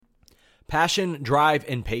Passion, drive,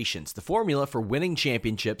 and patience. The formula for winning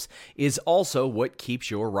championships is also what keeps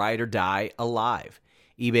your ride or die alive.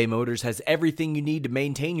 eBay Motors has everything you need to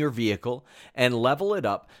maintain your vehicle and level it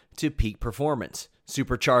up to peak performance.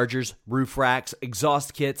 Superchargers, roof racks,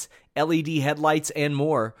 exhaust kits, LED headlights, and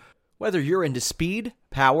more. Whether you're into speed,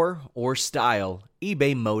 power, or style,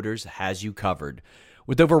 eBay Motors has you covered.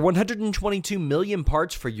 With over 122 million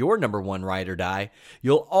parts for your number one ride or die,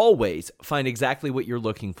 you'll always find exactly what you're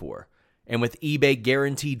looking for. And with eBay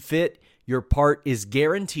Guaranteed Fit, your part is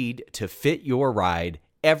guaranteed to fit your ride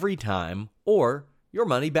every time or your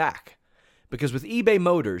money back. Because with eBay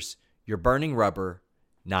Motors, you're burning rubber,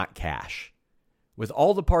 not cash. With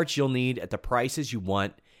all the parts you'll need at the prices you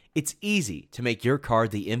want, it's easy to make your car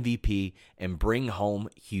the MVP and bring home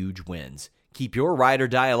huge wins. Keep your ride or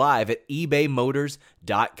die alive at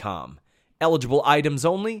ebaymotors.com. Eligible items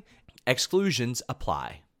only. Exclusions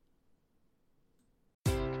apply.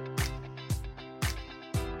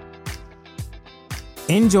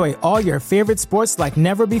 Enjoy all your favorite sports like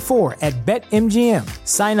never before at BetMGM.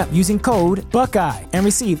 Sign up using code Buckeye and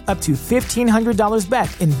receive up to $1,500 back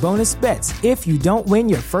in bonus bets if you don't win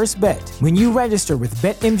your first bet. When you register with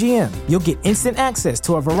BetMGM, you'll get instant access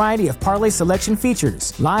to a variety of parlay selection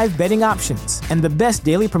features, live betting options, and the best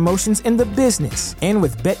daily promotions in the business. And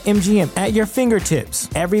with BetMGM at your fingertips,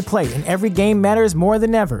 every play and every game matters more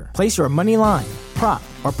than ever. Place your money line, prop,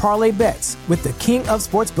 or parlay bets with the king of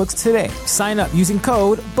sportsbooks today. Sign up using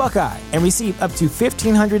code Buckeye and receive up to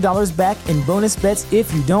 $1,500 back in bonus bets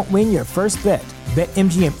if you don't win your first bet.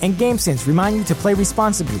 BetMGM and GameSense remind you to play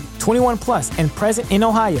responsibly. 21 plus and present in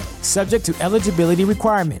Ohio, subject to eligibility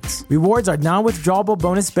requirements. Rewards are non-withdrawable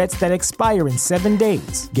bonus bets that expire in 7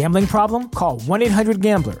 days. Gambling problem? Call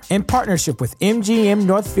 1-800-GAMBLER. In partnership with MGM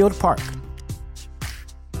Northfield Park.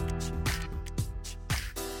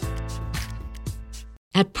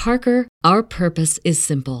 At Parker, our purpose is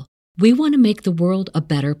simple. We want to make the world a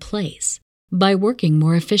better place by working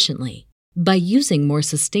more efficiently, by using more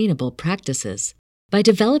sustainable practices, by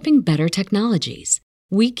developing better technologies.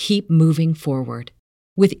 We keep moving forward.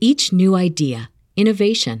 With each new idea,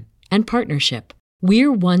 innovation, and partnership,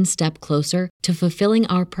 we're one step closer to fulfilling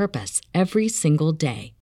our purpose every single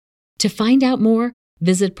day. To find out more,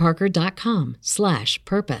 visit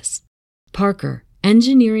parker.com/purpose. Parker,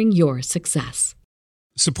 engineering your success.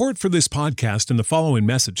 Support for this podcast and the following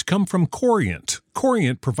message come from Corient.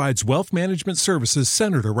 Corient provides wealth management services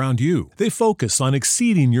centered around you. They focus on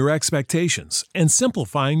exceeding your expectations and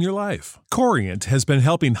simplifying your life. Corient has been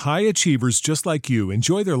helping high achievers just like you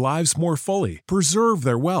enjoy their lives more fully, preserve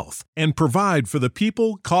their wealth, and provide for the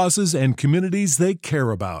people, causes, and communities they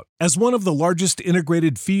care about. As one of the largest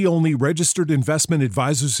integrated fee-only registered investment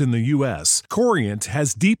advisors in the U.S., Corient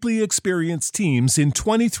has deeply experienced teams in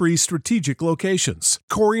 23 strategic locations.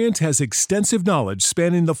 Corient has extensive knowledge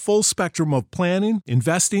spanning the full spectrum of planning,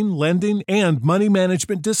 investing, lending, and money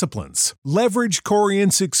management disciplines. Leverage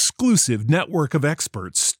Corient's exclusive network of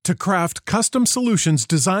experts to craft custom solutions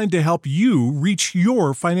designed to help you reach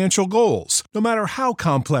your financial goals, no matter how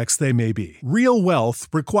complex they may be. Real wealth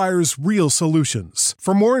requires real solutions.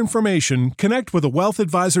 For more information, connect with a wealth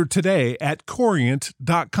advisor today at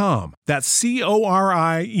Corient.com. That's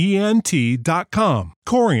Corient.com.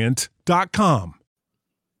 Corient.com.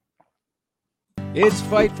 It's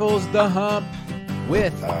Fightful's The Hump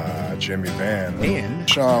with Jimmy Van and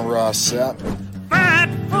Sean Ross Sapp.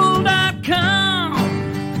 Fightful.com.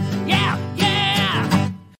 Yeah.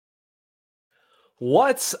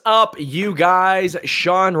 What's up, you guys?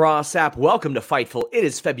 Sean Ross Sapp. Welcome to Fightful. It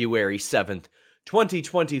is February 7th,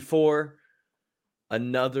 2024.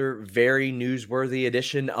 Another very newsworthy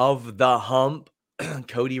edition of The Hump.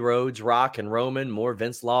 Cody, Rhodes, Rock, and Roman. More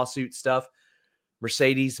Vince lawsuit stuff.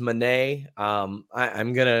 Mercedes Moné.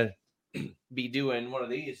 I'm going to be doing one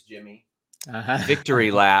of these, Jimmy.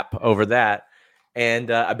 Victory lap over that.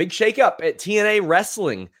 And a big shakeup at TNA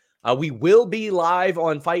Wrestling. We will be live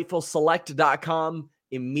on FightfulSelect.com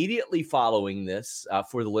immediately following this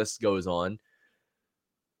before the list goes on.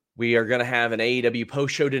 We are going to have an AEW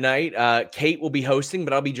post show tonight. Kate will be hosting,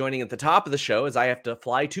 but I'll be joining at the top of the show as I have to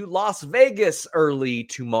fly to Las Vegas early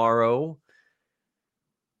tomorrow.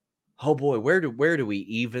 Oh boy, where do we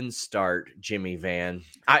even start, Jimmy Van?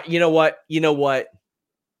 You know what?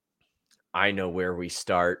 I know where we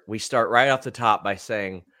start. We start right off the top by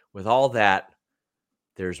saying, with all that,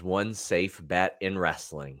 there's one safe bet in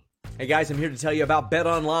wrestling. Hey guys, I'm here to tell you about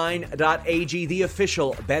BetOnline.ag, the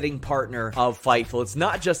official betting partner of Fightful. It's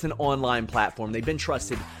not just an online platform. They've been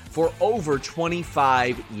trusted for over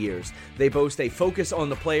 25 years. They boast a focus on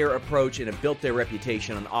the player approach and have built their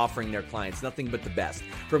reputation on offering their clients nothing but the best,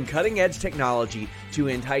 from cutting-edge technology to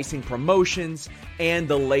enticing promotions and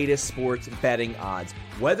the latest sports betting odds.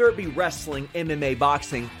 Whether it be wrestling, MMA,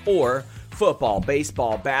 boxing, or football,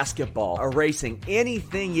 baseball, basketball, or racing,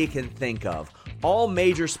 anything you can think of, all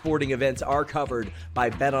major sporting events are covered by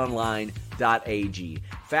betonline.ag.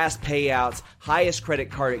 Fast payouts, highest credit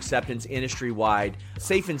card acceptance industry-wide,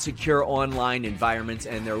 safe and secure online environments,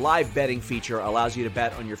 and their live betting feature allows you to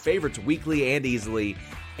bet on your favorites weekly and easily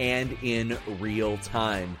and in real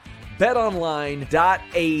time. betonline.ag,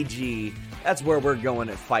 that's where we're going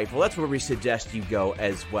at Fightful. That's where we suggest you go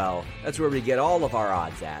as well. That's where we get all of our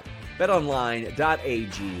odds at.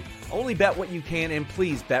 betonline.ag. Only bet what you can, and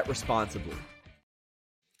please bet responsibly.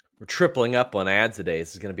 We're tripling up on ads today.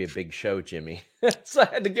 This is going to be a big show, Jimmy. So I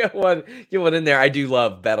had to get one in there. I do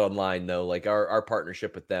love BetOnline, though. Like our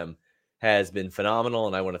partnership with them has been phenomenal,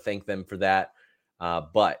 and I want to thank them for that.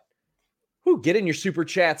 But get in your super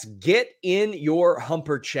chats. Get in your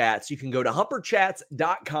Humper chats. You can go to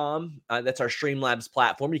humperchats.com. That's our Streamlabs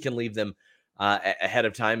platform. You can leave them ahead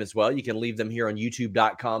of time as well. You can leave them here on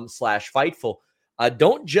youtube.com/Fightful.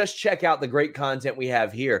 Don't just check out the great content we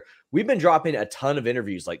have here. We've been dropping a ton of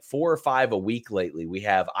interviews, like 4 or 5 a week lately. We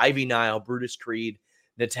have Ivy Nile, Brutus Creed,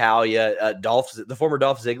 Natalia, the former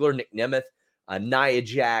Dolph Ziggler, Nick Nemeth, Nia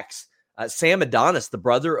Jax, Sam Adonis, the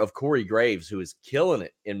brother of Corey Graves, who is killing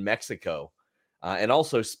it in Mexico, and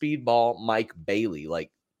also Speedball Mike Bailey. Like,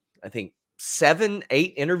 I think 7,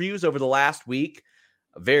 8 interviews over the last week.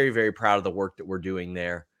 Very, very proud of the work that we're doing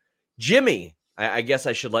there. Jimmy, I guess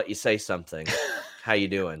I should let you say something. How you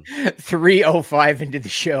doing? 3:05 into the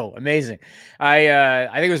show. Amazing. I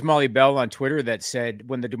think it was Molly Bell on Twitter that said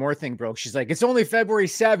when the D'Amore thing broke, she's like, it's only February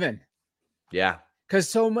 7. Yeah. Because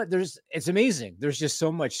so much it's amazing. There's just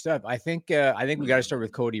so much stuff. I think we got to start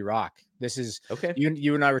with Cody Rock. This is okay.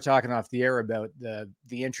 You and I were talking off the air about the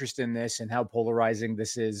interest in this and how polarizing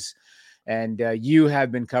this is. And you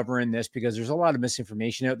have been covering this because there's a lot of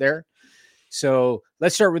misinformation out there. So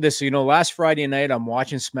let's start with this. So, last Friday night, I'm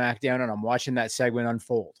watching SmackDown and I'm watching that segment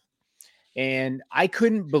unfold. And I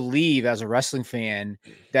couldn't believe as a wrestling fan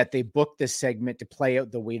that they booked this segment to play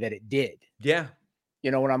out the way that it did. Yeah.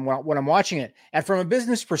 When I'm watching it. And from a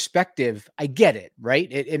business perspective, I get it,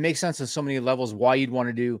 right? It makes sense on so many levels why you'd want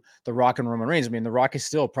to do The Rock and Roman Reigns. I mean, The Rock is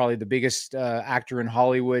still probably the biggest actor in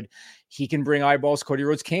Hollywood. He can bring eyeballs. Cody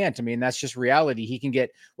Rhodes can't. I mean, that's just reality. He can get,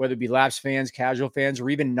 whether it be lapsed fans, casual fans, or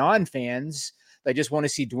even non-fans that just want to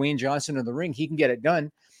see Dwayne Johnson in the ring. He can get it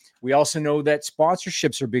done. We also know that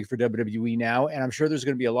sponsorships are big for WWE now. And I'm sure there's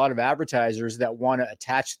going to be a lot of advertisers that want to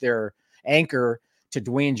attach their anchor to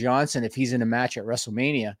Dwayne Johnson if he's in a match at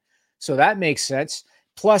WrestleMania. So that makes sense.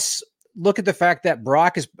 Plus, look at the fact that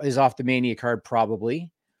Brock is off the Mania card probably.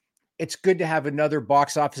 It's good to have another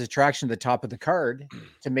box office attraction at the top of the card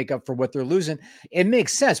to make up for what they're losing. It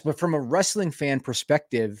makes sense, but from a wrestling fan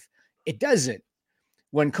perspective, it doesn't.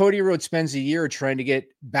 When Cody Rhodes spends a year trying to get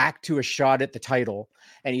back to a shot at the title,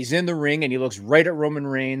 and he's in the ring and he looks right at Roman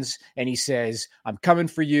Reigns and he says, I'm coming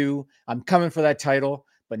for you. I'm coming for that title,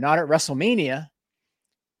 but not at WrestleMania.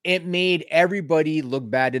 It made everybody look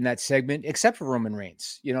bad in that segment, except for Roman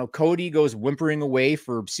Reigns. Cody goes whimpering away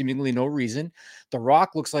for seemingly no reason. The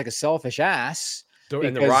Rock looks like a selfish ass.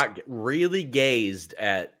 And The Rock really gazed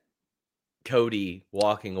at Cody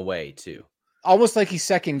walking away, too. Almost like he's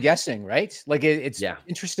second guessing, right? Like it's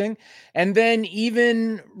interesting. And then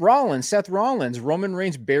even Seth Rollins, Roman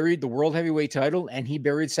Reigns buried the World Heavyweight title, and he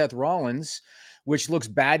buried Seth Rollins, which looks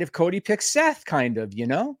bad if Cody picks Seth, kind of,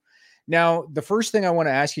 Now, the first thing I want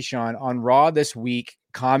to ask you, Sean, on Raw this week,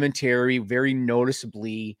 commentary very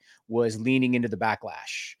noticeably was leaning into the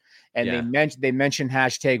backlash. And they mentioned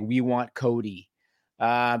hashtag we want Cody.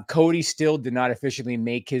 Cody still did not officially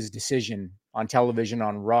make his decision on television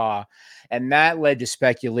on Raw. And that led to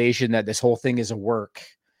speculation that this whole thing is a work.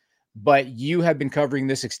 But you have been covering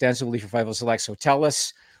this extensively for Fightful Select. So tell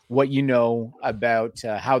us what you know about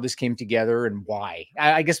how this came together and why.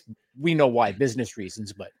 I guess we know why, business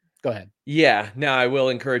reasons, but go ahead. Yeah, now I will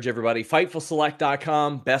encourage everybody.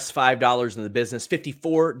 FightfulSelect.com, best $5 in the business,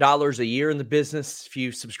 $54 a year in the business. If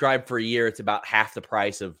you subscribe for a year, it's about half the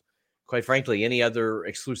price of, quite frankly, any other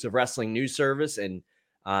exclusive wrestling news service. And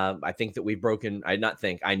I think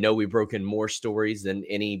that I know we've broken more stories than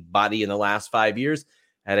anybody in the last 5 years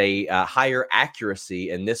at a higher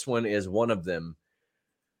accuracy. And this one is one of them.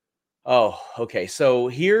 Oh, okay. So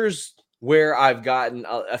here's where I've gotten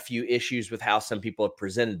a few issues with how some people have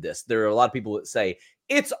presented this. There are a lot of people that say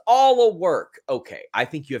it's all a work. Okay, I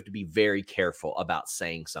think you have to be very careful about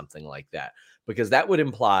saying something like that, because that would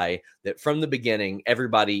imply that from the beginning,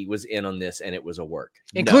 everybody was in on this and it was a work.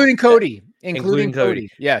 Including No, Cody. including Cody.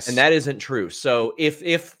 Yes. And that isn't true. So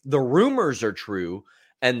if the rumors are true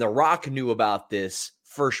and The Rock knew about this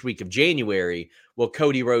first week of January, well,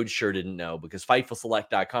 Cody Rhodes sure didn't know, because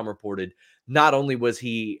FightfulSelect.com reported not only was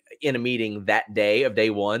he in a meeting that day of day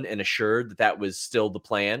one and assured that that was still the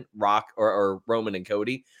plan, Rock or Roman and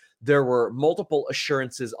Cody, there were multiple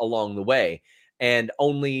assurances along the way. And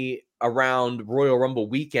only around Royal Rumble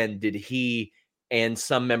weekend did he and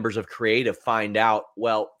some members of creative find out,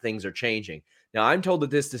 well, things are changing. Now, I'm told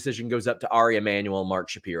that this decision goes up to Ari Emanuel and Mark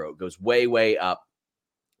Shapiro. It goes way, way up.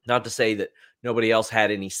 Not to say that nobody else had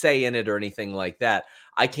any say in it or anything like that.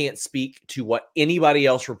 I can't speak to what anybody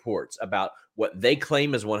else reports about what they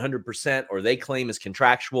claim is 100% or they claim is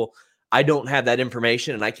contractual. I don't have that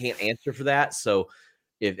information and I can't answer for that. So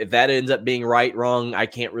if that ends up being right, wrong, I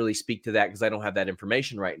can't really speak to that because I don't have that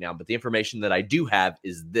information right now. But the information that I do have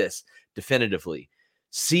is this definitively.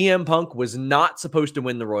 CM Punk was not supposed to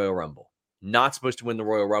win the Royal Rumble. Not supposed to win the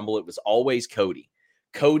Royal Rumble. It was always Cody.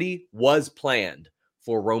 Cody was planned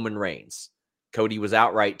for Roman Reigns. Cody was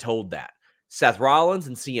outright told that. Seth Rollins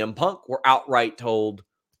and CM Punk were outright told,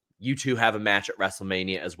 you two have a match at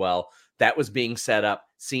WrestleMania as well. That was being set up.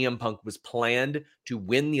 CM Punk was planned to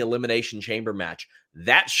win the Elimination Chamber match.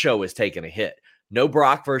 That show has taken a hit. No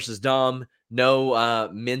Brock versus Dom. No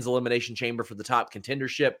men's Elimination Chamber for the top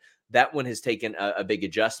contendership. That one has taken a big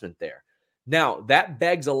adjustment there. Now, that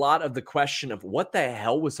begs a lot of the question of what the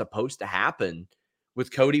hell was supposed to happen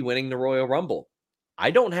with Cody winning the Royal Rumble. I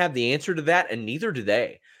don't have the answer to that, and neither do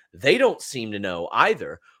they. They don't seem to know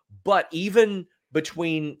either. But even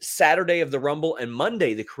between Saturday of the Rumble and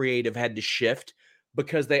Monday, the creative had to shift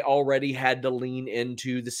because they already had to lean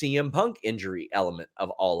into the CM Punk injury element of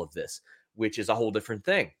all of this, which is a whole different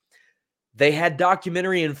thing. They had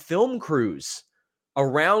documentary and film crews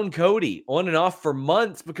around Cody on and off for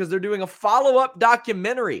months because they're doing a follow-up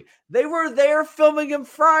documentary. They were there filming him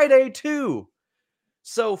Friday too.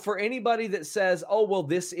 So for anybody that says, oh, well,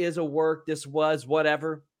 this is a work, this was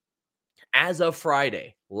whatever, as of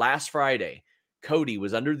Friday, last Friday, Cody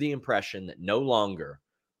was under the impression that no longer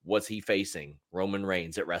was he facing Roman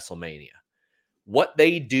Reigns at WrestleMania. What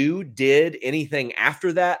they did anything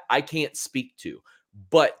after that, I can't speak to.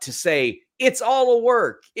 But to say it's all a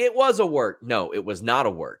work, it was a work. No, it was not a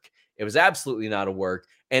work. It was absolutely not a work.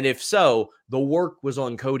 And if so, the work was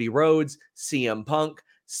on Cody Rhodes, CM Punk,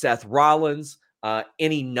 Seth Rollins,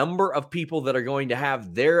 any number of people that are going to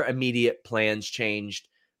have their immediate plans changed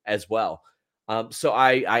as well. So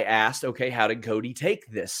I asked, okay, how did Cody take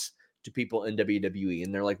this to people in WWE?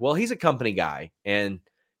 And they're like, well, he's a company guy and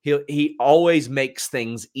he always makes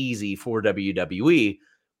things easy for WWE.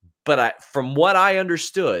 But from what I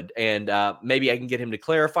understood, and maybe I can get him to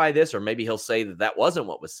clarify this, or maybe he'll say that wasn't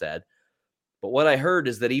what was said. But what I heard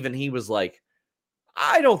is that even he was like,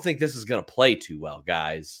 I don't think this is going to play too well,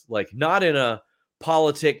 guys. Like, not in a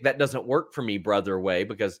politic that doesn't work for me, brother way,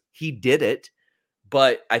 because he did it.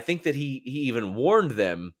 But I think that he even warned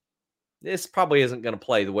them, this probably isn't going to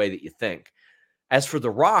play the way that you think. As for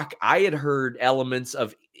The Rock, I had heard elements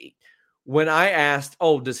of, when I asked,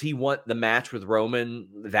 oh, does he want the match with Roman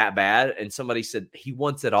that bad? And somebody said he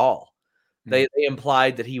wants it all. They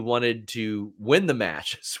implied that he wanted to win the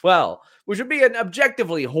match as well, which would be an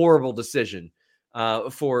objectively horrible decision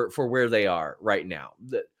for where they are right now.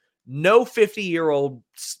 No 50-year-old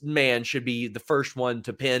man should be the first one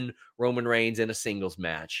to pin Roman Reigns in a singles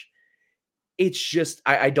match. It's just,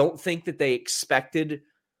 I don't think that they expected.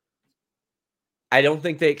 I don't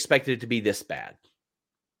think they expected it to be this bad.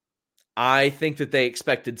 I think that they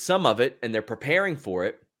expected some of it, and they're preparing for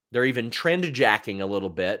it. They're even trend jacking a little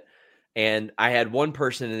bit. And I had one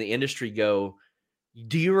person in the industry go,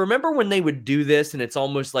 do you remember when they would do this? And it's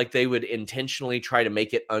almost like they would intentionally try to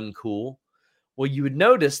make it uncool. Well, you would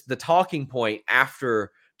notice the talking point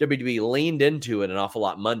after WWE leaned into it an awful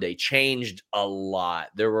lot Monday changed a lot.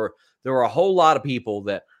 There were a whole lot of people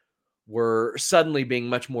that were suddenly being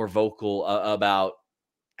much more vocal about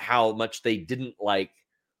how much they didn't like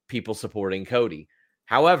people supporting Cody.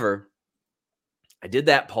 However, I did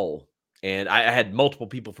that poll, and I had multiple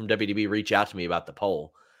people from WWE reach out to me about the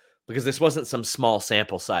poll because this wasn't some small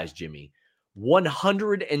sample size, Jimmy.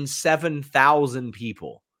 107,000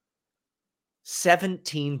 people.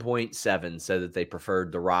 17.7 said that they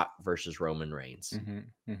preferred The Rock versus Roman Reigns.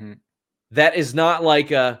 That is not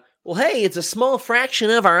like a, well, hey, it's a small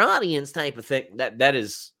fraction of our audience type of thing. That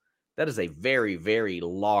is That is a very, very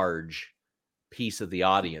large piece of the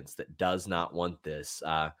audience that does not want this.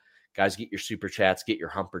 Guys, get your super chats, get your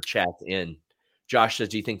humper chats in. Josh says,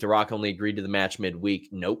 do you think The Rock only agreed to the match midweek?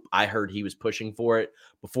 Nope. I heard he was pushing for it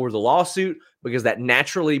before the lawsuit because that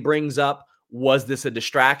naturally brings up, was this a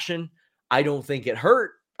distraction? I don't think it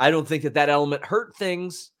hurt. I don't think that element hurt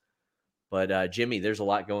things. But Jimmy, there's a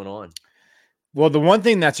lot going on. Well, the one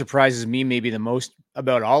thing that surprises me maybe the most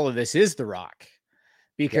about all of this is The Rock.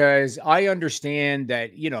 Because I understand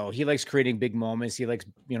that, he likes creating big moments. He likes,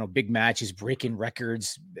 big matches, breaking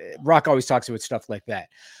records. Rock always talks about stuff like that.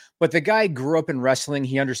 But the guy grew up in wrestling.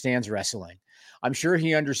 He understands wrestling. I'm sure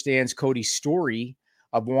he understands Cody's story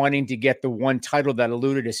of wanting to get the one title that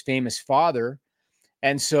eluded his famous father.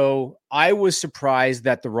 And so I was surprised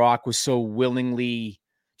that The Rock was so willingly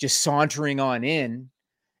just sauntering on in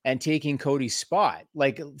and taking Cody's spot.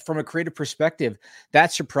 Like, from a creative perspective,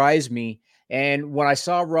 that surprised me. And when I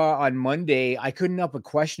saw Raw on Monday, I couldn't help but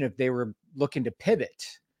question if they were looking to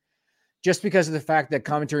pivot, just because of the fact that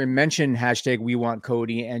commentary mentioned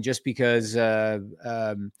 #WeWantCody, and just because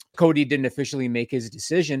Cody didn't officially make his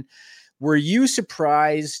decision. Were you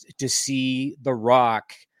surprised to see The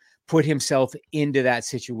Rock put himself into that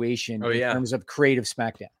situation in terms of creative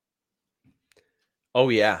SmackDown? Oh,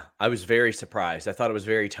 yeah. I was very surprised. I thought it was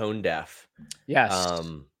very tone deaf. Yes.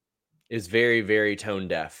 It was very, very tone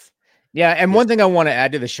deaf. Yeah, and one thing I want to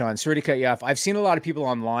add to this, Sean, sorry to cut you off. I've seen a lot of people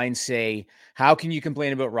online say, how can you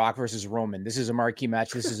complain about Rock versus Roman? This is a marquee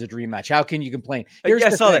match. This is a dream match. How can you complain? I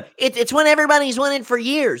saw that. It's when everybody's wanted for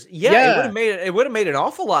years. Yeah. It would have made an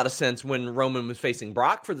awful lot of sense when Roman was facing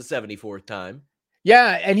Brock for the 74th time.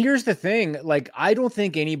 Yeah, and here's the thing. Like, I don't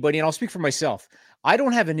think anybody, and I'll speak for myself, I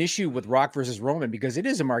don't have an issue with Rock versus Roman because it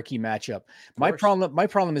is a marquee matchup. My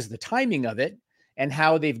problem is the timing of it and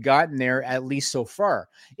how they've gotten there, at least so far.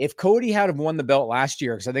 If Cody had won the belt last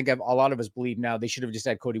year, because I think a lot of us believe now they should have just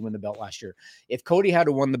had Cody win the belt last year. If Cody had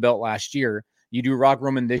won the belt last year, you do Rock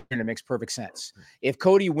Roman this year and it makes perfect sense. If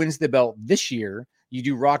Cody wins the belt this year, you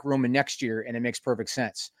do Rock Roman next year and it makes perfect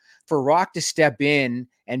sense. For Rock to step in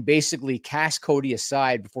and basically cast Cody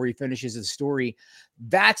aside before he finishes his story,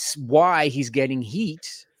 that's why he's getting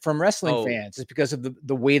heat from wrestling fans. It's because of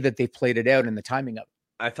the way that they played it out and the timing of it.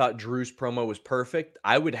 I thought Drew's promo was perfect.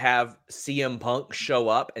 I would have CM Punk show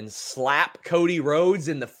up and slap Cody Rhodes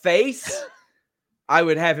in the face. I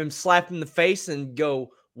would have him slap in the face and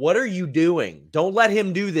go, what are you doing? Don't let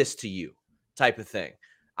him do this to you, type of thing.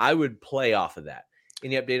 I would play off of that.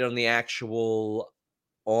 Any update on the actual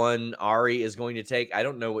on Ari is going to take? I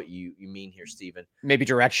don't know what you mean here, Steven. Maybe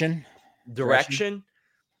direction? Direction?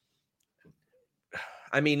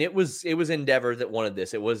 I mean, it was Endeavor that wanted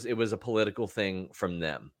this. It was a political thing from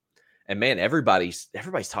them. And man, everybody's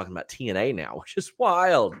talking about TNA now, which is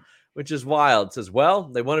wild. It says, well,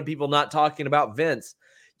 they wanted people not talking about Vince.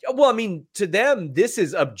 Well, I mean, to them, this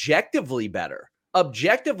is objectively better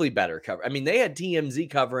cover. I mean, they had TMZ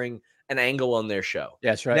covering an angle on their show.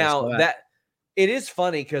 That's right. Now that it is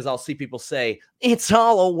funny because I'll see people say it's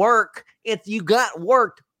all a work. If you got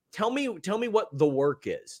worked, tell me what the work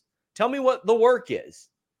is. Tell me what the work is.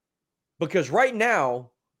 Because right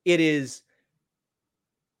now it is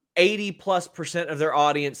 80+% of their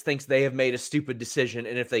audience thinks they have made a stupid decision.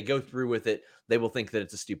 And if they go through with it, they will think that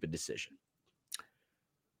it's a stupid decision.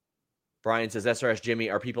 Brian says, SRS Jimmy,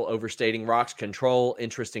 are people overstating Rock's control,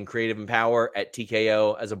 interest in creative and power at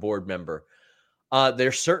TKO as a board member?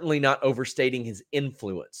 They're certainly not overstating his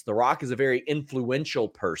influence. The Rock is a very influential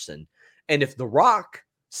person. And if The Rock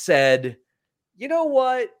said, you know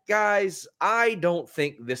what, guys, I don't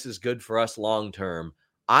think this is good for us long-term,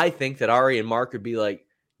 I think that Ari and Mark would be like,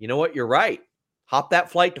 you know what, you're right. Hop that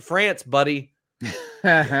flight to France, buddy.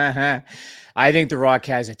 I think The Rock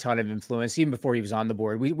has a ton of influence, even before he was on the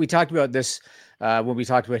board. We talked about this when we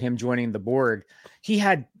talked about him joining the board. He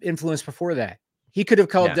had influence before that. He could have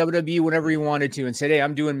called WWE whenever he wanted to and said, hey,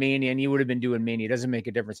 I'm doing Mania, and he would have been doing Mania. It doesn't make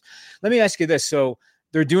a difference. Let me ask you this. So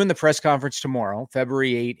they're doing the press conference tomorrow,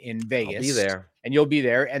 February 8 in Vegas. I'll be there. And you'll be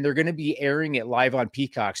there. And they're going to be airing it live on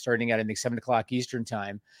Peacock starting at, I think, 7 o'clock Eastern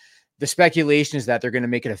time. The speculation is that they're going to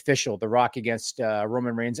make it official, The Rock against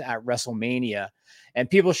Roman Reigns at WrestleMania. And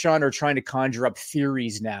people, Sean, are trying to conjure up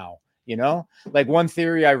theories now. You know, like one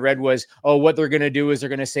theory I read was, what they're going to do is they're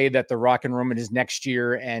going to say that The Rock and Roman is next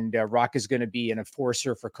year and Rock is going to be an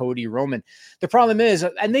enforcer for Cody Roman. The problem is,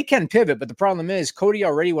 and they can pivot, but the problem is Cody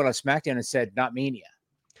already went on SmackDown and said, not Mania.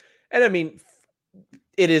 And I mean,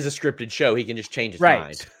 it is a scripted show. He can just change his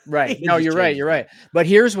mind. Right. No, you're right. But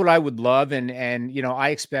here's what I would love. And, you know, I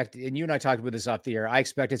expect, and you and I talked about this off the air, I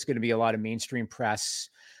expect it's going to be a lot of mainstream press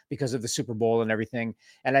because of the Super Bowl and everything.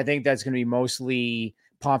 And I think that's going to be mostly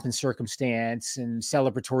pomp and circumstance and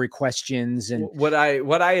celebratory questions. And what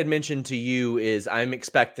I had mentioned to you is I'm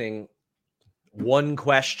expecting one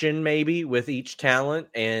question maybe with each talent,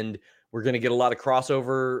 and we're going to get a lot of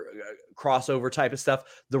crossover type of stuff.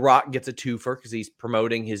 The Rock gets a twofer because he's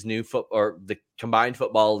promoting his new the combined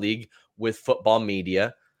football league with football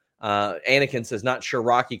media. Anakin says, not sure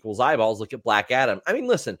Rock equals eyeballs. Look at Black Adam. I mean,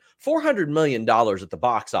 listen, $400 million at the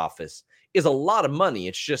box office is a lot of money.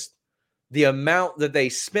 It's just the amount that they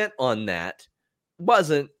spent on that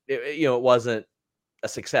wasn't a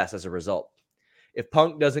success as a result. If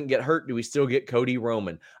Punk doesn't get hurt, do we still get Cody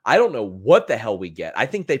Roman? I don't know what the hell we get. I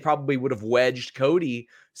think they probably would have wedged Cody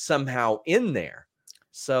somehow in there.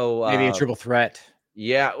 So maybe a triple threat.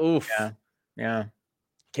 Yeah. Oof. Yeah.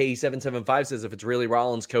 KE775 says if it's really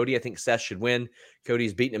Rollins Cody, I think Seth should win.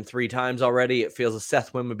 Cody's beaten him 3 times already. It feels a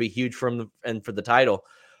Seth win would be huge for him and for the title.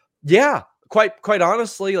 Yeah, quite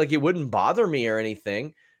honestly, like it wouldn't bother me or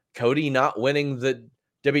anything. Cody not winning the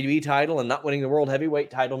WWE title and not winning the World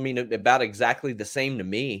Heavyweight title mean about exactly the same to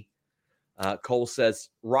me. Cole says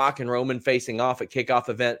Rock and Roman facing off at kickoff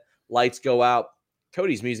event. Lights go out.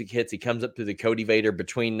 Cody's music hits. He comes up to the Cody Vader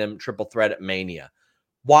between them. Triple threat at Mania.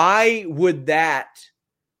 Why would that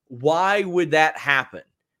happen?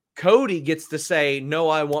 Cody gets to say, no,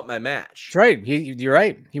 I want my match. That's right. You're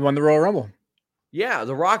right. He won the Royal Rumble. Yeah.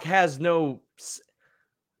 The Rock has no,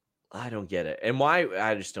 I don't get it. And why?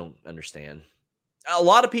 I just don't understand. A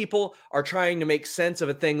lot of people are trying to make sense of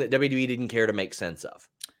a thing that WWE didn't care to make sense of.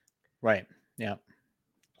 Right. Yeah.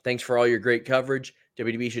 Thanks for all your great coverage.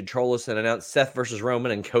 WWE should troll us and announce Seth versus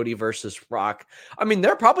Roman and Cody versus Rock. I mean,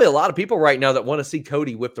 there are probably a lot of people right now that want to see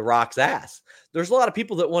Cody whip the Rock's ass. There's a lot of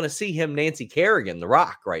people that want to see him Nancy Kerrigan, the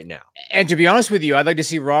Rock, right now. And to be honest with you, I'd like to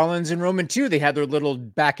see Rollins and Roman too. They had their little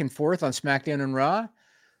back and forth on SmackDown and Raw.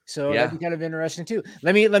 So that'd be kind of interesting too.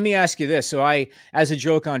 Let me ask you this. So as a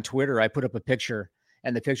joke on Twitter, I put up a picture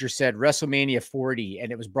and the picture said WrestleMania 40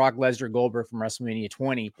 and it was Brock Lesnar Goldberg from WrestleMania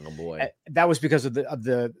 20. Oh boy. That was because of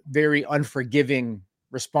the very unforgiving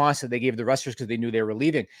response that they gave the wrestlers because they knew they were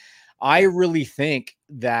leaving. I really think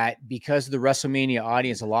that because the WrestleMania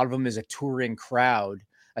audience, a lot of them is a touring crowd,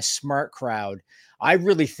 a smart crowd. I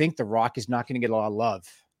really think The Rock is not going to get a lot of love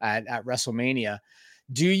at WrestleMania.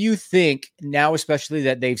 Do you think now, especially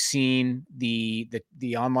that they've seen the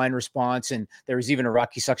online response and there was even a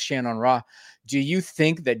Rocky Sucks chant on Raw, do you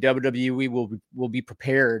think that WWE will be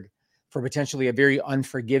prepared for potentially a very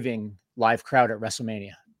unforgiving live crowd at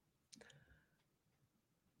WrestleMania?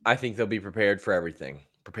 I think they'll be prepared for everything.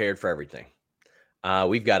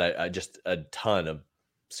 We've got just a ton of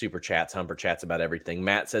super chats, humper chats about everything.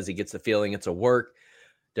 Matt says he gets the feeling it's a work.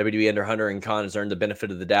 WWE under Hunter and Khan has earned the benefit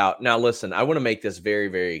of the doubt. Now, listen, I want to make this very,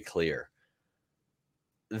 very clear.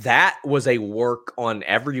 That was a work on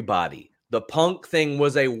everybody. The Punk thing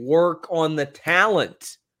was a work on the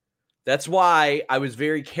talent. That's why I was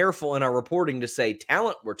very careful in our reporting to say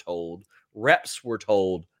talent were told, reps were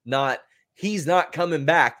told, not he's not coming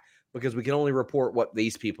back, because we can only report what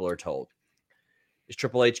these people are told. Is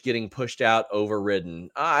Triple H getting pushed out, overridden?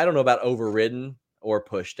 I don't know about overridden or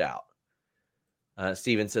pushed out.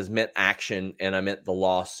 Steven says, meant action, and I meant the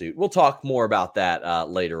lawsuit. We'll talk more about that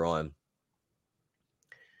later on.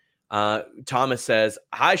 Thomas says,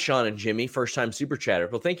 hi, Sean and Jimmy. First time super chatter.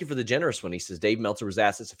 Well, thank you for the generous one. He says, Dave Meltzer was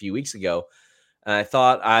asked this a few weeks ago, and I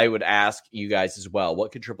thought I would ask you guys as well.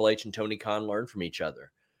 What could Triple H and Tony Khan learn from each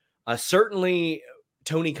other? Certainly,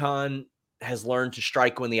 Tony Khan has learned to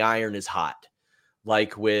strike when the iron is hot.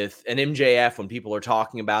 Like with an MJF, when people are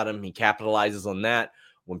talking about him, he capitalizes on that.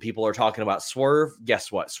 When people are talking about Swerve,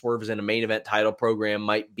 guess what? Swerve is in a main event title program,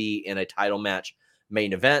 might be in a title match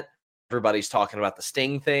main event. Everybody's talking about the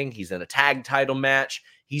Sting thing. He's in a tag title match.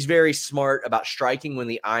 He's very smart about striking when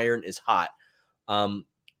the iron is hot.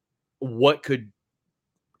 What could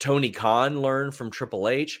Tony Khan learn from Triple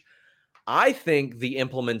H? I think the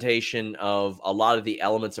implementation of a lot of the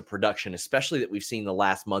elements of production, especially that we've seen the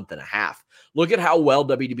last month and a half. Look at how well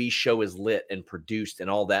WWE's show is lit and produced and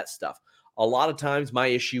all that stuff. A lot of times my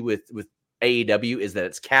issue with AEW is that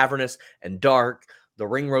it's cavernous and dark. The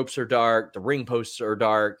ring ropes are dark. The ring posts are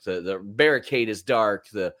dark. The barricade is dark.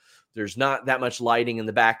 There's not that much lighting in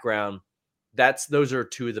the background. Those are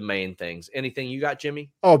two of the main things. Anything you got,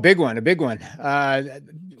 Jimmy? Oh, a big one.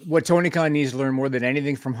 What Tony Khan needs to learn more than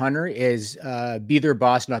anything from Hunter is be their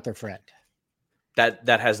boss, not their friend. That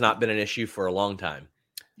has not been an issue for a long time.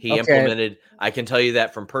 He implemented, I can tell you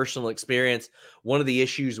that from personal experience, one of the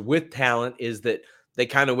issues with talent is that they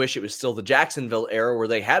kind of wish it was still the Jacksonville era where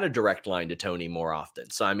they had a direct line to Tony more often.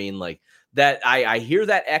 So, I mean, like that, I hear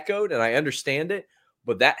that echoed and I understand it.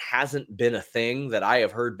 but that hasn't been a thing that I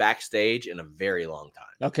have heard backstage in a very long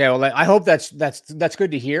time. Okay, well, I hope that's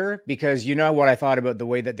good to hear, because you know what I thought about the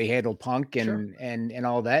way that they handled Punk and Sure. and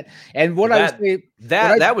all that. And what that,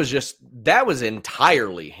 I would say that was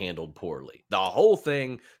entirely handled poorly. The whole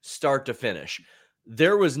thing, start to finish.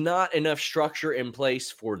 There was not enough structure in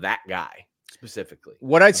place for that guy specifically.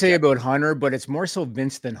 What I'd say about Hunter, but it's more so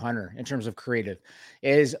Vince than Hunter in terms of creative,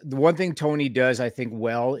 is the one thing Tony does, I think,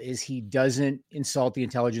 well, is he doesn't insult the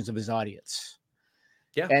intelligence of his audience.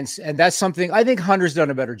 Yeah. And that's something I think Hunter's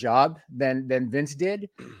done a better job than Vince did,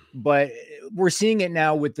 but we're seeing it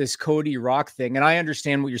now with this Cody Rock thing. And I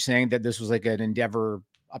understand what you're saying, that this was like an Endeavor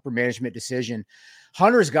upper management decision.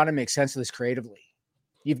 Hunter's got to make sense of this creatively.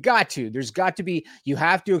 You've got to. There's got to be. You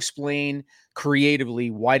have to explain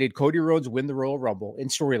creatively, why did Cody Rhodes win the Royal Rumble in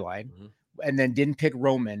storyline, and then didn't pick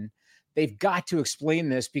Roman? They've got to explain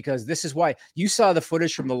this, because this is why. You saw the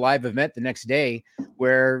footage from the live event the next day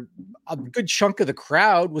where a good chunk of the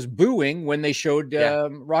crowd was booing when they showed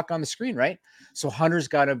Rock on the screen, right? So Hunter's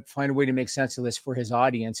got to find a way to make sense of this for his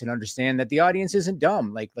audience and understand that the audience isn't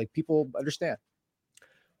dumb. Like people understand.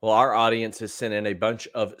 Well, our audience has sent in a bunch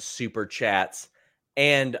of super chats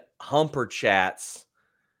and humper chats.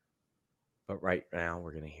 But right now,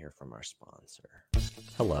 we're going to hear from our sponsor.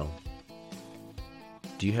 Hello.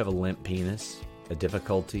 Do you have a limp penis? A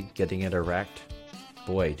difficulty getting it erect?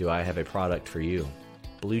 Boy, do I have a product for you.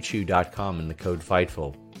 BlueChew.com and the code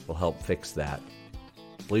FIGHTFUL will help fix that.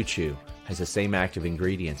 Blue Chew has the same active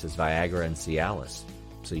ingredients as Viagra and Cialis,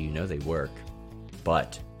 so you know they work.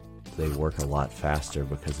 But they work a lot faster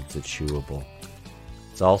because it's a chewable.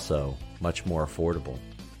 It's also much more affordable.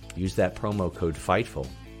 Use that promo code FIGHTFUL.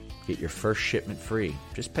 Get your first shipment free.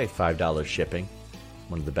 Just pay $5 shipping.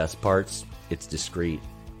 One of the best parts, it's discreet.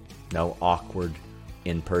 No awkward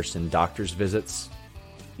in-person doctor's visits.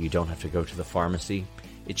 You don't have to go to the pharmacy.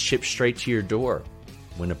 It ships straight to your door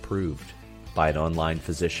when approved by an online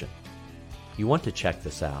physician. You want to check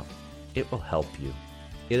this out. It will help you.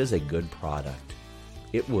 It is a good product.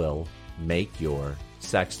 It will make your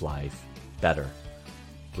sex life better.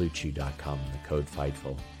 BlueChew.com and the code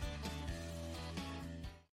FIGHTFUL.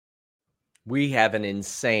 We have an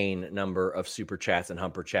insane number of super chats and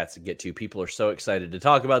humper chats to get to. People are so excited to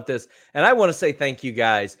talk about this. And I want to say thank you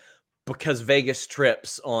guys, because Vegas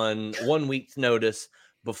trips on 1 week's notice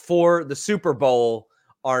before the Super Bowl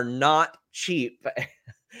are not cheap.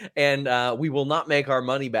 And we will not make our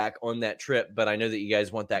money back on that trip. But I know that you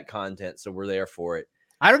guys want that content, so we're there for it.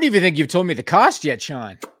 I don't even think you've told me the cost yet,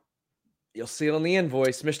 Sean. You'll see it on the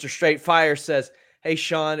invoice. Mr. Straight Fire says, hey,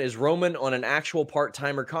 Sean, is Roman on an actual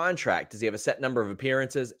part-timer contract? Does he have a set number of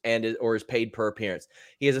appearances or is paid per appearance?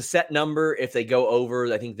 He has a set number. If they go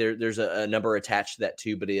over, I think there's a number attached to that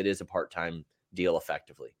too, but it is a part-time deal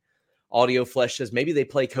effectively. Audio Flesh says, maybe they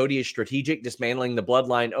play Cody as strategic, dismantling the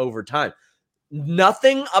bloodline over time.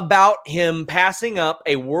 Nothing about him passing up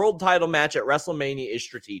a world title match at WrestleMania is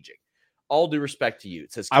strategic. All due respect to you.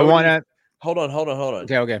 It says, Cody, I want to... Hold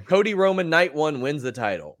on. Okay. Cody Roman night 1 wins the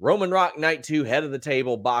title. Roman Rock night 2, head of the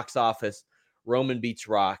table, box office. Roman beats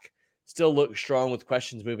Rock. Still look strong with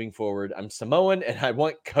questions moving forward. I'm Samoan and I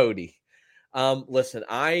want Cody. Listen,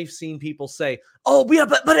 I've seen people say, oh, yeah,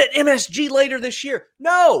 but at MSG later this year.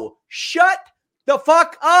 No, shut the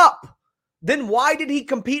fuck up. Then why did he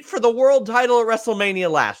compete for the world title at WrestleMania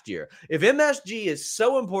last year? If MSG is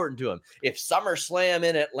so important to him, if SummerSlam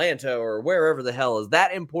in Atlanta or wherever the hell is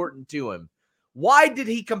that important to him, why did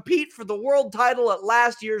he compete for the world title at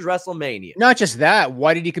last year's WrestleMania? Not just that.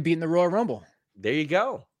 Why did he compete in the Royal Rumble? There you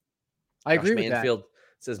go. I agree with Mansfield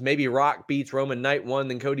says maybe Rock beats Roman night 1,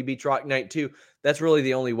 then Cody beats Rock night 2. That's really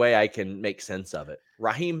the only way I can make sense of it.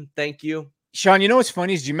 Raheem, thank you. Sean, you know what's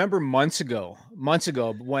funny is, do you remember months ago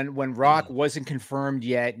when Rock wasn't confirmed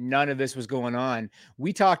yet, none of this was going on,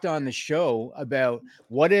 we talked on the show about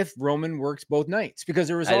what if Roman works both nights, because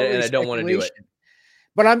there was always I don't want to do it.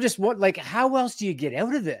 But I'm just how else do you get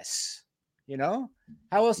out of this? You know,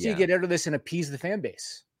 how else do you get out of this and appease the fan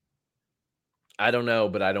base? I don't know,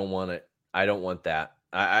 but I don't want it. I don't want that.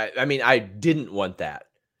 I mean, I didn't want that.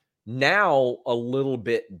 Now a little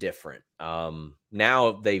bit different.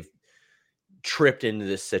 Now they've tripped into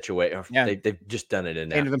this situation. Yeah. They've just done it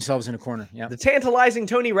into themselves in a corner. Yeah. The Tantalizing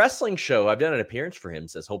Tony Wrestling Show. I've done an appearance for him.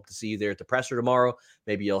 Says, hope to see you there at the presser tomorrow.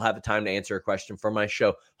 Maybe you'll have the time to answer a question for my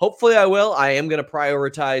show. Hopefully I will. I am going to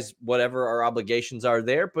prioritize whatever our obligations are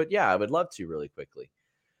there, but yeah, I would love to really quickly.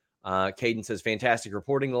 Caden says, fantastic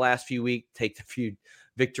reporting the last few weeks. Take the few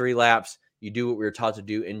victory laps. You do what we were taught to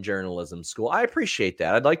do in journalism school. I appreciate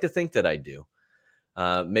that. I'd like to think that I do.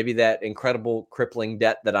 Maybe that incredible crippling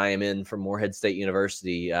debt that I am in from Morehead State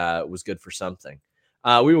University was good for something.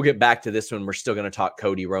 We will get back to this one. We're still going to talk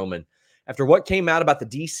Cody Roman. After what came out about the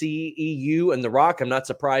DCEU and The Rock, I'm not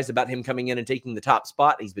surprised about him coming in and taking the top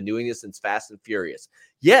spot. He's been doing this since Fast and Furious.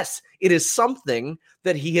 Yes, it is something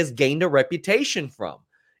that he has gained a reputation from.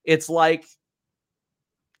 It's like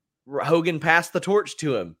Hogan passed the torch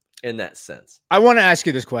to him in that sense. I want to ask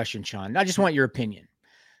you this question, Sean. I just want your opinion.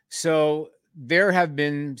 So there have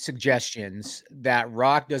been suggestions that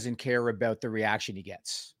Rock doesn't care about the reaction he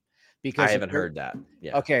gets. Because I haven't heard that.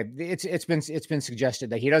 Yeah. Okay. It's been suggested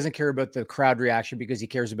that he doesn't care about the crowd reaction because he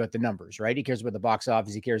cares about the numbers, right? He cares about the box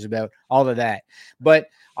office. He cares about all of that. But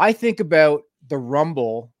I think about the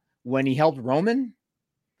Rumble when he helped Roman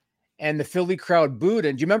and the Philly crowd booed.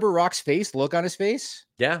 And do you remember Rock's look on his face?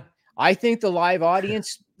 Yeah. I think the live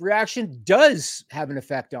audience reaction does have an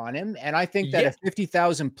effect on him. And I think that if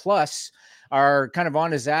 50,000 plus are kind of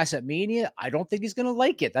on his ass at Mania, I don't think he's going to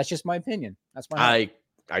like it. That's just my opinion. That's my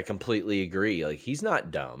I completely agree. Like, he's not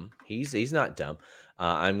dumb. He's not dumb.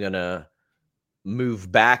 I'm going to move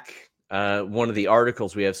back one of the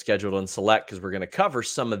articles we have scheduled on Select because we're going to cover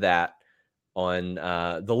some of that on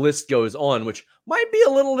the list goes on, which might be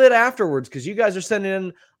a little bit afterwards because you guys are sending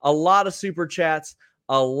in a lot of super chats,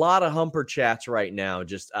 a lot of humper chats right now.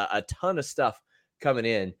 Just a ton of stuff coming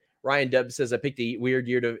in. Ryan Dub says, I picked a weird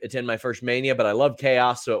year to attend my first Mania, but I love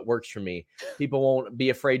chaos, so it works for me. People won't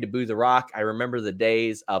be afraid to boo The Rock. I remember the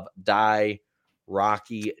days of Die,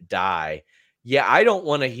 Rocky, Die. Yeah, I don't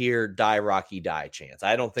want to hear Die, Rocky, Die chants.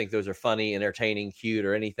 I don't think those are funny, entertaining, cute,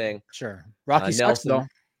 or anything. Sure. Rocky sucks, though.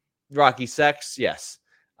 Rocky sex, yes.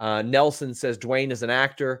 Nelson says, Dwayne is an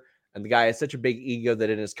actor, and the guy has such a big ego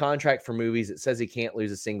that in his contract for movies, it says he can't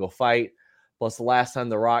lose a single fight. Plus, the last time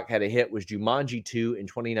The Rock had a hit was Jumanji 2 in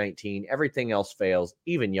 2019. Everything else fails.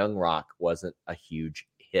 Even Young Rock wasn't a huge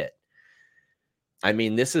hit. I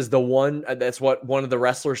mean, this is the one. That's what one of the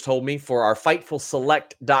wrestlers told me for our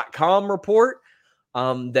FightfulSelect.com report,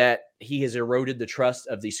 that he has eroded the trust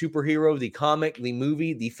of the superhero, the comic, the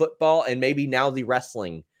movie, the football, and maybe now the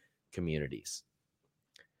wrestling communities.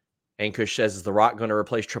 Ankush says, is The Rock going to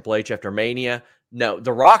replace Triple H after Mania? No,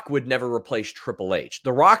 The Rock would never replace Triple H.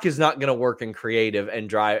 The Rock is not going to work in creative and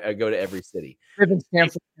go to every city. Live in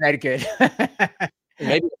Stamford, Connecticut.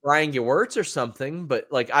 Maybe Brian Gewirtz or something, but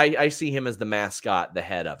like I see him as the mascot, the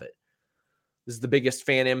head of it. This is the biggest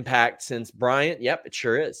fan impact since Bryant. Yep, it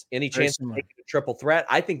sure is. Any chance to make it a triple threat?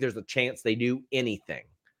 I think there's a chance they do anything.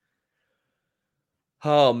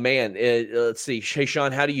 Oh, man. Let's see. Hey,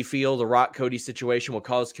 Sean, how do you feel the Rock Cody situation will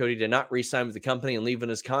cause Cody to not re-sign with the company and leave when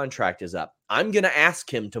his contract is up? I'm going to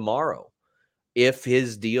ask him tomorrow if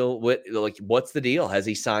his deal, what's the deal? Has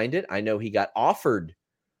he signed it? I know he got offered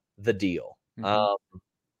the deal.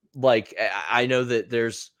 Mm-hmm. I know that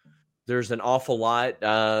there's an awful lot,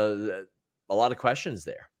 a lot of questions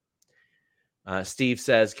there. Steve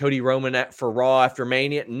says, Cody Roman for Raw after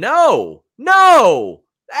Mania? No,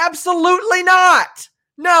 absolutely not.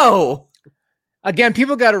 No. Again,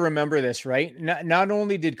 people got to remember this, right? Not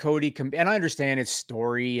only did Cody and I understand its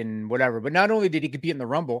story and whatever, but not only did he compete in the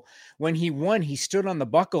Rumble, when he won, he stood on the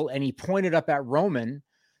buckle and he pointed up at Roman,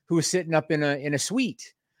 who was sitting up in a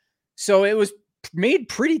suite. So it was made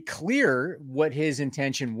pretty clear what his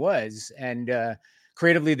intention was, and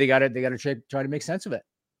creatively they got to try to make sense of it.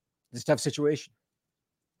 It's a tough situation.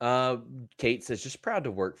 Kate says, just proud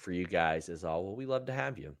to work for you guys is all. Well, we love to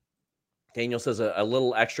have you. Daniel says a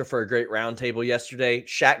little extra for a great roundtable yesterday.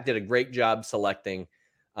 Shaq did a great job selecting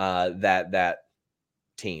that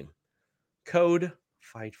team. Code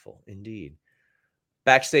Fightful, indeed.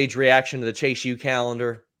 Backstage reaction to the Chase U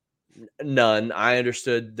calendar. None. I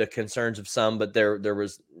understood the concerns of some, but there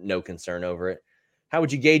was no concern over it. How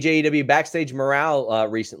would you gauge AEW backstage morale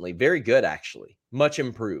recently? Very good, actually. Much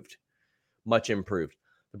improved.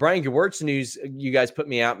 The Brian Gewirtz news you guys put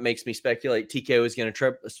me out makes me speculate TKO is going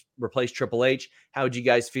to replace Triple H. How would you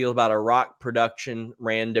guys feel about a Rock production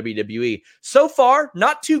ran WWE? So far,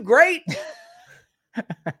 not too great.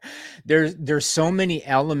 There's so many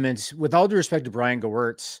elements, with all due respect to Brian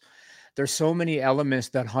Gewirtz, there's so many elements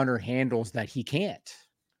that Hunter handles that he can't.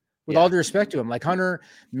 With all due respect to him, like Hunter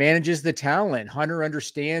manages the talent. Hunter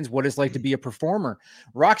understands what it's like to be a performer.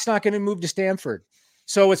 Rock's not going to move to Stamford.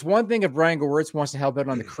 So it's one thing if Brian Gewirtz wants to help out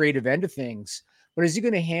on the creative end of things, but is he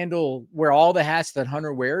going to wear all the hats that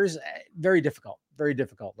Hunter wears? Very difficult.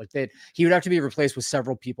 Like that, he would have to be replaced with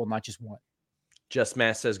several people, not just one. Just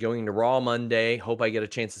Matt says, going to Raw Monday. Hope I get a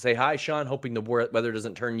chance to say hi, Sean. Hoping the weather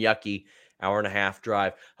doesn't turn yucky. Hour and a half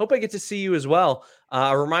drive. Hope I get to see you as well.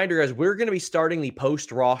 A reminder, guys, we're going to be starting the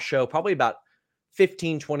post-Raw show probably about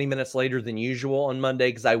 15, 20 minutes later than usual on Monday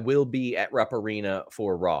because I will be at Rep Arena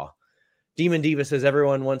for Raw. Demon Diva says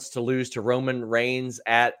everyone wants to lose to Roman Reigns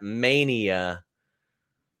at Mania.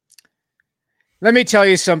 Let me tell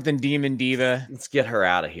you something, Demon Diva. Let's get her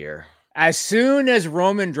out of here. As soon as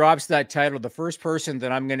Roman drops that title, the first person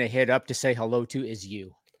that I'm going to hit up to say hello to is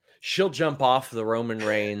you. She'll jump off the Roman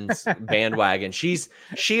Reigns bandwagon. She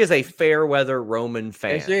is a fair weather Roman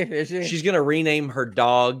fan. Is she? She's going to rename her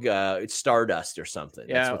dog Stardust or something.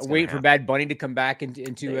 Yeah, wait for Bad Bunny to come back into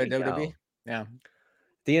WWE. Yeah.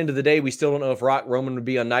 At the end of the day, we still don't know if Roman would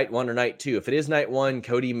be on night 1 or night 2. If it is night 1,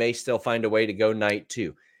 Cody may still find a way to go night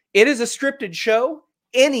 2. It is a scripted show.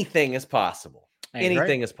 Anything is possible.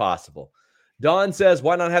 Anything is possible. Dawn says,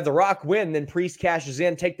 why not have The Rock win, then Priest cashes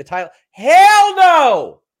in, take the title? Hell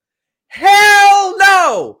no! Hell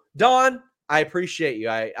no! Dawn, I appreciate you.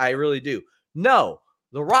 I really do. No,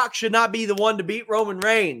 The Rock should not be the one to beat Roman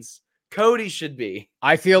Reigns. Cody should be.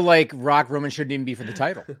 I feel like Roman shouldn't even be for the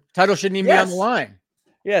title. Title shouldn't even be on the line.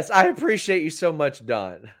 Yes, I appreciate you so much,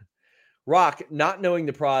 Dawn. Rock, not knowing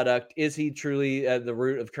the product, is he truly the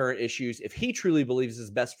root of current issues? If he truly believes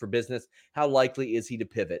it's best for business, how likely is he to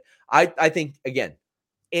pivot? I think, again,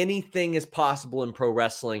 anything is possible in pro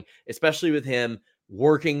wrestling, especially with him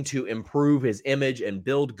working to improve his image and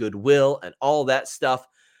build goodwill and all that stuff.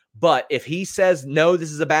 But if he says, no,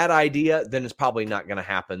 this is a bad idea, then it's probably not going to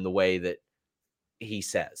happen the way that he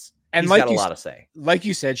says. And he's got a lot to say. Like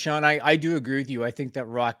you said, Sean, I do agree with you. I think that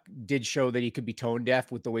Rock did show that he could be tone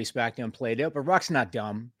deaf with the way SmackDown played out, but Rock's not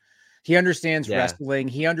dumb. He understands wrestling.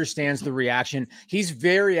 He understands the reaction. He's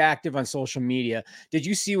very active on social media. Did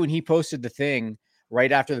you see when he posted the thing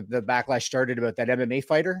right after the backlash started about that MMA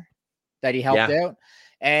fighter that he helped out?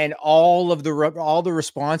 And all the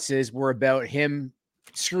responses were about him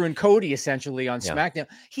screwing Cody essentially on SmackDown.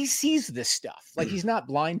 He sees this stuff. Like, he's not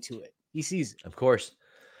blind to it. He sees it. Of course.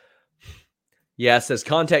 Yeah, says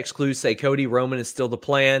context clues say Cody Roman is still the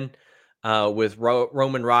plan with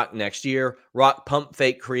Roman Rock next year. Rock pump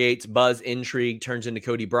fake creates buzz, intrigue, turns into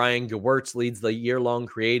Cody Bryan. Gewurz leads the year-long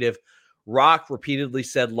creative. Rock repeatedly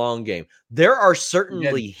said long game. There are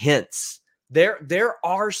certainly hints. There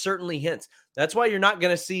are certainly hints. That's why you're not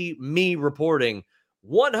going to see me reporting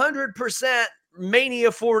 100%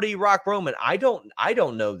 Mania 40 Rock Roman. I don't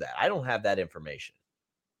know that. I don't have that information.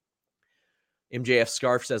 MJF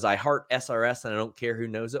Scarf says, I heart SRS and I don't care who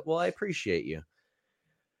knows it. Well, I appreciate you.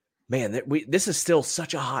 Man, this is still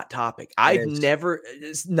such a hot topic.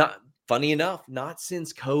 It's not funny enough, not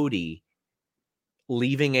since Cody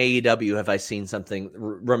leaving AEW have I seen something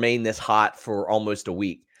remain this hot for almost a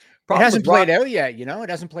week. It hasn't played out yet, It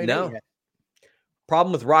hasn't played out yet.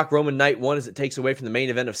 Problem with Rock Roman Night 1 is it takes away from the main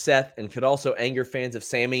event of Seth and could also anger fans if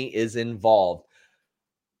Sammy is involved.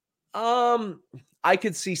 I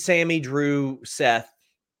could see Sammy Drew Seth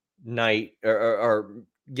night or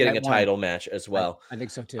getting a title match as well. I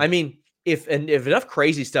think so too. I mean, if enough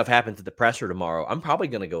crazy stuff happens at the presser tomorrow, I'm probably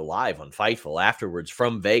going to go live on Fightful afterwards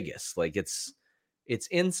from Vegas. Like, it's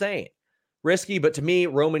insane. Risky, but to me,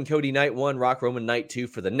 Roman Cody Night 1, Rock Roman Night 2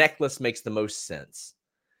 for the necklace makes the most sense.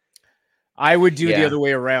 I would do the other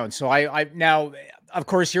way around. So I now, of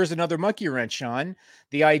course, here's another monkey wrench, Sean.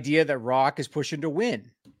 The idea that Rock is pushing to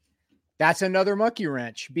win. That's another monkey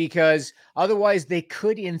wrench, because otherwise they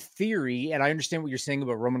could, in theory, and I understand what you're saying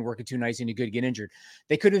about Roman working too nice and he could get injured.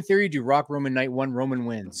 They could, in theory, do Rock Roman Night 1, Roman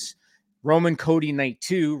wins. Roman Cody Night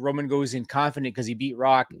 2, Roman goes in confident because he beat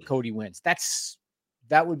Rock, Cody wins.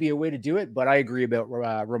 That would be a way to do it, but I agree about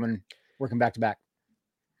Roman working back to back.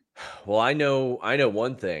 Well, I know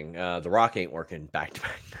one thing. The Rock ain't working back to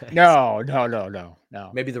back. No.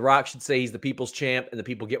 Maybe The Rock should say he's the people's champ and the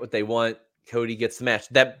people get what they want. Cody gets the match.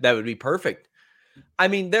 That would be perfect. I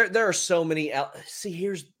mean, there are so many. See,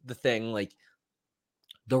 here's the thing. Like,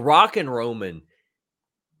 The Rock and Roman,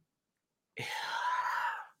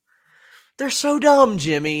 they're so dumb,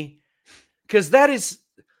 Jimmy. Because that is,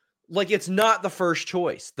 like, it's not the first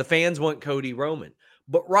choice. The fans want Cody Roman.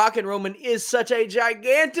 But Rock and Roman is such a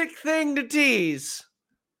gigantic thing to tease.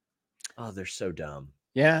 Oh, they're so dumb.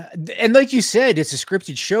 Yeah. And like you said, it's a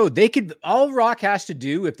scripted show. All Rock has to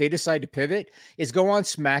do if they decide to pivot is go on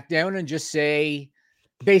SmackDown and just say,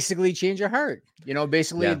 basically change your heart.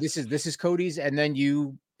 This is Cody's, and then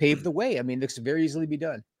you pave the way. I mean, this could very easily be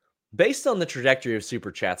done. Based on the trajectory of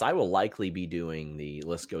Super Chats, I will likely be doing the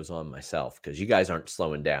list goes on myself because you guys aren't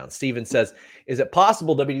slowing down. Steven says, is it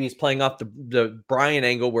possible WWE is playing off the Bryan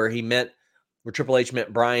angle where Triple H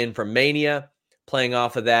meant Bryan from Mania, playing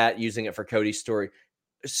off of that, using it for Cody's story?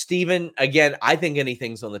 Steven, again, I think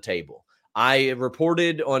anything's on the table. I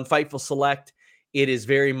reported on Fightful Select. It is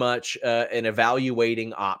very much an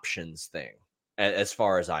evaluating options thing, as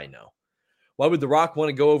far as I know. Why would The Rock want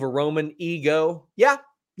to go over Roman? Ego? Yeah.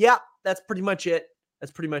 that's pretty much it.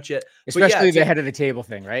 Especially the head of the table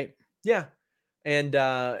thing, right? Yeah. And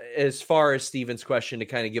as far as Steven's question, to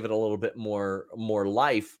kind of give it a little bit more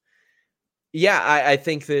life, yeah, I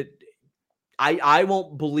think that I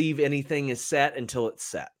won't believe anything is set until it's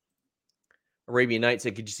set. Arabian Night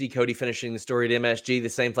said, could you see Cody finishing the story at MSG, the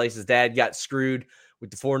same place his dad got screwed with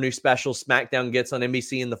the 4 new specials SmackDown gets on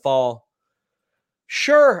NBC in the fall?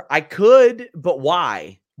 Sure, I could, but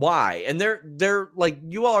why? Why? And they're like,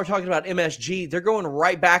 you all are talking about MSG. They're going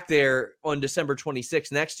right back there on December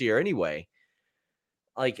 26th next year anyway.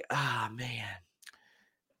 Like, man.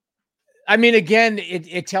 I mean, again,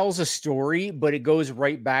 it tells a story, but it goes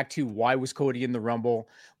right back to why was Cody in the Rumble?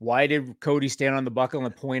 Why did Cody stand on the buckle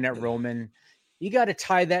and point at Roman? You got to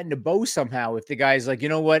tie that into bow somehow. If the guy's like, you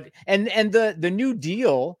know what? And the new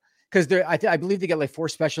deal, because I believe they get like 4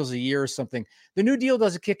 specials a year or something. The new deal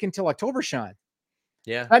doesn't kick until October, Sean.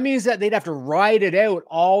 Yeah. That means that they'd have to ride it out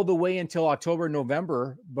all the way until October,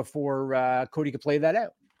 November before Cody could play that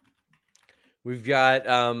out. We've got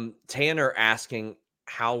Tanner asking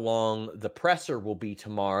how long the presser will be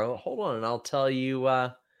tomorrow. Hold on, and I'll tell you.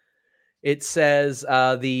 It says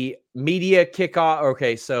the media kickoff.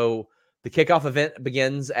 Okay, so the kickoff event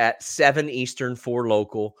begins at 7 Eastern, 4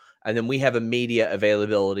 local, and then we have a media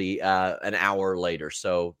availability an hour later,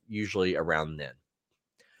 so usually around then.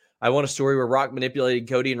 I want a story where Rock manipulated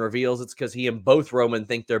Cody and reveals it's because he and both Roman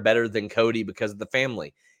think they're better than Cody because of the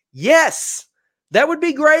family. Yes, that would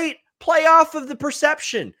be great. Play off of the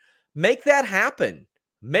perception. Make that happen.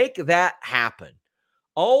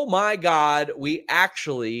 Oh my God, we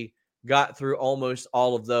actually got through almost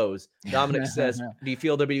all of those. Dominic says, do you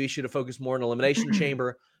feel WWE should have focused more on Elimination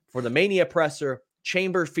Chamber for the Mania presser?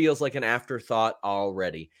 Chamber feels like an afterthought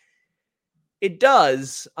already. It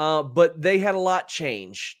does, but they had a lot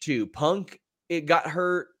change too. Punk, it got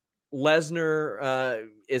hurt. Lesnar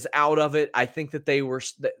is out of it. I think that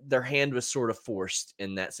their hand was sort of forced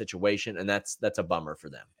in that situation, and that's a bummer for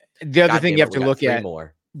them. The other thing you have to look at,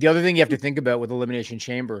 the other thing you have to think about with Elimination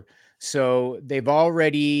Chamber. So they've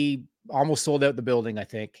already almost sold out the building, I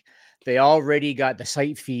think. They already got the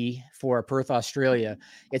site fee for Perth, Australia.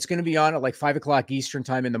 It's going to be on at like 5:00 Eastern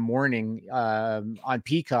time in the morning on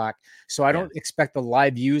Peacock. So I don't expect the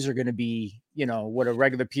live views are going to be, what a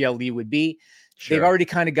regular PLE would be. Sure. They've already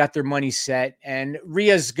kind of got their money set, and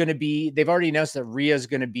Rhea's going to be, they've already announced that Rhea's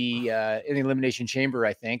going to be in the Elimination Chamber,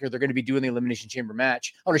 I think, or they're going to be doing the Elimination Chamber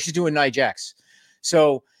match. Oh, no, she's doing Nia Jax.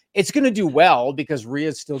 So it's going to do well because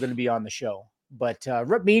Rhea's still going to be on the show. But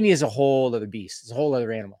Mania is a whole other beast. It's a whole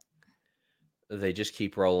other animal. They just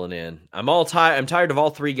keep rolling in. I'm tired of all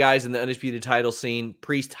 3 guys in the undisputed title scene.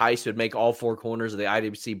 Priest Heist would make all 4 corners of the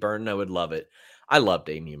IWC burn. I would love it. I love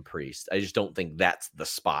Damian Priest. I just don't think that's the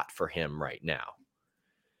spot for him right now.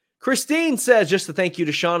 Christine says, just a thank you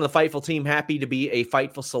to Sean and the Fightful team. Happy to be a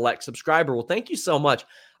Fightful Select subscriber. Well, thank you so much.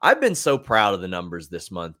 I've been so proud of the numbers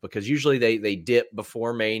this month because usually they dip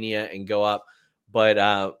before Mania and go up. But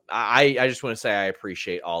I just want to say I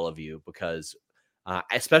appreciate all of you because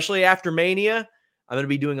especially after Mania, I'm going to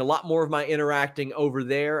be doing a lot more of my interacting over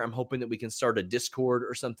there. I'm hoping that we can start a Discord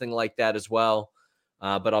or something like that as well.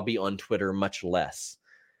 But I'll be on Twitter much less.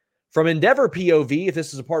 From Endeavor POV, if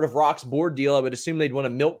this is a part of Rock's board deal, I would assume they'd want to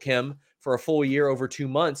milk him for a full year over 2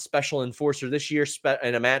 months, special enforcer this year,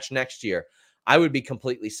 and a match next year. I would be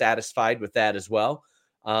completely satisfied with that as well.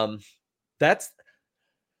 That's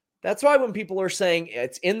why when people are saying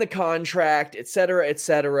it's in the contract, et cetera,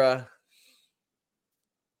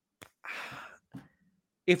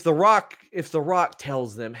 if The Rock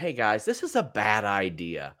tells them, hey guys, this is a bad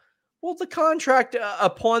idea. Well, the contract,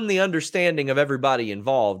 upon the understanding of everybody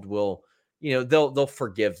involved, will, they'll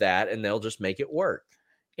forgive that and they'll just make it work.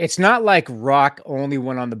 It's not like Rock only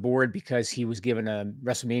went on the board because he was given a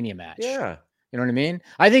WrestleMania match. Yeah. You know what I mean?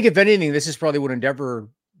 I think if anything, this is probably what Endeavor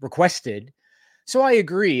requested. So I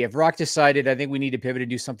agree. If Rock decided, I think we need to pivot and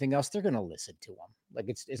do something else, they're going to listen to him. Like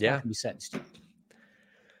it's not going to be set in stone.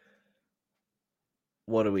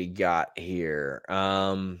 What do we got here?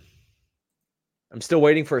 I'm still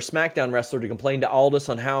waiting for a SmackDown wrestler to complain to Aldis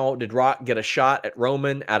on how did Rock get a shot at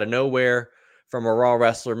Roman out of nowhere from a Raw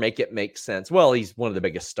wrestler. Make it make sense. Well, he's one of the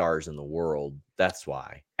biggest stars in the world. That's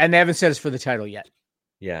why. And they haven't said it's for the title yet.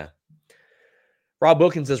 Yeah. Rob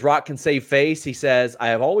Wilkins says Rock can save face. He says, I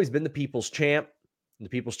have always been the people's champ. The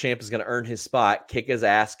people's champ is going to earn his spot. Kick his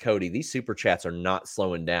ass, Cody. These super chats are not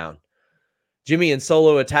slowing down. Jimmy and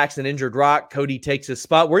Solo attacks an injured Rock. Cody takes his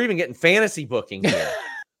spot. We're even getting fantasy booking here.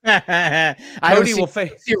 Cody will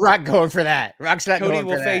face Rock going for that. Rock's not Cody going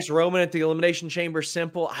for will face Roman at the Elimination Chamber.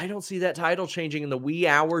 Simple. I don't see that title changing in the wee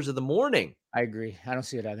hours of the morning. I agree. I don't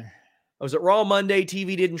see it either. I was at Raw Monday.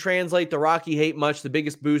 TV didn't translate the Rocky hate much. The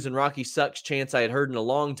biggest booze and Rocky sucks chance I had heard in a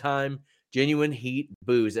long time. Genuine heat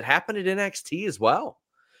booze. It happened at NXT as well.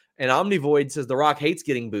 And Omnivoid says The Rock hates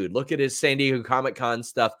getting booed. Look at his San Diego Comic-Con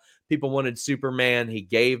stuff. People wanted Superman. He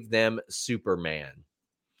gave them Superman.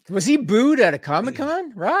 Was he booed at a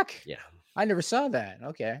Comic-Con, Rock? Yeah. I never saw that.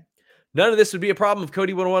 Okay. None of this would be a problem if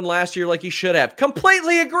Cody would have won last year like he should have.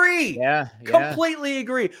 Completely agree. Yeah. Completely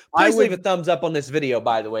agree. Please leave a thumbs up on this video,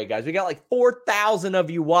 by the way, guys. We got like 4,000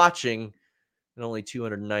 of you watching and only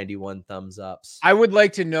 291 thumbs ups. I would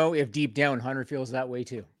like to know if deep down Hunter feels that way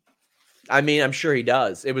too. I mean, I'm sure he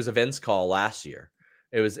does. It was a Vince call last year.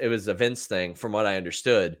 It was a Vince thing, from what I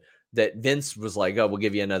understood, that Vince was like, oh, we'll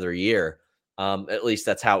give you another year. At least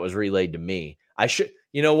that's how it was relayed to me.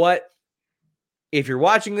 You know what? If you're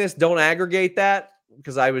watching this, don't aggregate that,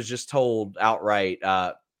 because I was just told outright,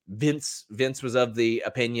 Vince was of the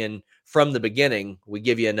opinion from the beginning, we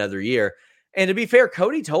give you another year. And to be fair,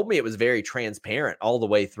 Cody told me it was very transparent all the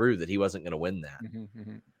way through that he wasn't going to win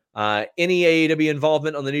that. Any AEW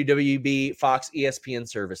involvement on the new WB Fox ESPN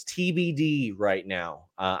service? TBD right now.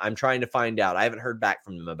 I'm trying to find out. I haven't heard back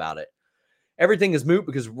from them about it. Everything is moot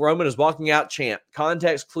because Roman is walking out champ.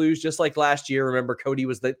 Context clues just like last year. Remember, Cody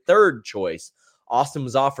was the third choice. Austin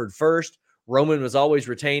was offered first. Roman was always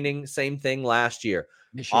retaining. Same thing last year.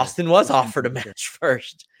 Austin was offered a match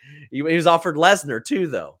first. He was offered Lesnar too,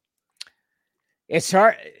 though. It's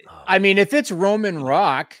hard. I mean, if it's Roman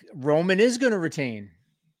Rock, Roman is going to retain.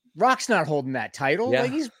 Rock's not holding that title. Yeah.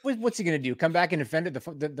 Like what's he going to do? Come back and defend it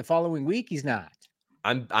the following week? He's not.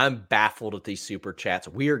 I'm baffled at these super chats.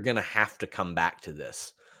 We are going to have to come back to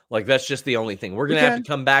this. Like, that's just the only thing. We're going to have to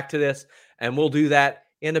come back to this, and we'll do that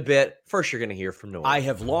in a bit. First, you're going to hear from Nord. I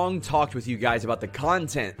have long talked with you guys about the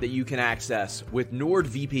content that you can access with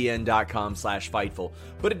NordVPN.com/Fightful,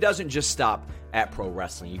 but it doesn't just stop at pro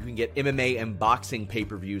wrestling. You can get MMA and boxing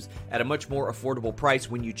pay-per-views at a much more affordable price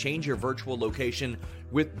when you change your virtual location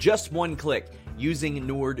with just one click using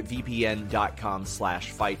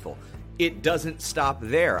NordVPN.com/Fightful. It doesn't stop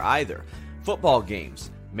there either. Football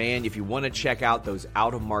games. Man, if you want to check out those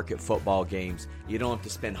out-of-market football games, you don't have to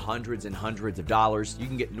spend hundreds and hundreds of dollars. You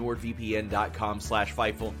can get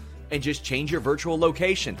NordVPN.com/Fightful and just change your virtual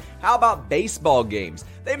location. How about baseball games?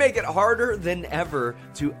 They make it harder than ever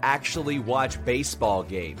to actually watch baseball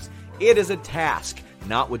games. It is a task,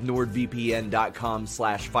 not with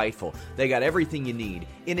NordVPN.com/Fightful. They got everything you need,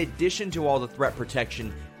 in addition to all the threat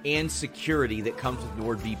protection and security that comes with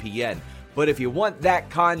NordVPN. But if you want that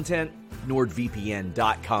content,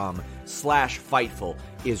 NordVPN.com/Fightful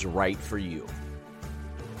is right for you.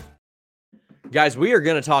 Guys, we are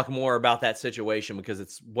going to talk more about that situation because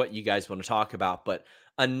it's what you guys want to talk about. But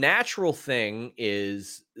a natural thing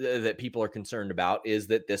is that people are concerned about is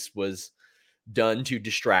that this was done to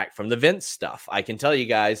distract from the Vince stuff. I can tell you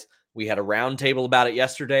guys, we had a roundtable about it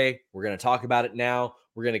yesterday. We're going to talk about it now.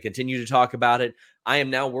 We're going to continue to talk about it. I am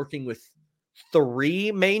now working with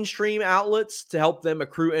 3 mainstream outlets to help them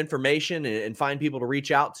accrue information and find people to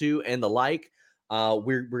reach out to and the like.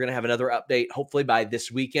 We're going to have another update, hopefully by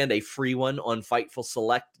this weekend, a free one on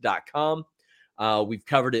FightfulSelect.com. We've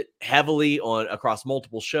covered it heavily across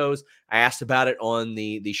multiple shows. I asked about it on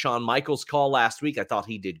the Shawn Michaels call last week. I thought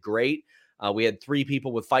he did great. We had 3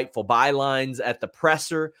 people with Fightful bylines at the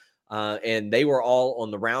presser, and they were all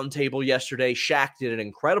on the roundtable yesterday. Shaq did an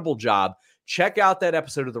incredible job. Check out that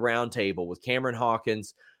episode of the roundtable with Cameron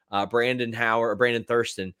Hawkins, Brandon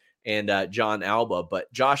Thurston, and John Alba.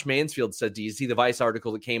 But Josh Mansfield said, do you see the Vice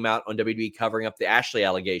article that came out on WWE covering up the Ashley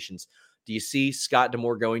allegations? Do you see Scott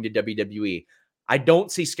D'Amore going to WWE? I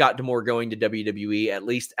don't see Scott D'Amore going to WWE, at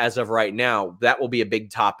least as of right now. That will be a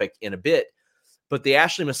big topic in a bit. But the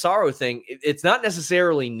Ashley Massaro thing, it's not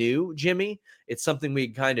necessarily new, Jimmy. It's something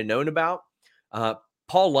we'd kind of known about.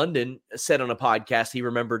 Paul London said on a podcast he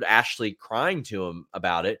remembered Ashley crying to him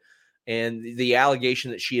about it. And the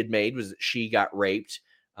allegation that she had made was that she got raped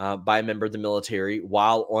by a member of the military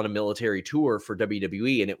while on a military tour for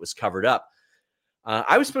WWE, and it was covered up.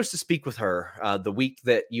 I was supposed to speak with her the week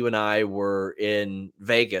that you and I were in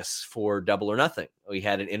Vegas for Double or Nothing. We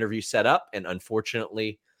had an interview set up, and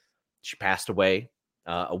unfortunately, she passed away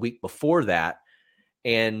a week before that.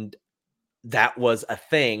 And that was a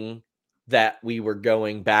thing that we were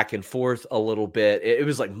going back and forth a little bit. It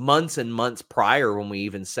was like months and months prior when we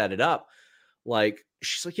even set it up. Like,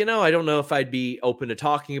 she's like, I don't know if I'd be open to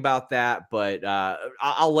talking about that, but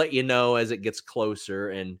I'll let you know as it gets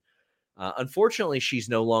closer. And unfortunately, she's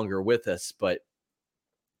no longer with us, but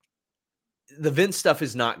the Vince stuff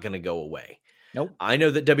is not going to go away. Nope. I know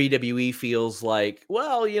that WWE feels like,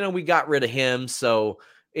 well, we got rid of him, so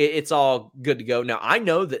it's all good to go. Now, I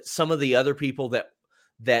know that some of the other people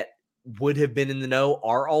that would have been in the know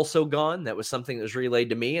are also gone. That was something that was relayed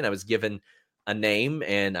to me, and I was given a name,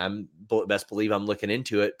 and I'm best believe I'm looking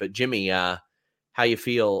into it. But Jimmy, how you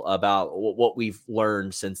feel about what we've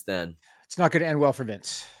learned since then? It's not going to end well for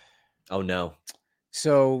Vince. Oh, no.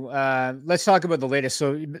 So let's talk about the latest.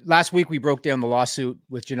 So last week we broke down the lawsuit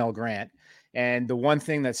with Janelle Grant. And the one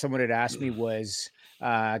thing that someone had asked me was,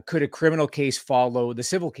 could a criminal case follow the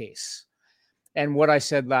civil case? And what I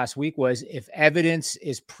said last week was, if evidence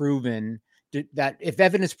proves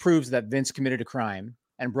that Vince committed a crime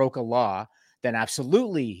and broke a law, then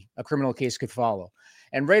absolutely a criminal case could follow.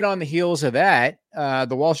 And right on the heels of that,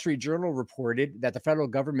 the Wall Street Journal reported that the federal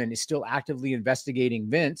government is still actively investigating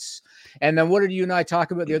Vince. And then what did you and I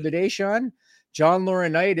talk about the other day, Sean? John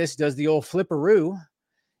Laurinaitis does the old flipperoo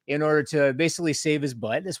in order to basically save his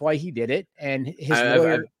butt. That's why he did it. And his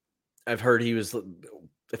lawyer... I've heard he was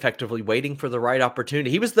effectively waiting for the right opportunity.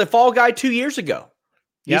 He was the fall guy 2 years ago.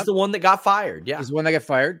 He's the one that got fired. Yeah. He's the one that got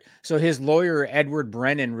fired. So his lawyer, Edward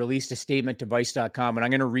Brennan, released a statement to Vice.com, and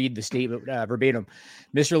I'm going to read the statement verbatim.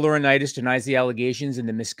 Mr. Laurinaitis denies the allegations in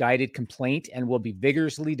the misguided complaint and will be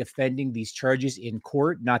vigorously defending these charges in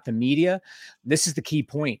court, not the media. This is the key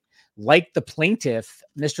point. Like the plaintiff,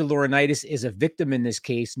 Mr. Laurinaitis is a victim in this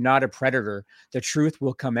case, not a predator. The truth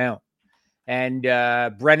will come out. And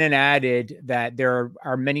Brennan added that there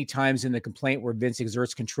are many times in the complaint where Vince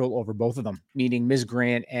exerts control over both of them, meaning Ms.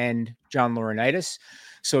 Grant and John Laurinaitis.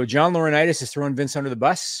 So John Laurinaitis is throwing Vince under the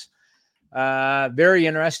bus. Very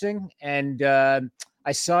interesting. And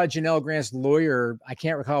I saw Janelle Grant's lawyer. I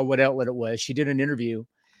can't recall what outlet it was. She did an interview,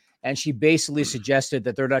 and she basically suggested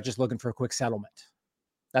that they're not just looking for a quick settlement.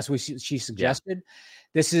 That's what she suggested.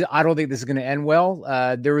 Yeah. I don't think this is going to end well.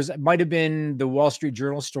 Might have been the Wall Street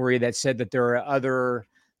Journal story that said that there are other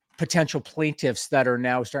potential plaintiffs that are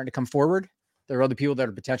now starting to come forward. There are other people that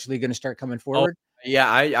are potentially going to start coming forward. Oh, yeah,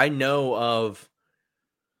 I know of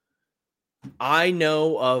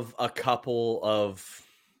a couple of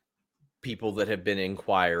people that have been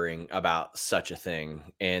inquiring about such a thing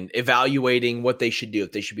and evaluating what they should do,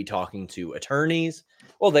 if they should be talking to attorneys.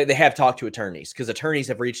 Well, they have talked to attorneys because attorneys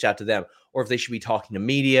have reached out to them, or if they should be talking to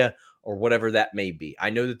media or whatever that may be.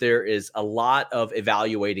 I know that there is a lot of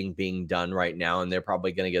evaluating being done right now, and they're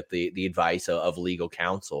probably going to get the advice of legal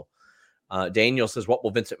counsel. Daniel says, what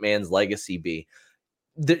will Vince McMahon's legacy be?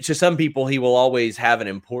 To some people, he will always have an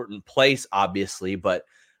important place, obviously, but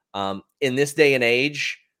in this day and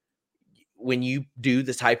age, when you do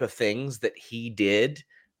the type of things that he did,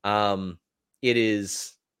 it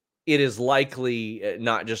is likely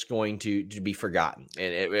not just going to be forgotten,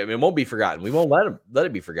 and it won't be forgotten. We won't let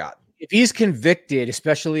it be forgotten. If he's convicted,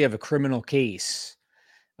 especially of a criminal case,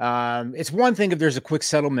 it's one thing if there's a quick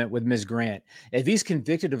settlement with Ms. Grant. If he's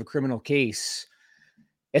convicted of a criminal case,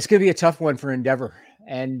 it's going to be a tough one for Endeavor.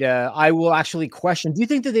 And I will actually question, do you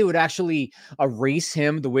think that they would actually erase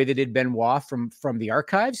him the way they did Benoit from the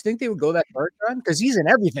archives? Think they would go that far, John? Because he's in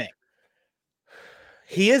everything.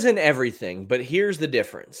 He is in everything, but here's the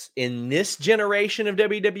difference. In this generation of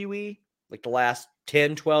WWE, like the last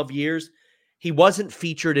 10, 12 years, he wasn't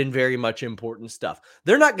featured in very much important stuff.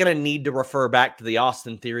 They're not going to need to refer back to the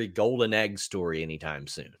Austin Theory golden egg story anytime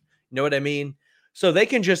soon. You know what I mean? So they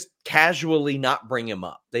can just casually not bring him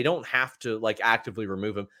up. They don't have to like actively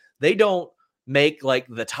remove him. They don't make like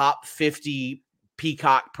the top 50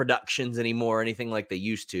 Peacock productions anymore or anything like they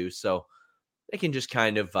used to. So they can just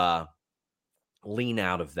kind of lean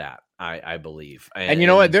out of that, I believe. And you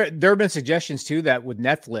know what? There have been suggestions too that with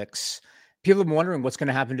Netflix, people have been wondering what's going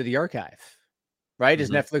to happen to the archive. Right?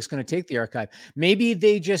 Is Netflix going to take the archive? Maybe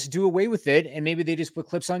they just do away with it, and maybe they just put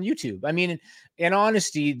clips on YouTube. I mean, in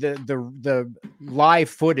honesty, the live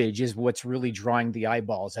footage is what's really drawing the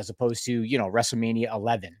eyeballs, as opposed to WrestleMania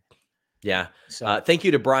 11. Yeah. So thank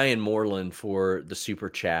you to Brian Moreland for the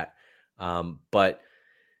super chat. But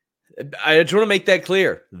I just want to make that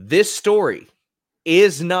clear. This story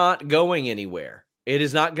is not going anywhere. It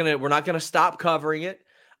is not we're not going to stop covering it.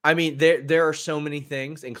 I mean, there are so many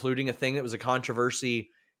things, including a thing that was a controversy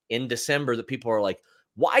in December that people are like,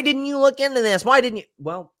 why didn't you look into this? Why didn't you?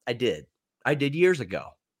 Well, I did. I did years ago.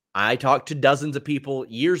 I talked to dozens of people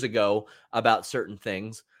years ago about certain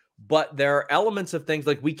things, but there are elements of things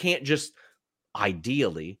like we can't just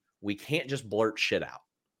blurt shit out.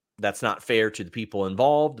 That's not fair to the people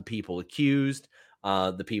involved, the people accused,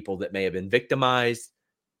 the people that may have been victimized.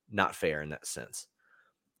 Not fair in that sense.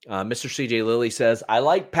 Mr. CJ Lilly says, I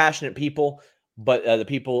like passionate people, but the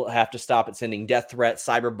people have to stop at sending death threats,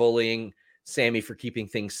 cyberbullying. Sammy for keeping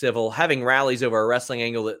things civil. Having rallies over a wrestling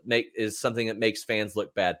angle is something that makes fans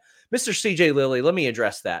look bad. Mr. CJ Lilly, let me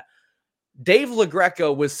address that. Dave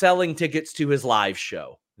LaGreca was selling tickets to his live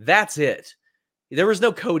show. That's it. There was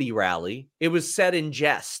no Cody rally. It was said in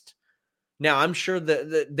jest. Now, I'm sure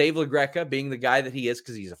that Dave LaGreca, being the guy that he is,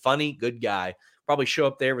 because he's a funny, good guy, probably show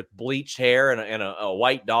up there with bleached hair and a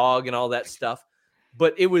white dog and all that stuff.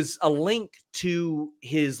 But it was a link to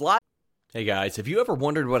his live. Hey guys, have you ever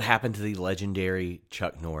wondered what happened to the legendary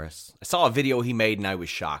Chuck Norris? I saw a video he made and I was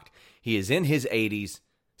shocked. He is in his 80s,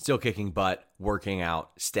 still kicking butt, working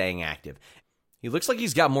out, staying active. He looks like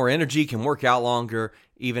he's got more energy, can work out longer,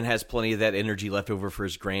 even has plenty of that energy left over for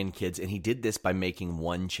his grandkids, and he did this by making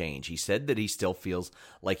one change. He said that he still feels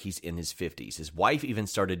like he's in his 50s. His wife even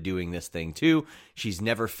started doing this thing too. She's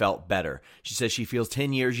never felt better. She says she feels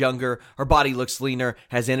 10 years younger, her body looks leaner,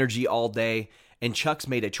 has energy all day, and Chuck's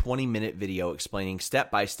made a 20-minute video explaining step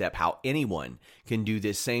by step how anyone can do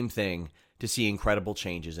this same thing to see incredible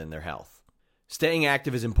changes in their health. Staying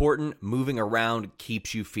active is important. Moving around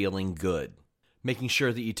keeps you feeling good. Making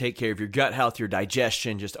sure that you take care of your gut health, your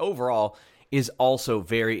digestion, just overall is also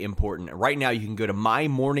very important. Right now, you can go to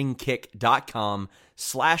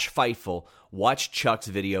mymorningkick.com/Fightful. Watch Chuck's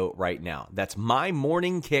video right now. That's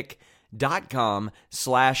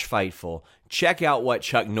mymorningkick.com/Fightful. Check out what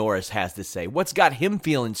Chuck Norris has to say. What's got him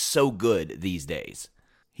feeling so good these days?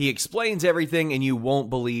 He explains everything, and you won't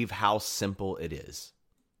believe how simple it is.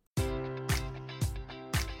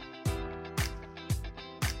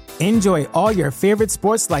 Enjoy all your favorite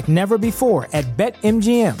sports like never before at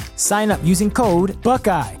BetMGM. Sign up using code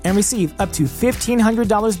Buckeye and receive up to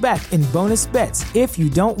 $1,500 back in bonus bets if you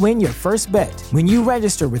don't win your first bet. When you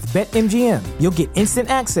register with BetMGM, you'll get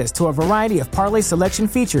instant access to a variety of parlay selection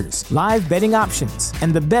features, live betting options,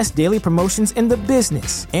 and the best daily promotions in the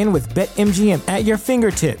business. And with BetMGM at your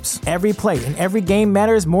fingertips, every play and every game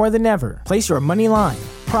matters more than ever. Place your money line,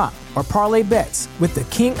 prop, or parlay bets with the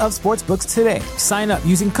king of sportsbooks today. Sign up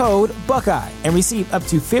using code Buckeye and receive up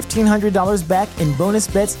to $1,500 back in bonus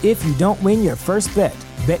bets if you don't win your first bet.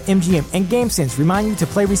 BetMGM and GameSense remind you to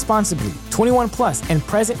play responsibly. 21 plus and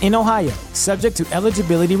present in Ohio, subject to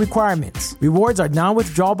eligibility requirements. Rewards are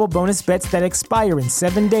non-withdrawable bonus bets that expire in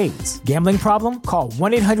 7 days. Gambling problem? Call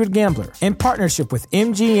 1-800-GAMBLER. In partnership with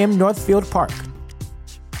MGM Northfield Park.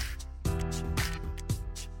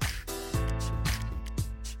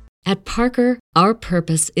 At Parker, our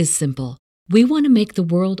purpose is simple. We want to make the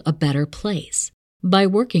world a better place by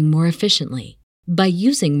working more efficiently, by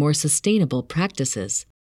using more sustainable practices,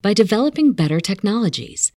 by developing better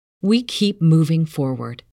technologies. We keep moving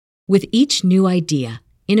forward. With each new idea,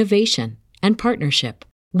 innovation, and partnership,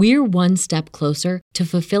 we're one step closer to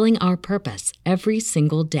fulfilling our purpose every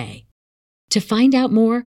single day. To find out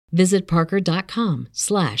more, visit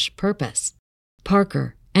parker.com/purpose.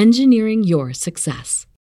 Parker, engineering your success.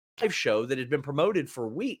 Live show that had been promoted for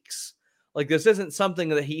weeks. Like, this isn't something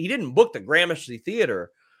that he didn't book the Gramercy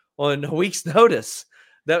Theater on a week's notice.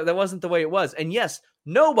 That wasn't the way it was. And yes,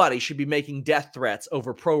 nobody should be making death threats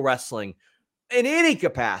over pro wrestling in any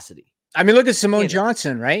capacity. I mean, look at Simone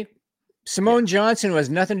Johnson, right? Simone Johnson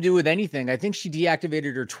has nothing to do with anything. I think she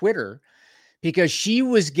deactivated her Twitter because she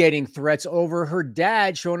was getting threats over her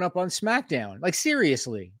dad showing up on SmackDown. Like,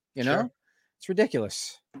 seriously, you know? Sure. It's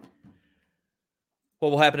ridiculous. What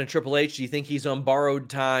will happen to Triple H? Do you think he's on borrowed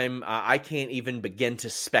time? I can't even begin to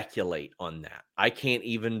speculate on that. I can't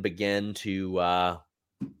even begin to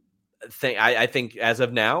think. I think as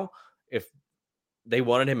of now, if they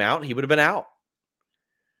wanted him out, he would have been out.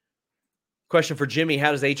 Question for Jimmy: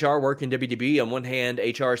 how does HR work in WWE? On one hand,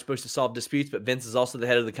 HR is supposed to solve disputes, but Vince is also the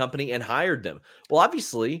head of the company and hired them. Well,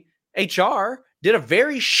 obviously, HR did a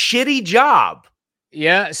very shitty job.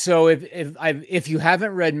 Yeah, so if you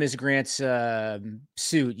haven't read Ms. Grant's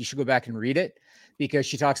suit, you should go back and read it because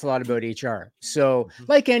she talks a lot about HR. So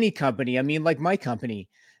like any company, I mean, like my company,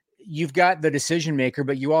 you've got the decision maker,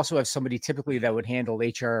 but you also have somebody typically that would handle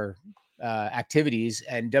HR activities,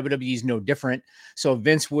 and WWE is no different. So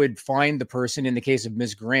Vince would find the person in the case of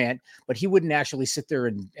Ms. Grant, but he wouldn't actually sit there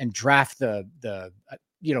and draft the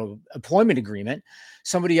employment agreement.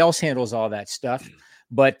 Somebody else handles all that stuff.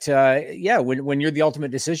 But when you're the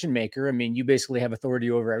ultimate decision maker, I mean, you basically have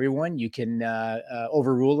authority over everyone. You can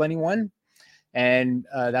overrule anyone. And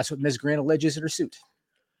that's what Ms. Grant alleges in her suit.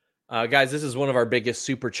 Guys, this is one of our biggest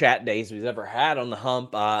super chat days we've ever had on the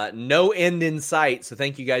Hump. No end in sight. So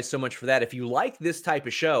thank you guys so much for that. If you like this type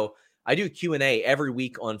of show, I do Q&A every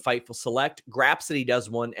week on Fightful Select. Grapsody does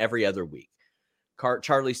one every other week.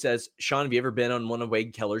 Charlie says, Sean, have you ever been on one of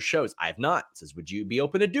Wade Keller's shows? I have not. Says, would you be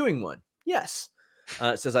open to doing one? Yes.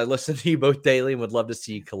 Says, I listen to you both daily and would love to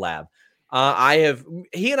see you collab.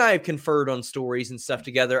 He and I have conferred on stories and stuff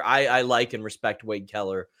together. I like and respect Wade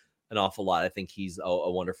Keller an awful lot. I think he's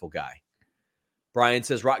a wonderful guy. Brian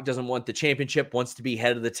says Rock doesn't want the championship, wants to be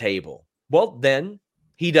head of the table. Well, then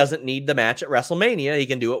he doesn't need the match at WrestleMania. He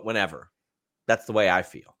can do it whenever. That's the way I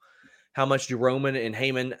feel. How much do Roman and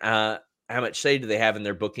Heyman, how much say do they have in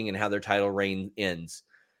their booking and how their title reign ends?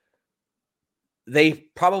 They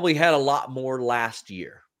probably had a lot more last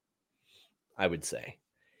year, I would say.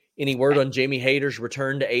 Any word on Jamie Hayter's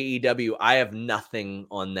return to AEW? I have nothing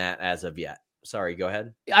on that as of yet. Sorry, go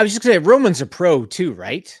ahead. I was just going to say, Roman's a pro too,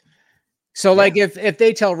 right? So, like, if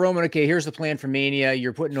they tell Roman, okay, here's the plan for Mania,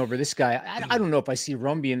 you're putting over this guy, I don't know if I see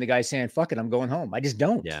Roman being the guy saying, fuck it, I'm going home. I just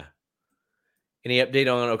don't. Yeah. Any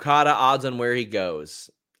update on Okada? Odds on where he goes?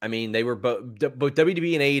 I mean, they were both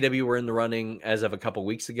WWE and AEW were in the running as of a couple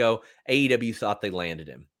weeks ago. AEW thought they landed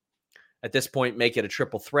him. At this point, make it a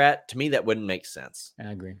triple threat. To me, that wouldn't make sense.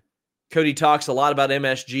 I agree. Cody talks a lot about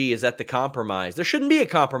MSG. Is that the compromise? There shouldn't be a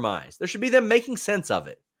compromise. There should be them making sense of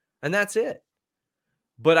it. And that's it.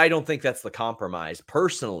 But I don't think that's the compromise.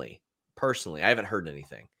 Personally, I haven't heard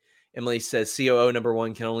anything. Emily says COO number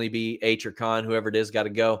 1 can only be H or Khan. Whoever it is, got to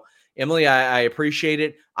go. Emily, I appreciate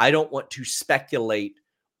it. I don't want to speculate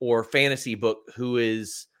or fantasy book who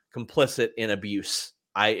is complicit in abuse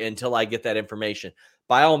until I get that information.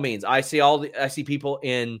 By all means, I see people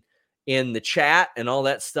in the chat and all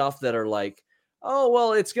that stuff that are like, oh,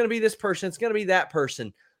 well, it's going to be this person. It's going to be that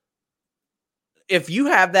person. If you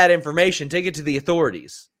have that information, take it to the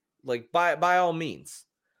authorities. Like by all means.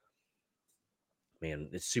 Man,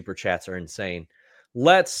 the super chats are insane.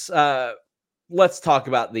 Let's talk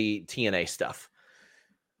about the TNA stuff.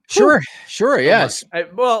 Sure. Yes.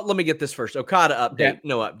 Well, let me get this first. Okada update, Okay.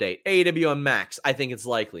 No update. AEW on Max, I think it's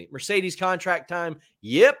likely. Mercedes contract time,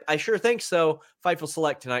 yep, I sure think so. Fightful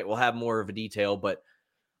Select tonight will have more of a detail, but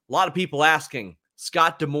a lot of people asking,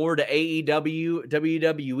 Scott D'Amore to AEW,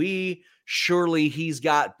 WWE, surely he's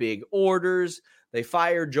got big orders. They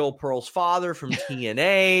fired Joel Pearl's father from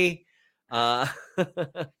TNA. LOL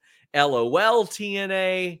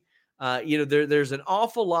TNA. There's an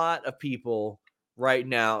awful lot of people right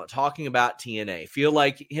now talking about TNA. Feel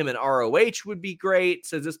like him and ROH would be great,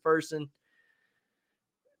 says this person.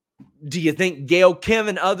 Do you think Gail Kim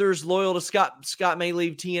and others loyal to Scott may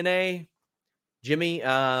leave TNA? Jimmy,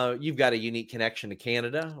 you've got a unique connection to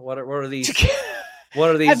Canada. What are these? What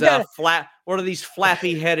are these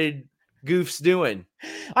flappy-headed goofs doing?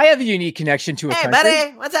 I have a unique connection to a country. Hey,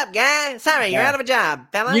 buddy, what's up, guy? Sorry, you're out of a job,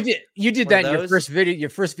 fella. You did that in your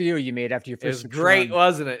first video you made after your first. It was great,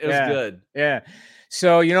 wasn't it? It was good. Yeah.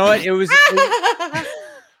 So you know what? It was.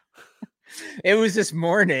 It was this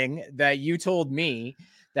morning that you told me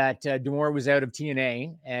that D'Amore was out of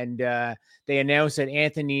TNA, and they announced that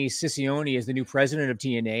Anthony Ciccione is the new president of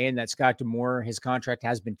TNA, and that Scott D'Amore, his contract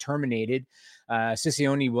has been terminated.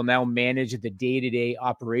 Ciccione will now manage the day-to-day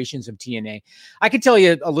operations of TNA. I can tell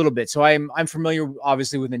you a little bit. So I'm familiar,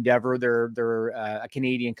 obviously, with Endeavor. They're a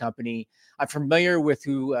Canadian company. I'm familiar with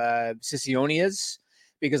who Ciccione is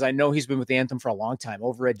because I know he's been with Anthem for a long time,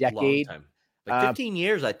 over a decade. Long time. Like 15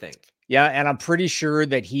 years, I think. Yeah, and I'm pretty sure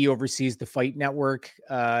that he oversees the Fight Network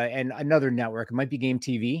and another network. It might be Game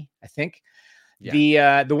TV, I think.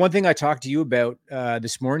 Yeah. The one thing I talked to you about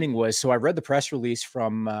this morning was, so I read the press release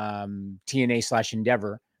from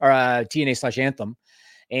TNA/Endeavor or TNA/Anthem,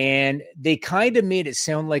 and they kind of made it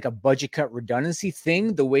sound like a budget cut redundancy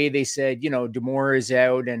thing. The way they said, D'Amore is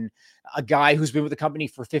out, and a guy who's been with the company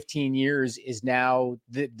for 15 years is now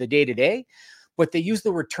the day-to-day, but they use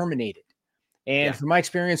the word terminated. And from my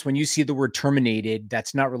experience, when you see the word terminated,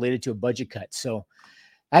 that's not related to a budget cut. So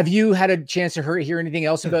have you had a chance to hear anything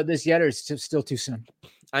else about this yet, or is it still too soon?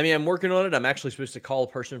 I mean, I'm working on it. I'm actually supposed to call a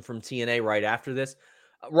person from TNA right after this.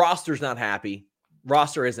 Roster's not happy.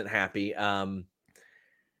 Roster isn't happy. And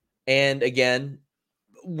again,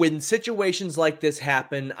 when situations like this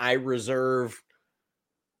happen, I reserve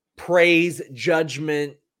praise,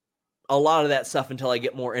 judgment, a lot of that stuff until I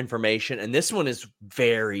get more information. And this one is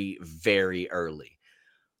very, very early.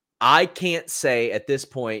 I can't say at this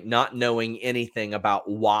point, not knowing anything about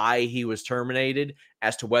why he was terminated,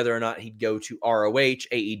 as to whether or not he'd go to ROH,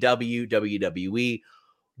 AEW, WWE.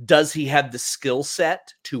 Does he have the skill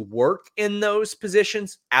set to work in those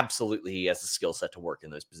positions? Absolutely, he has the skill set to work in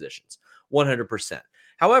those positions. 100%.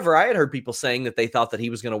 However, I had heard people saying that they thought that he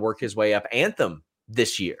was going to work his way up Anthem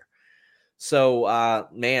this year. So,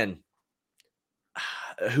 man,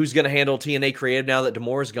 who's going to handle TNA Creative now that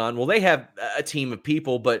D'Amore's gone? Well, they have a team of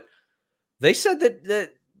people, but they said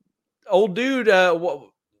that old dude,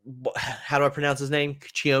 how do I pronounce his name?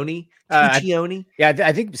 Cuccione? Yeah,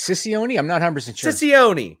 I think Siccione. I'm not 100% sure.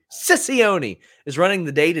 Siccione is running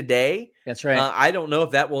the day-to-day. That's right. I don't know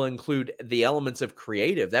if that will include the elements of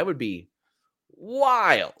creative. That would be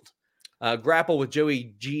wild. Grapple with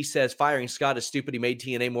Joey G says, firing Scott is stupid. He made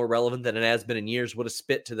TNA more relevant than it has been in years. What a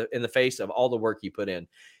spit in the face of all the work he put in.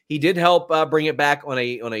 He did help bring it back on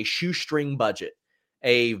a shoestring budget,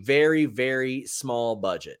 a very, very small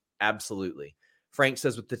budget. Absolutely. Frank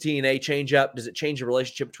says, with the TNA change up, does it change the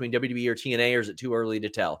relationship between WWE or TNA, or is it too early to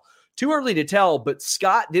tell? Too early to tell, but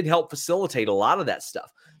Scott did help facilitate a lot of that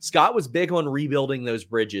stuff. Scott was big on rebuilding those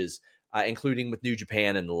bridges, including with New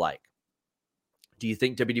Japan and the like. Do you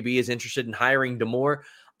think WWE is interested in hiring D'Amore?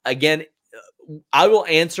 Again, I will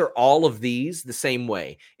answer all of these the same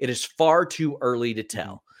way. It is far too early to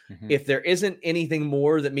tell. Mm-hmm. If there isn't anything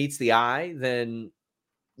more that meets the eye, then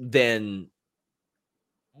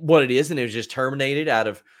what it is, and it was just terminated out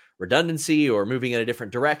of redundancy or moving in a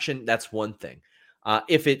different direction, that's one thing.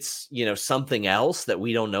 If it's, something else that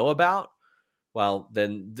we don't know about, well,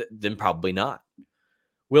 then probably not.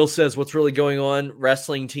 Will says, what's really going on?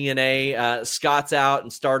 Wrestling TNA, Scott's out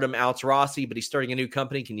and Stardom outs Rossi, but he's starting a new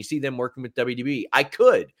company. Can you see them working with WWE? I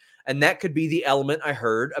could. And that could be the element I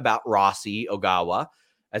heard about Rossi Ogawa.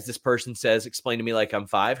 As this person says, explain to me like I'm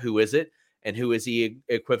 5. Who is it? And who is he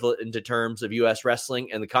equivalent into terms of U.S.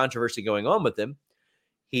 wrestling and the controversy going on with him?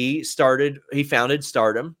 He founded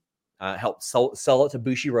Stardom, helped sell it to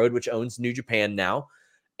Bushiroad, which owns New Japan now.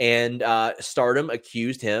 And Stardom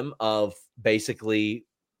accused him of basically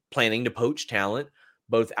planning to poach talent,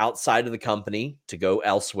 both outside of the company to go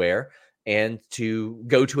elsewhere and to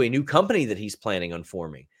go to a new company that he's planning on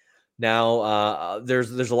forming. Now, there's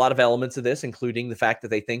a lot of elements of this, including the fact that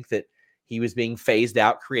they think that he was being phased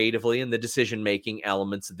out creatively in the decision-making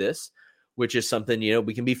elements of this, which is something,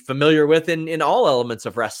 we can be familiar with in all elements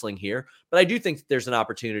of wrestling here. But I do think that there's an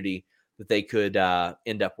opportunity that they could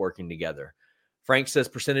end up working together. Frank says,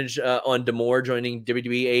 percentage on D'Amore joining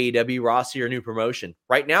WWE, AEW, Rossi, or new promotion.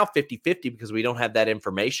 Right now, 50-50 because we don't have that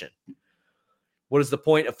information. What is the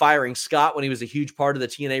point of firing Scott when he was a huge part of the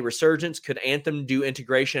TNA resurgence? Could Anthem do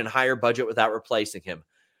integration and higher budget without replacing him?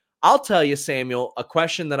 I'll tell you, Samuel, a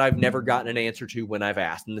question that I've never gotten an answer to when I've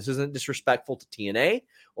asked, and this isn't disrespectful to TNA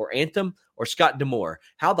or Anthem or Scott D'Amore.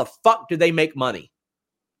 How the fuck do they make money?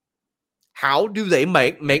 How do they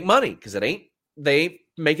make money? Because it ain't they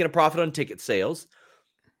making a profit on ticket sales.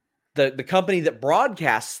 The company that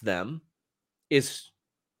broadcasts them is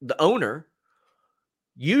the owner.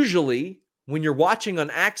 Usually, when you're watching on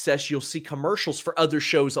Access, you'll see commercials for other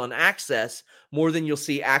shows on Access more than you'll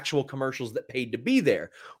see actual commercials that paid to be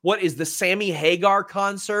there. What is the Sammy Hagar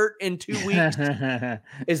concert in 2 weeks?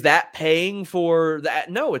 Is that paying for that?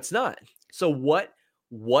 No, it's not. So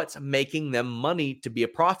what's making them money to be a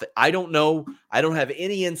profit? I don't know. I don't have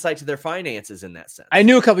any insight to their finances in that sense. I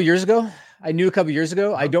knew a couple of years ago. I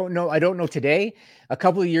don't know today. A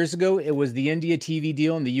couple of years ago, it was the India TV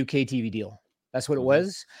deal and the UK TV deal. That's what it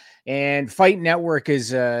was. And Fight Network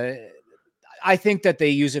is, I think that they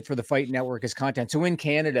use it for the Fight Network as content. So in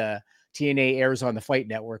Canada, TNA airs on the Fight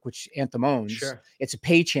Network, which Anthem owns. Sure. It's a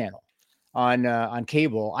pay channel on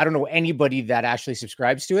cable. I don't know anybody that actually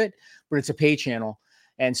subscribes to it, but it's a pay channel.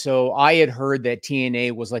 And so I had heard that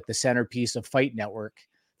TNA was like the centerpiece of Fight Network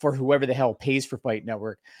for whoever the hell pays for Fight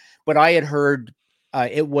Network. But I had heard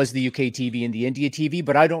it was the UK TV and the India TV,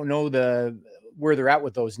 but I don't know where they're at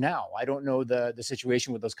with those now. I don't know the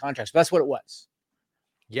situation with those contracts, but that's what it was.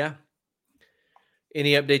 Yeah.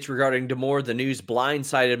 Any updates regarding D'Amore? The news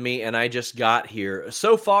blindsided me, and I just got here.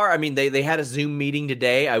 So far, I mean, they had a Zoom meeting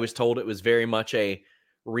today. I was told it was very much a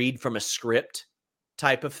read from a script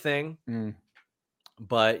type of thing.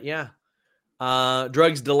 But yeah,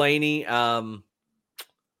 Drugs Delaney.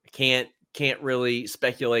 Can't really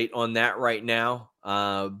speculate on that right now.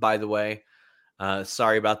 By the way,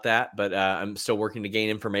 sorry about that, but I'm still working to gain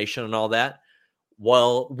information on all that.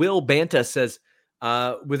 Well, Will Banta says,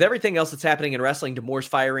 with everything else that's happening in wrestling, D'Amore's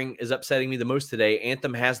firing is upsetting me the most today.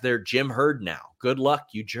 Anthem has their Jim Herd now. Good luck,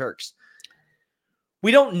 you jerks.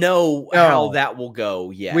 We don't know how that will go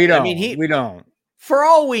yet. We don't. For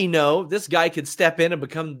all we know, this guy could step in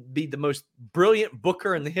and be the most brilliant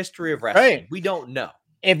booker in the history of wrestling. Right. We don't know.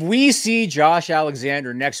 If we see Josh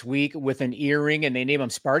Alexander next week with an earring and they name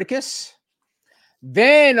him Spartacus,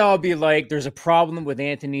 then I'll be like, there's a problem with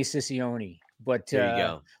Anthony Siccione. But there you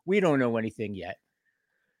go. We don't know anything yet.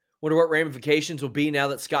 Wonder what ramifications will be now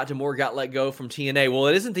that Scott D'Amore got let go from TNA. Well,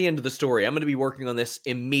 it isn't the end of the story. I'm going to be working on this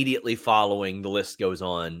immediately following the list goes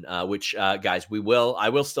on, which, guys, I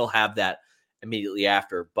will still have that immediately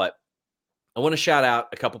after. But I want to shout out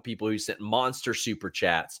a couple people who sent monster super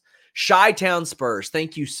chats. Chi-Town Spurs,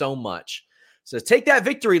 thank you so much. Says, take that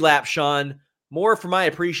victory lap, Sean. More for my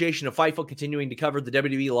appreciation of Fightful continuing to cover the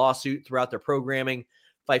WWE lawsuit throughout their programming.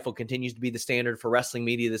 Fightful continues to be the standard for wrestling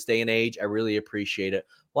media this day and age. I really appreciate it.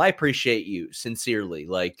 Well, I appreciate you sincerely.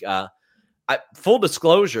 Full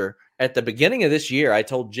disclosure, at the beginning of this year, I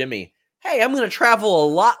told Jimmy, hey, I'm going to travel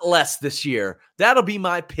a lot less this year. That'll be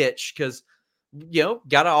my pitch because,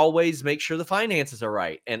 got to always make sure the finances are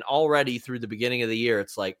right. And already through the beginning of the year,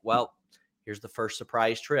 it's like, well, here's the first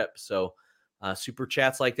surprise trip. So super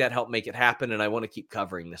chats like that help make it happen. And I want to keep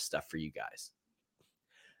covering this stuff for you guys.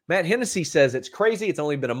 Matt Hennessy says, it's crazy. It's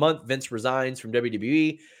only been a month. Vince resigns from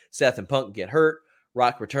WWE. Seth and Punk get hurt.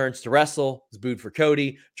 Rock returns to wrestle. Is booed for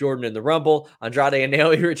Cody. Jordan in the Rumble. Andrade and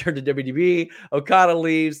Naomi return to WWE. Okada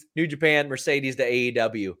leaves. New Japan. Mercedes to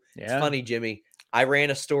AEW. Yeah. It's funny, Jimmy. I ran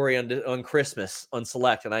a story on Christmas on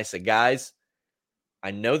Select, and I said, guys,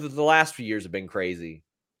 I know that the last few years have been crazy.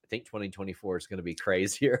 I think 2024 is going to be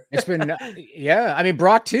crazier. It's been, yeah. I mean,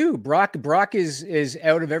 Brock too. Brock is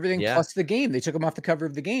out of everything plus the game. They took him off the cover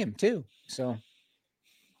of the game too. So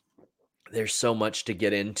there's so much to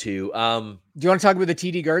get into. Do you want to talk about the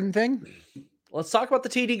TD Garden thing? Let's talk about the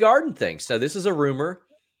TD Garden thing. So this is a rumor.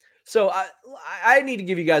 So I need to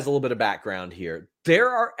give you guys a little bit of background here. There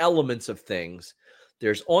are elements of things.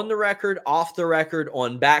 There's on the record, off the record,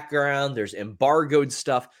 on background. There's embargoed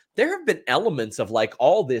stuff. There have been elements of like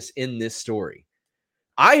all this in this story.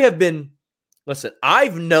 I've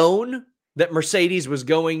known that Mercedes was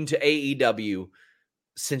going to AEW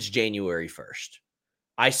since January 1st.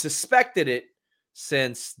 I suspected it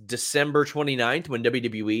since December 29th when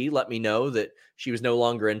WWE let me know that she was no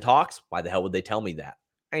longer in talks. Why the hell would they tell me that?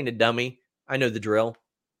 I ain't a dummy. I know the drill.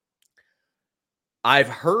 I've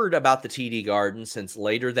heard about the TD Garden since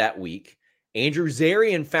later that week. Andrew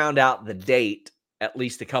Zarian found out the date at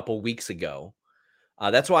least a couple weeks ago.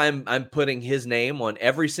 That's why I'm putting his name on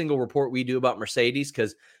every single report we do about Mercedes,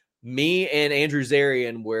 because me and Andrew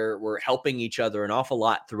Zarian we're helping each other an awful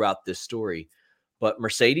lot throughout this story. But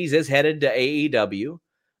Mercedes is headed to AEW.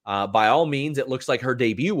 By all means, it looks like her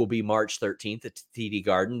debut will be March 13th at TD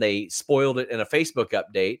Garden. They spoiled it in a Facebook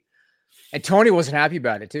update. And Tony wasn't happy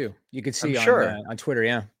about it too. You could see on Twitter.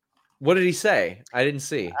 Yeah. What did he say? I didn't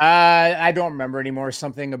see. I don't remember anymore.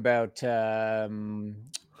 Something about working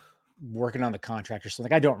on the contract or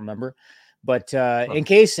something. I don't remember. But in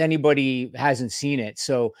case anybody hasn't seen it,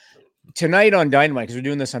 so tonight on Dynamite, because we're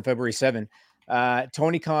doing this on February 7th,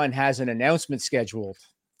 Tony Khan has an announcement scheduled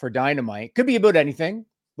for Dynamite. Could be about anything,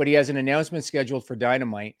 but he has an announcement scheduled for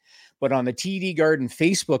Dynamite. But on the TD Garden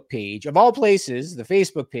Facebook page, of all places, the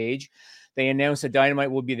Facebook page, they announced that Dynamite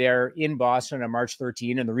will be there in Boston on March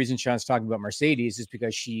 13. And the reason Sean's talking about Mercedes is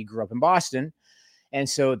because she grew up in Boston. And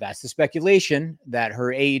so that's the speculation that her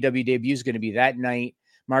AEW debut is going to be that night,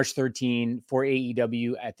 March 13, for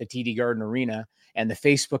AEW at the TD Garden Arena. And the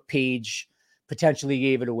Facebook page potentially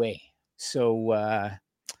gave it away. So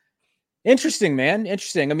interesting, man.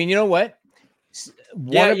 Interesting. I mean, you know what?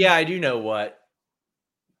 I do know what.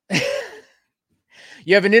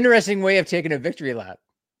 You have an interesting way of taking a victory lap.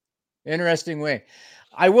 Interesting way.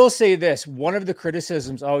 I will say this. One of the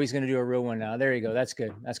criticisms, he's going to do a real one now. There you go. That's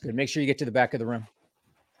good. That's good. Make sure you get to the back of the room.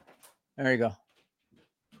 There you go.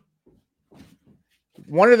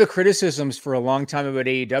 One of the criticisms for a long time about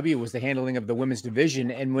AEW was the handling of the women's division.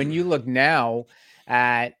 And when you look now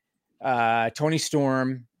at Toni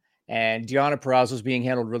Storm and Deonna Purrazzo's being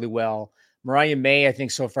handled really well. Mariah May, I think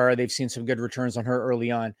so far they've seen some good returns on her early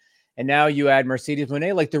on. And now you add Mercedes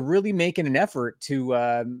Moné, like they're really making an effort to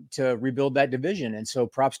rebuild that division. And so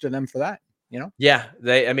props to them for that, Yeah.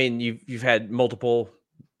 You've had multiple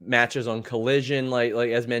matches on Collision, like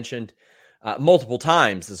as mentioned, multiple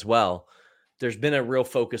times as well. There's been a real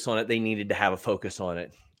focus on it. They needed to have a focus on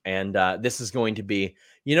it. And this is going to be,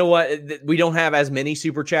 you know what? We don't have as many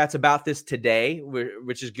super chats about this today,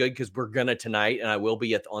 which is good because we're going to tonight. And I will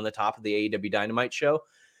be on the top of the AEW Dynamite show.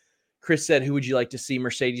 Chris said, who would you like to see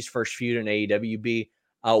Mercedes' first feud in AEW be?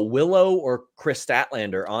 Willow or Chris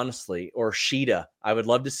Statlander, honestly, or Sheeta. I would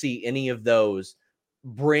love to see any of those.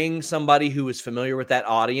 Bring somebody who is familiar with that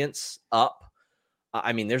audience up.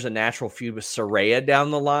 There's a natural feud with Saraya down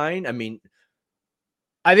the line.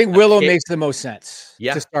 I think Willow makes the most sense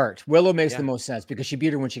to start. Willow makes the most sense because she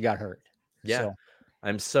beat her when she got hurt. Yeah. So.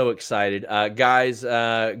 I'm so excited. Guys,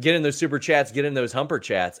 get in those super chats, get in those humper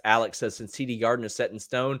chats. Alex says, since TD Garden is set in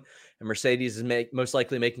stone and Mercedes is most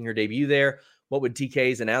likely making her debut there, what would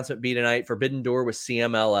TK's announcement be tonight? Forbidden Door with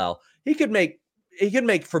CMLL. He could make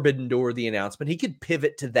Forbidden Door the announcement. He could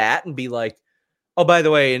pivot to that and be like, Oh, by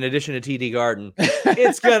the way, in addition to TD Garden,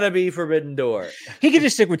 it's going to be Forbidden Door. He could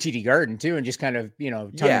just stick with TD Garden too and just kind of,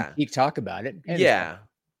 tongue-in-cheek talk about it. Yeah.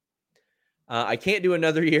 I can't do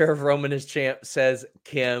another year of Roman as champ, says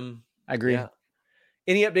Kim. I agree. Yeah.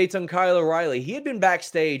 Any updates on Kyle O'Reilly? He had been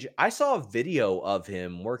backstage. I saw a video of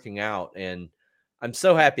him working out, and I'm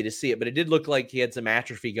so happy to see it. But it did look like he had some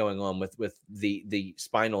atrophy going on with the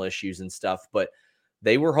spinal issues and stuff. But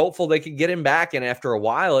they were hopeful they could get him back, and after a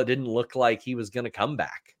while, it didn't look like he was going to come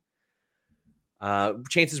back.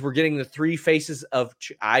 Chances we're getting the 3 faces of...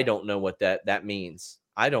 I don't know what that means.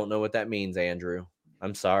 I don't know what that means, Andrew.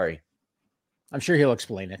 I'm sorry. I'm sure he'll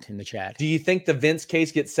explain it in the chat. Do you think the Vince case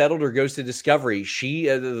gets settled or goes to Discovery?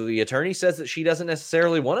 The attorney says that she doesn't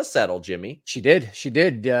necessarily want to settle, Jimmy. She did.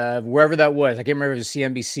 Wherever that was. I can't remember if it was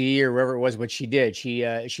CNBC or wherever it was, but she did.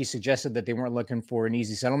 She suggested that they weren't looking for an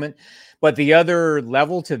easy settlement. But the other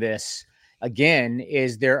level to this, again,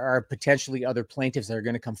 is there are potentially other plaintiffs that are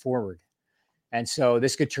going to come forward. And so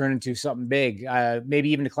this could turn into something big,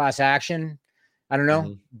 maybe even a class action. I don't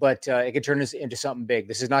know, but it could turn this into something big.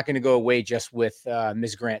 This is not going to go away just with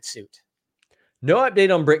Ms. Grant's suit. No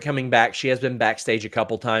update on Britt coming back. She has been backstage a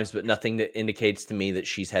couple times, but nothing that indicates to me that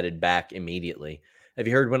she's headed back immediately. Have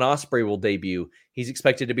you heard when Ospreay will debut? He's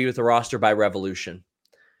expected to be with the roster by Revolution.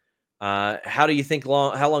 How long do you think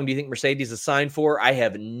Mercedes is signed for? I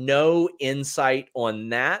have no insight on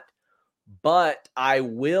that, but I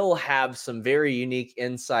will have some very unique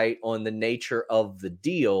insight on the nature of the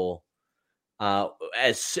deal.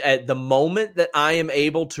 As at the moment that I am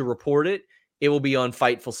able to report it, it will be on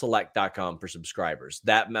FightfulSelect.com for subscribers.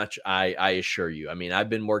 That much I assure you. I mean, I've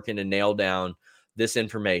been working to nail down this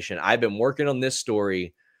information. I've been working on this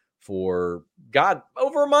story for,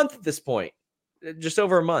 over a month at this point. Just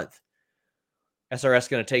over a month. SRS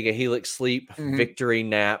going to take a Helix sleep, victory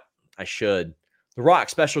nap. I should. The Rock,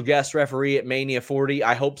 special guest referee at Mania 40.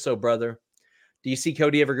 I hope so, brother. Do you see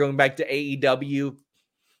Cody ever going back to AEW?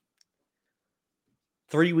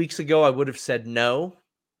 3 weeks ago, I would have said no.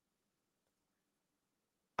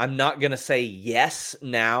 I'm not going to say yes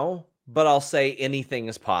now, but I'll say anything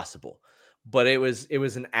is possible. But it was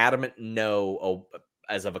an adamant no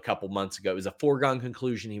as of a couple months ago. It was a foregone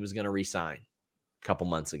conclusion he was going to resign a couple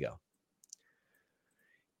months ago.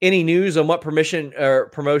 Any news on what promotion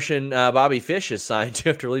Bobby Fish is signed to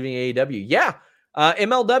after leaving AEW? Yeah,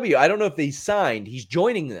 MLW. I don't know if he's signed. He's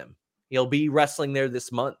joining them. He'll be wrestling there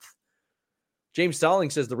this month. James Stalling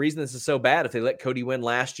says the reason this is so bad, if they let Cody win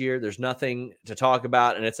last year, there's nothing to talk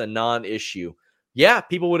about, and it's a non-issue. Yeah,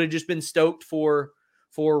 people would have just been stoked for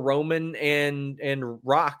Roman and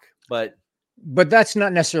Rock, but that's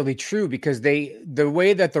not necessarily true because the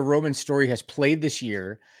way that the Roman story has played this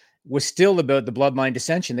year was still about the bloodline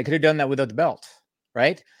dissension. They could have done that without the belt,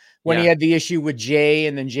 right? When he had the issue with Jay,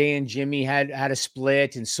 and then Jay and Jimmy had a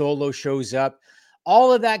split, and Solo shows up,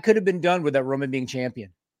 all of that could have been done without Roman being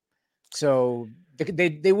champion. So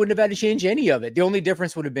they wouldn't have had to change any of it. The only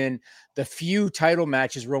difference would have been the few title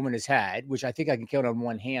matches Roman has had, which I think I can count on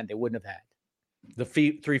one hand. They wouldn't have had. The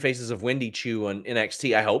 3 faces of Wendy Chu on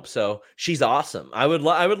NXT. I hope so. She's awesome. I would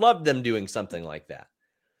love them doing something like that.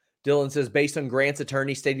 Dylan says, based on Grant's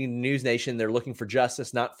attorney stating to News Nation, they're looking for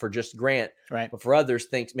justice, not for just Grant, right? But for others.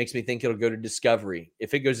 Makes me think it'll go to Discovery.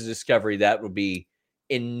 If it goes to Discovery, that would be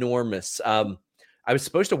enormous. I was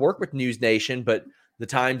supposed to work with News Nation, but the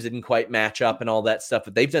times didn't quite match up and all that stuff,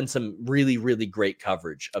 but they've done some really, really great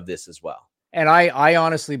coverage of this as well. And I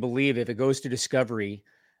honestly believe if it goes to Discovery,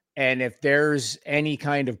 and if there's any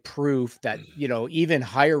kind of proof that, even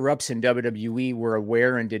higher ups in WWE were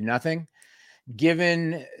aware and did nothing,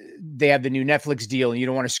 given they have the new Netflix deal and you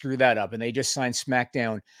don't want to screw that up, and they just signed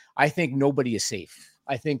SmackDown, I think nobody is safe.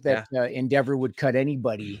 I think that Endeavor would cut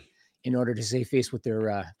anybody in order to save face with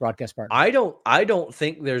their broadcast partner. I don't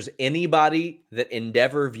think there's anybody that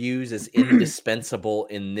Endeavor views as indispensable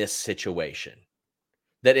in this situation.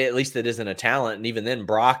 That at least that isn't a talent. And even then,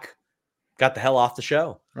 Brock got the hell off the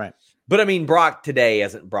show. Right. But I mean, Brock today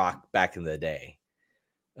isn't Brock back in the day.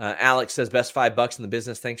 Alex says, best $5 in the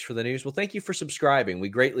business. Thanks for the news. Well, thank you for subscribing. We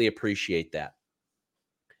greatly appreciate that.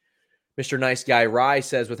 Mr. Nice Guy Rye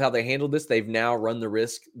says, with how they handled this, they've now run the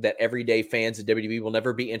risk that everyday fans of WWE will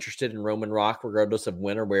never be interested in Roman Rock, regardless of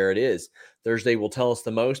when or where it is. Thursday will tell us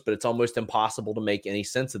the most, but it's almost impossible to make any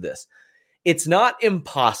sense of this. It's not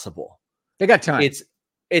impossible. They got time.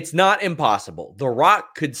 It's not impossible. The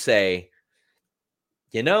Rock could say,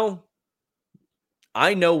 I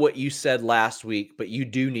know what you said last week, but you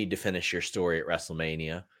do need to finish your story at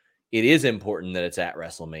WrestleMania. It is important that it's at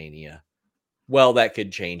WrestleMania. Well, that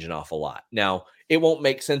could change an awful lot. Now, it won't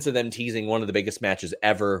make sense of them teasing one of the biggest matches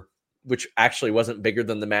ever which actually wasn't bigger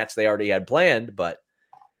than the match they already had planned. But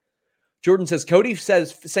Jordan says, Cody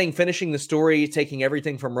saying finishing the story, taking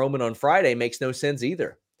everything from Roman on Friday makes no sense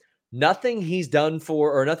either. Nothing he's done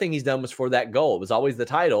was for that goal. It was always the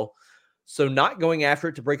title. So not going after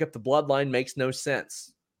it to break up the bloodline makes no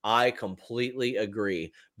sense. I completely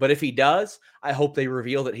agree. But if he does, I hope they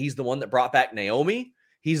reveal that he's the one that brought back Naomi.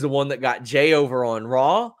 He's the one that got Jay over on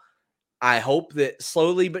Raw. I hope that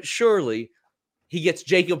slowly but surely he gets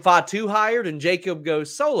Jacob Fatu hired and Jacob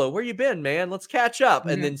goes, Solo, where you been, man? Let's catch up.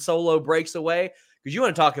 And then Solo breaks away. Because you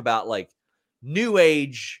want to talk about like new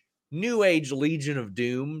age Legion of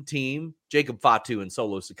Doom team. Jacob Fatu and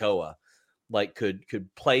Solo Sikoa like could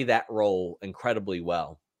play that role incredibly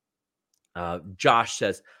well. Josh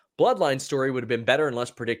says, Bloodline story would have been better and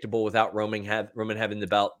less predictable without Roman having the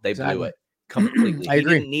belt. They blew it completely. I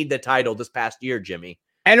agree. He didn't need the title this past year, Jimmy.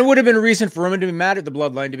 And it would have been a reason for Roman to be mad at the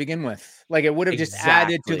Bloodline to begin with. Like it would have just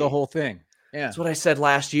added to the whole thing. Yeah. That's what I said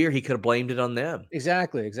last year. He could have blamed it on them.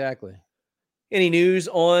 Exactly. Any news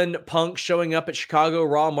on Punk showing up at Chicago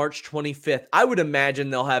Raw March 25th? I would imagine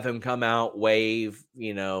they'll have him come out, wave,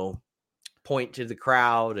 point to the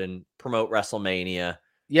crowd and promote WrestleMania.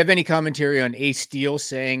 You have any commentary on Ace Steel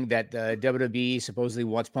saying that WWE supposedly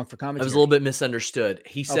wants Punk for commentary? I was a little bit misunderstood.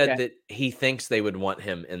 He said that he thinks they would want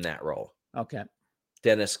him in that role. Okay.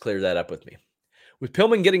 Dennis, clear that up with me. With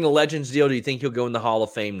Pillman getting a Legends deal, do you think he'll go in the Hall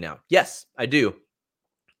of Fame now? Yes, I do.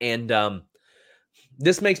 And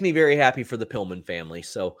this makes me very happy for the Pillman family.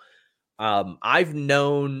 So I've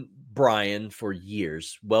known Brian for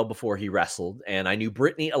years, well before he wrestled, and I knew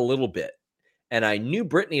Brittany a little bit. And I knew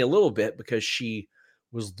Brittany a little bit because she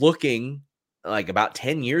was looking like about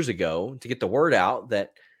 10 years ago to get the word out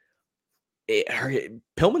that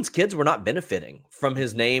Pillman's kids were not benefiting from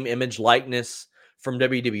his name, image, likeness from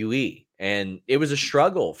WWE. And it was a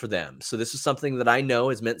struggle for them. So this is something that I know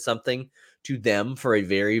has meant something to them for a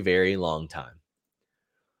very, very long time.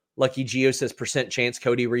 Lucky Geo says % chance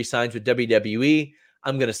Cody re-signs with WWE.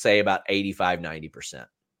 I'm going to say about 85, 90%.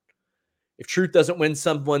 If Truth doesn't win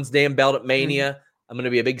someone's damn belt at Mania, I'm going to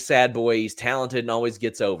be a big sad boy. He's talented and always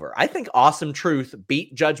gets over. I think Awesome Truth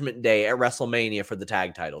beat Judgment Day at WrestleMania for the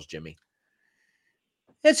tag titles, Jimmy.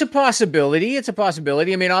 It's a possibility.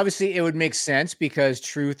 I mean, obviously it would make sense because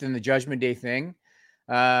Truth and the Judgment Day thing.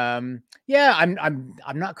 I'm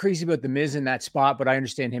not crazy about the Miz in that spot, but I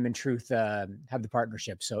understand him and Truth have the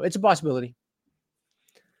partnership. So it's a possibility.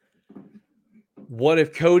 What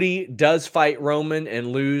if Cody does fight Roman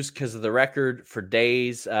and lose because of the record for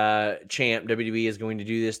days champ? WWE is going to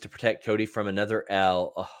do this to protect Cody from another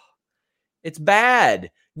L. Oh, it's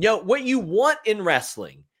bad. What you want in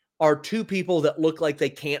wrestling are two people that look like they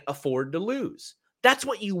can't afford to lose. That's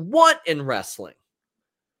what you want in wrestling.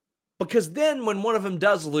 Because then when one of them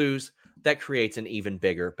does lose, that creates an even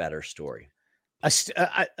bigger, better story.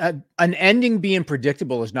 An ending being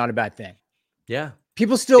predictable is not a bad thing. Yeah.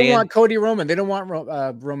 People still want Cody Roman. They don't want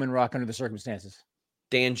Roman Rock under the circumstances.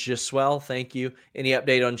 Dan Giswell, thank you. Any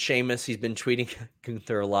update on Sheamus? He's been tweeting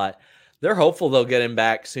Gunther a lot. They're hopeful they'll get him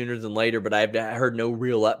back sooner than later, but I've heard no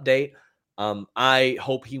real update. I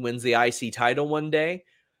hope he wins the IC title one day,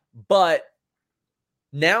 but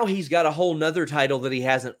now he's got a whole nother title that he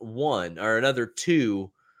hasn't won, or another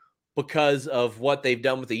two, because of what they've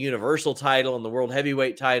done with the Universal title and the World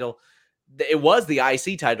Heavyweight title. It was the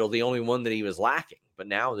IC title, the only one that he was lacking, but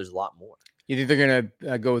now there's a lot more. You think they're going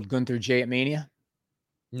to go with Gunther J at Mania?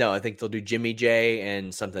 No, I think they'll do Jimmy J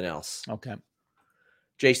and something else. Okay.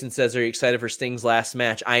 Jason says, are you excited for Sting's last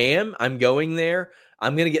match? I am. I'm going there.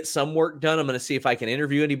 I'm going to get some work done. I'm going to see if I can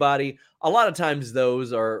interview anybody. A lot of times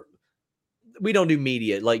we don't do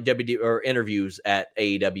media like WD or interviews at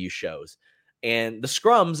AEW shows. And the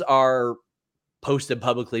scrums are posted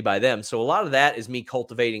publicly by them. So a lot of that is me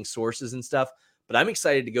cultivating sources and stuff, but I'm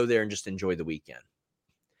excited to go there and just enjoy the weekend.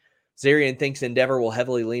 Zarian thinks Endeavor will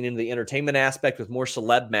heavily lean into the entertainment aspect with more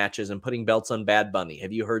celeb matches and putting belts on Bad Bunny.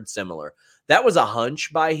 Have you heard similar? That was a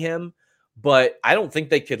hunch by him, but I don't think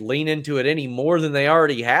they could lean into it any more than they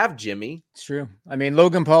already have, Jimmy. It's true. I mean,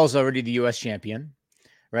 Logan Paul's already the U.S. champion,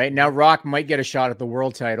 right? Now Rock might get a shot at the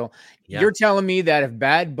world title. Yeah. You're telling me that if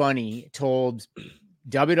Bad Bunny told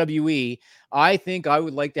WWE, I think I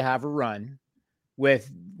would like to have a run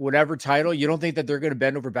with whatever title, you don't think that they're going to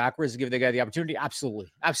bend over backwards to give the guy the opportunity?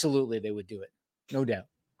 Absolutely. Absolutely, they would do it. No doubt.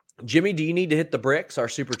 Jimmy, do you need to hit the bricks? Our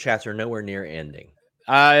super chats are nowhere near ending.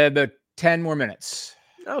 About 10 more minutes.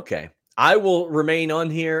 Okay. I will remain on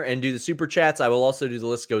here and do the super chats. I will also do the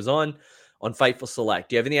list goes on Fightful Select.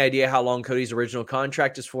 Do you have any idea how long Cody's original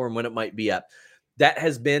contract is for and when it might be up? That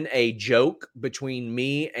has been a joke between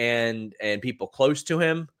me and people close to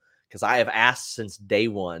him, because I have asked since day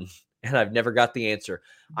one, and I've never got the answer.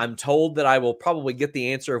 I'm told that I will probably get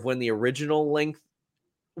the answer of when the original length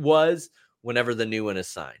was whenever the new one is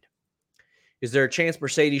signed. Is there a chance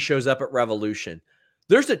Mercedes shows up at Revolution?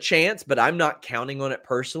 There's a chance, but I'm not counting on it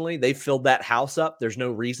personally. They filled that house up. There's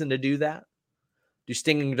no reason to do that. Do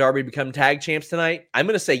Sting and Darby become tag champs tonight? I'm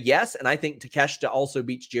going to say yes, and I think Takeshita also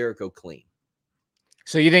beats Jericho clean.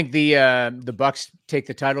 So you think the Bucks take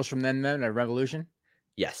the titles from them then at Revolution?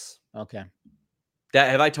 Yes. Okay.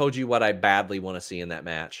 Have I told you what I badly want to see in that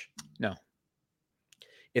match? No.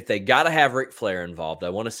 If they got to have Ric Flair involved, I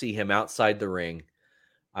want to see him outside the ring.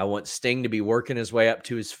 I want Sting to be working his way up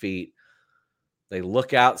to his feet. They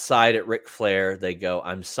look outside at Ric Flair. They go,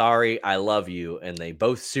 I'm sorry, I love you. And they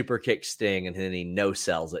both super kick Sting, and then he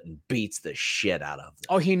no-sells it and beats the shit out of them.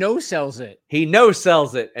 Oh, he no-sells it. He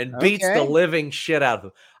no-sells it and beats the living shit out of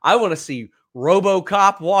him. I want to see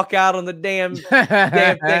RoboCop walk out on the damn thing.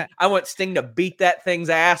 I want Sting to beat that thing's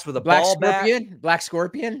ass with a ball bat. Black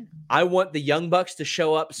Scorpion? I want the Young Bucks to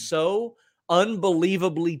show up so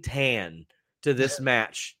unbelievably tan to this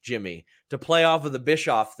match, Jimmy, to play off of the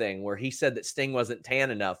Bischoff thing where he said that Sting wasn't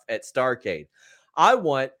tan enough at Starrcade. I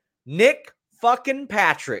want Nick fucking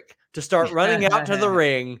Patrick to start running out to the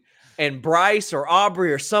ring, and Bryce or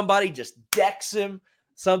Aubrey or somebody just decks him,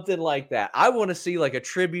 something like that. I want to see like a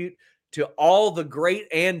tribute to all the great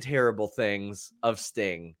and terrible things of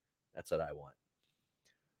Sting. That's what I want.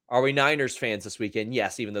 Are we Niners fans this weekend?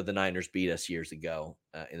 Yes, even though the Niners beat us years ago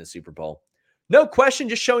in the Super Bowl. No question,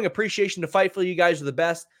 just showing appreciation to Fightful. You guys are the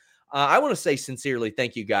best. I want to say sincerely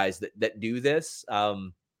thank you guys that do this.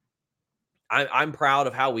 I'm proud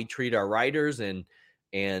of how we treat our writers and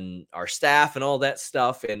our staff and all that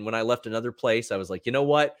stuff. And when I left another place, I was like, you know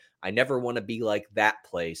what? I never want to be like that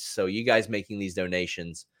place. So you guys making these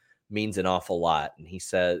donations means an awful lot. And he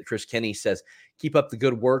said, Chris Kenny says, keep up the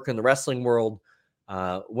good work in the wrestling world.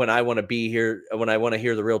 When I want to be here, when I want to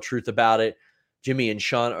hear the real truth about it, Jimmy and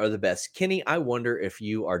Sean are the best. Kenny, I wonder if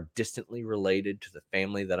you are distantly related to the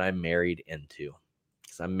family that I'm married into,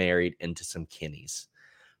 because I'm married into some Kennys.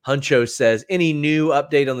 Huncho says, any new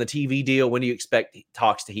update on the TV deal? When do you expect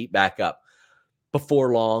talks to heat back up?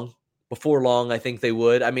 Before long. Before long, I think they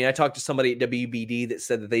would. I mean, I talked to somebody at WBD that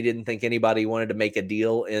said that they didn't think anybody wanted to make a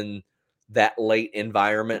deal in that late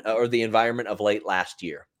environment or the environment of late last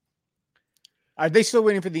year. Are they still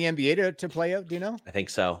waiting for the NBA to play out? Do you know? I think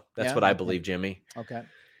so. That's what I believe, Jimmy. Okay.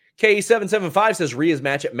 K775 says Rhea's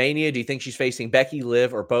match at Mania. Do you think she's facing Becky,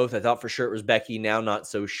 Liv, or both? I thought for sure it was Becky. Now not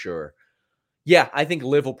so sure. Yeah, I think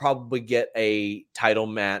Liv will probably get a title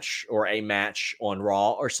match or a match on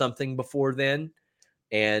Raw or something before then.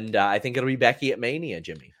 And I think it'll be Becky at Mania,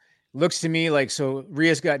 Jimmy. Looks to me like, so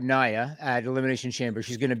Rhea's got Nia at Elimination Chamber.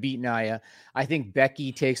 She's going to beat Nia. I think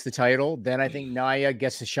Becky takes the title. Then I think Nia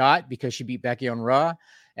gets a shot because she beat Becky on Raw.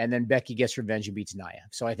 And then Becky gets revenge and beats Nia.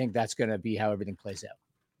 So I think that's going to be how everything plays out.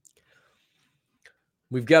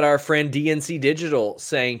 We've got our friend DNC Digital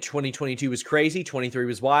saying 2022 was crazy. 23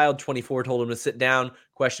 was wild. 24 told him to sit down.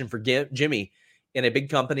 Question for Jimmy. In a big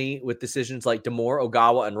company with decisions like D'Amore,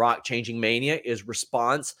 Ogawa, and Rock changing Mania, is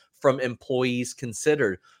response from employees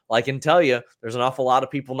considered? Well, I can tell you, there's an awful lot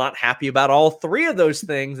of people not happy about all three of those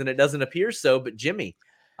things, and it doesn't appear so. But Jimmy,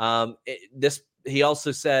 he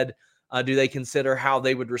also said, do they consider how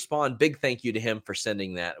they would respond? Big thank you to him for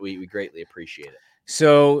sending that. We greatly appreciate it.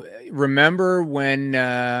 So remember when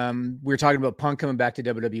we were talking about Punk coming back to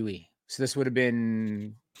WWE? So this would have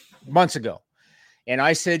been months ago. And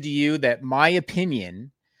I said to you that my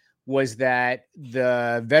opinion was that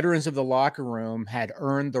the veterans of the locker room had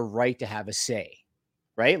earned the right to have a say,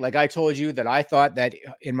 right? Like I told you that I thought that,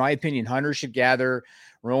 in my opinion, Hunter should gather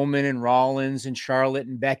Roman and Rollins and Charlotte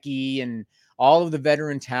and Becky and all of the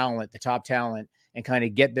veteran talent, the top talent, and kind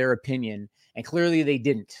of get their opinion. And clearly they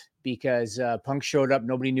didn't, because Punk showed up.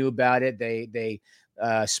 Nobody knew about it. They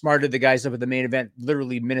smarted the guys up at the main event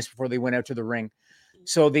literally minutes before they went out to the ring.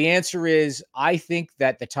 So the answer is, I think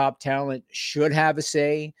that the top talent should have a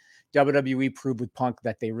say. WWE proved with Punk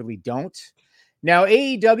that they really don't. Now,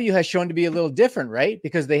 AEW has shown to be a little different, right?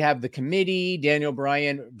 Because they have the committee.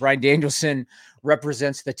 Brian Danielson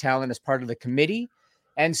represents the talent as part of the committee.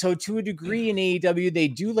 And so to a degree in AEW, they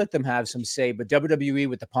do let them have some say, but WWE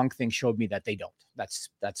with the Punk thing showed me that they don't. That's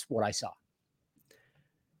what I saw.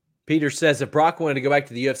 Peter says, if Brock wanted to go back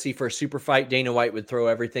to the UFC for a super fight, Dana White would throw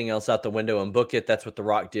everything else out the window and book it. That's what The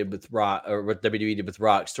Rock did with Rock, or what WWE did with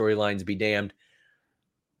Rock. Storylines be damned.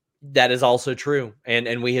 That is also true.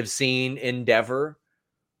 And we have seen Endeavor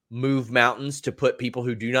move mountains to put people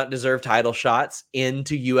who do not deserve title shots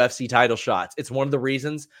into UFC title shots. It's one of the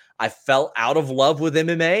reasons I fell out of love with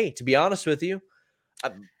MMA, to be honest with you.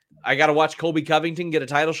 I got to watch Colby Covington get a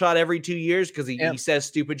title shot every 2 years because he says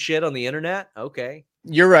stupid shit on the internet. Okay.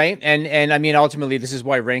 You're right. And I mean, ultimately, this is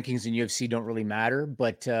why rankings in UFC don't really matter.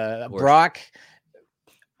 But Brock,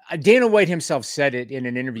 Dana White himself said it in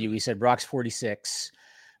an interview. He said Brock's 46.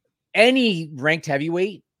 Any ranked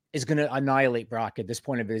heavyweight is going to annihilate Brock at this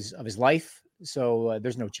point of his life. So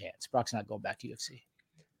there's no chance. Brock's not going back to UFC.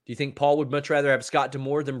 Do you think Paul would much rather have Scott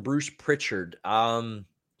D'Amore than Bruce Pritchard?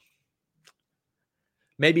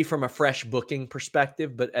 Maybe from a fresh booking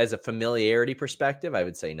perspective, but as a familiarity perspective, I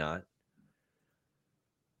would say not.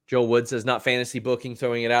 Joe Wood says, not fantasy booking,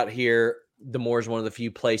 throwing it out here. D'Amore is one of the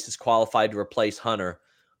few places qualified to replace Hunter.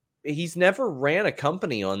 He's never ran a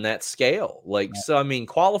company on that scale. So, I mean,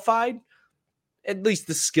 qualified, at least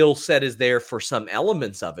the skill set is there for some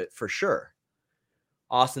elements of it, for sure.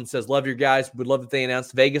 Austin says, love your guys. Would love if they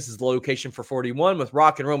announced Vegas as the location for 41 with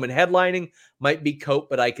Rock and Roman headlining. Might be Cope,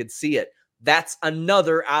 but I could see it. That's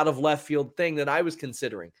another out of left field thing that I was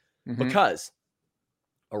considering because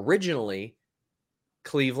originally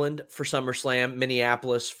Cleveland for SummerSlam,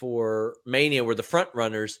 Minneapolis for Mania were the front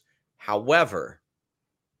runners. However,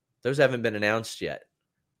 those haven't been announced yet.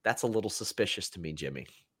 That's a little suspicious to me, Jimmy.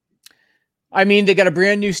 I mean, they got a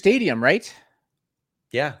brand new stadium, right?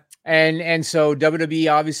 Yeah. And so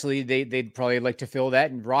WWE, obviously, they'd probably like to fill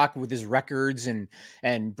that, and Rock with his records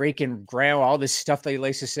and breaking ground, all this stuff that he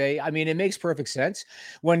likes to say. I mean, it makes perfect sense.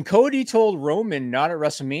 When Cody told Roman not at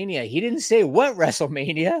WrestleMania, he didn't say what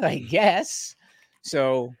WrestleMania, I guess.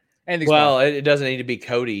 So, it doesn't need to be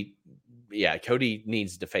Cody. Yeah, Cody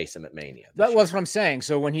needs to face him at Mania. That was what I'm saying.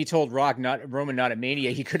 So when he told Roman not at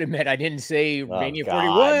Mania, he could have meant I didn't say Mania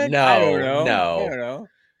 41. No, I don't know. No. I don't know.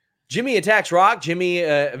 Jimmy attacks Rock. Jimmy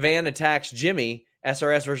Van attacks Jimmy.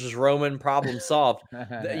 SRS versus Roman. Problem solved.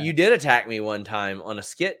 You did attack me one time on a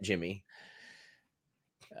skit, Jimmy.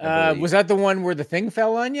 Was that the one where the thing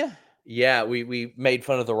fell on you? Yeah, we made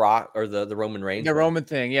fun of the Rock or the Roman Reigns. The Roman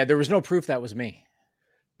thing. Yeah, there was no proof that was me.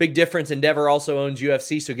 Big difference. Endeavor also owns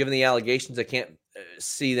UFC, so given the allegations, I can't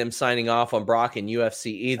see them signing off on Brock and UFC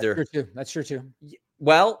either. That's true too.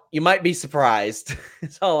 Well, you might be surprised.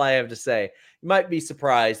 That's all I have to say. You might be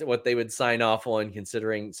surprised at what they would sign off on,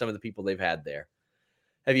 considering some of the people they've had there.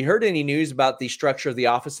 Have you heard any news about the structure of the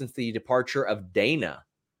office since the departure of Dana?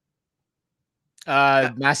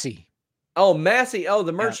 Massey. Oh, Massey. Oh,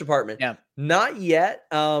 the merch department. Yeah. Not yet.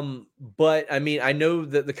 But I mean, I know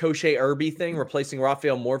that the Koshe Irby thing replacing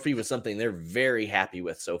Raphael Morphy was something they're very happy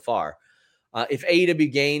with so far. If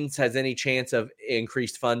AEW Gains has any chance of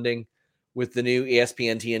increased funding with the new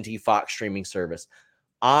ESPN TNT Fox streaming service,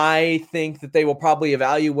 I think that they will probably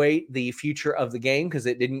evaluate the future of the game because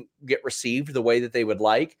it didn't get received the way that they would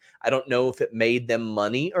like. I don't know if it made them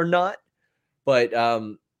money or not, but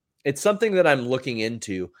it's something that I'm looking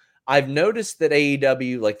into. I've noticed that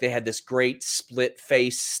AEW, like they had this great split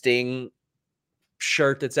face Sting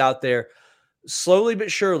shirt that's out there. Slowly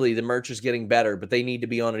but surely, the merch is getting better, but they need to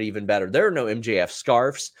be on it even better. There are no MJF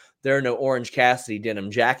scarves. There are no Orange Cassidy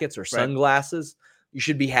denim jackets or sunglasses. Right. You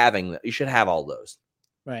should be having that. You should have all those.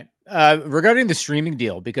 Right. Regarding the streaming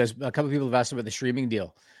deal, because a couple of people have asked about the streaming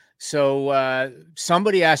deal. So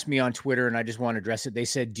somebody asked me on Twitter, and I just want to address it. They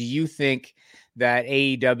said, do you think that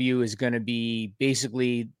AEW is going to be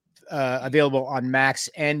basically available on Max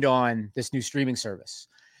and on this new streaming service?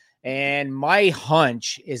 And my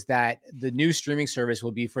hunch is that the new streaming service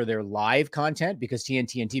will be for their live content because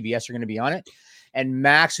TNT and TBS are going to be on it. And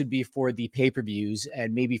Max would be for the pay-per-views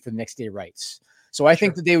and maybe for the next day rights. So I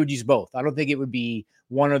think that they would use both. I don't think it would be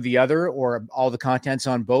one or the other or all the contents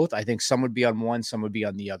on both. I think some would be on one, some would be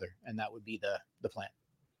on the other. And that would be the plan.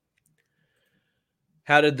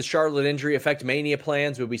 How did the Charlotte injury affect Mania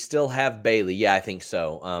plans? Would we still have Bayley? Yeah, I think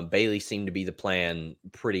so. Bayley seemed to be the plan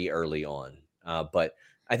pretty early on. But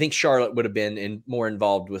I think Charlotte would have been more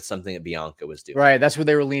involved with something that Bianca was doing. Right. That's what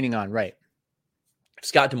they were leaning on. Right.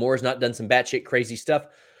 Scott D'Amore has not done some batshit crazy stuff.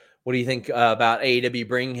 What do you think about AEW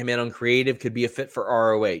bringing him in on creative? Could be a fit for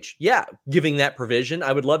ROH. Yeah, giving that provision.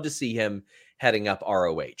 I would love to see him heading up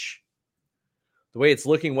ROH. The way it's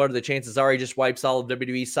looking, what are the chances are he just wipes all of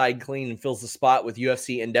WWE's side clean and fills the spot with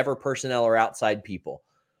UFC Endeavor personnel or outside people?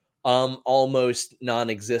 Almost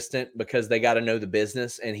non-existent because they got to know the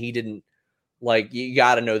business, and he didn't. Like, you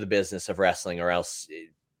got to know the business of wrestling or else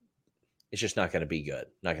it's just not going to be good.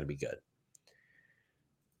 Not going to be good.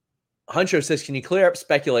 Huncho says, can you clear up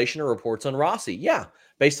speculation or reports on Rossi? Yeah.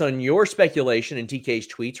 Based on your speculation and TK's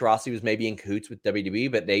tweets, Rossi was maybe in cahoots with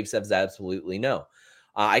WWE, but Dave says absolutely no.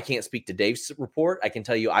 I can't speak to Dave's report. I can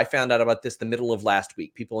tell you I found out about this the middle of last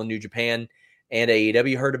week. People in New Japan and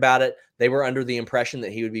AEW heard about it. They were under the impression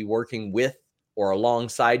that he would be working with or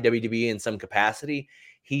alongside WWE in some capacity.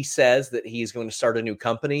 He says that he's going to start a new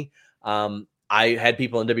company. I had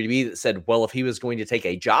people in WWE that said, well, if he was going to take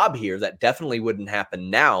a job here, that definitely wouldn't happen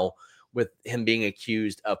now with him being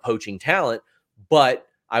accused of poaching talent. But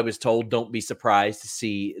I was told, don't be surprised to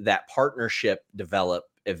see that partnership develop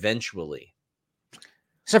eventually.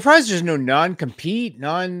 Surprised there's no non-compete,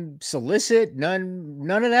 non-solicit, none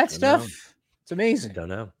of that stuff. Know. It's amazing. Don't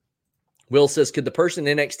know. Will says, could the person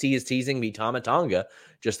NXT is teasing be Tama Tonga?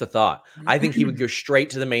 Just a thought. I think he would go straight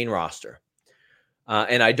to the main roster.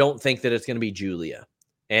 And I don't think that it's going to be Julia.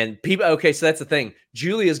 And people, okay, so that's the thing.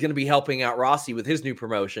 Julia is going to be helping out Rossi with his new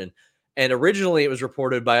promotion. And originally it was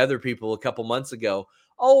reported by other people a couple months ago,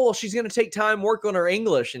 oh, well, she's going to take time, work on her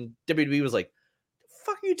English. And WWE was like, the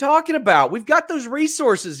fuck are you talking about? We've got those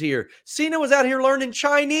resources here. Cena was out here learning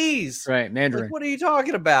Chinese. Right, Mandarin. Like, what are you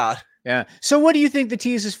talking about? Yeah. So what do you think the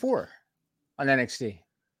tease is for on NXT?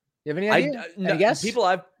 You have any idea? Any guess?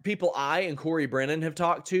 People I and Corey Brennan have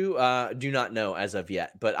talked to do not know as of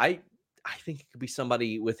yet, but I think it could be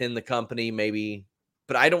somebody within the company, maybe,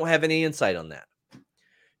 but I don't have any insight on that.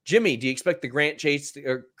 Jimmy, do you expect the Grant case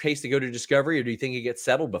to go to Discovery, or do you think it gets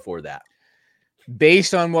settled before that?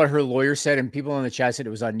 Based on what her lawyer said, and people in the chat said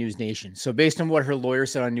it was on News Nation. So based on what her lawyer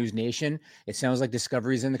said on News Nation, it sounds like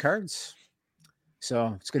Discovery's in the cards.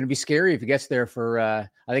 So it's going to be scary if it gets there for, I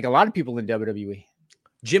think, a lot of people in WWE.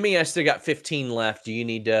 Jimmy, I still got 15 left. Do you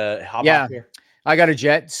need to hop off here? I got a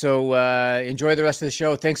jet. So enjoy the rest of the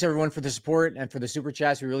show. Thanks, everyone, for the support and for the super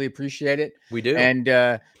chats. We really appreciate it. We do.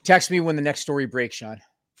 And text me when the next story breaks, Sean.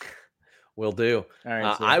 Will do. All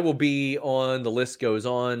right. I will be on The List Goes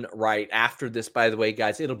On right after this, by the way,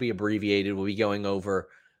 guys. It'll be abbreviated. We'll be going over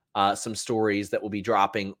some stories that will be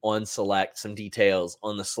dropping on Select, some details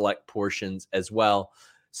on the Select portions as well.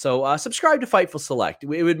 So subscribe to Fightful Select.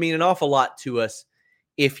 It would mean an awful lot to us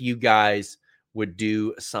if you guys would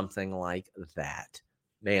do something like that.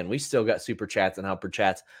 Man, we still got super chats and humper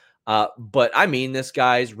chats. But I mean this,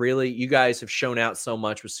 guys, really, you guys have shown out so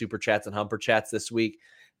much with super chats and humper chats this week.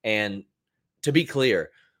 And to be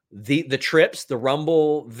clear, the trips, the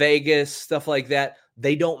Rumble, Vegas, stuff like that,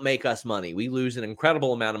 they don't make us money. We lose an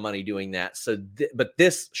incredible amount of money doing that. So, but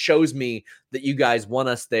this shows me that you guys want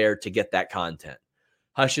us there to get that content.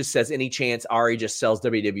 Hushes says, any chance Ari just sells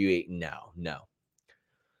WWE? No.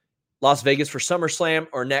 Las Vegas for SummerSlam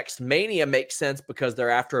or next Mania makes sense because they're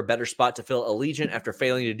after a better spot to fill Allegiant after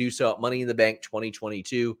failing to do so at Money in the Bank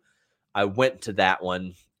 2022. I went to that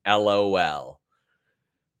one. LOL.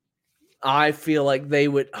 I feel like they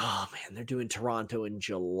would. Oh, man, they're doing Toronto in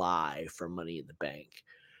July for Money in the Bank.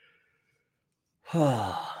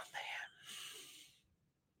 Oh,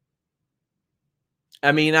 man.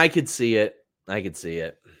 I mean, I could see it.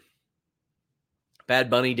 Bad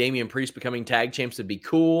Bunny, Damian Priest becoming tag champs would be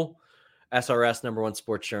cool. SRS, number one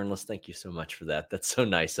sports journalist. Thank you so much for that. That's so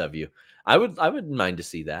nice of you. I wouldn't mind to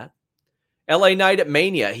see that. LA Knight at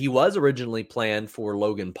Mania. He was originally planned for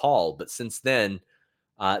Logan Paul, but since then,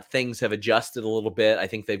 things have adjusted a little bit. I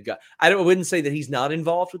think they've got, I wouldn't say that he's not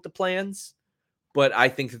involved with the plans, but I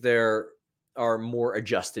think that there are more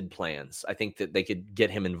adjusted plans. I think that they could get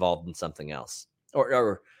him involved in something else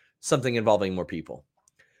or something involving more people.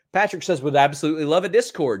 Patrick says, would absolutely love a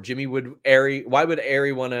Discord. Jimmy, why would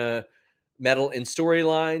Ari want to meddle in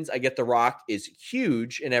storylines? I get The Rock is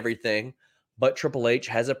huge in everything, but Triple H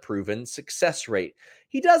has a proven success rate.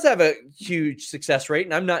 He does have a huge success rate,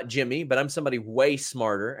 and I'm not Jimmy, but I'm somebody way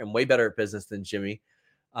smarter and way better at business than Jimmy.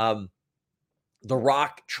 The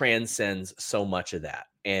Rock transcends so much of that,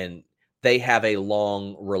 and they have a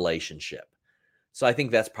long relationship. So I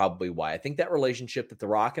think that's probably why. I think that relationship that The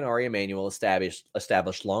Rock and Ari Emanuel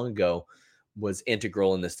established long ago was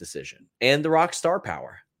integral in this decision. And The Rock's star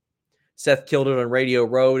power. Seth killed it on Radio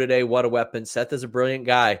Row today. What a weapon. Seth is a brilliant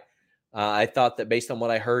guy. I thought that based on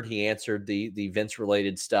what I heard, he answered the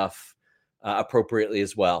Vince-related stuff appropriately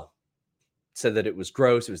as well. Said that it was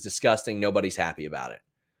gross. It was disgusting. Nobody's happy about it.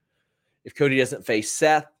 If Cody doesn't face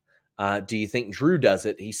Seth, do you think Drew does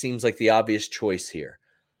it? He seems like the obvious choice here.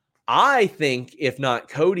 I think if not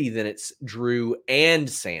Cody, then it's Drew and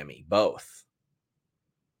Sammy, both.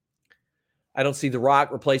 I don't see The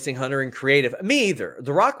Rock replacing Hunter in creative. Me either.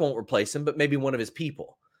 The Rock won't replace him, but maybe one of his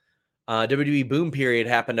people. WWE boom period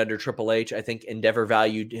happened under Triple H. I think Endeavor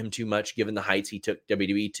valued him too much given the heights he took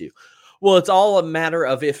WWE to. Well, it's all a matter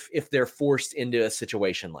of if they're forced into a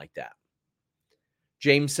situation like that.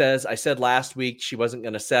 James says, I said last week she wasn't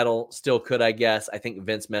going to settle. Still could, I guess. I think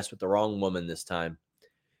Vince messed with the wrong woman this time.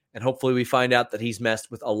 And hopefully we find out that he's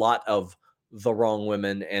messed with a lot of the wrong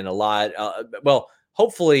women and a lot.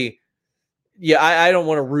 Hopefully, yeah, I don't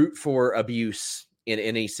want to root for abuse in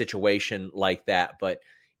any situation like that. But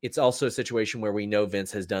It's also a situation where we know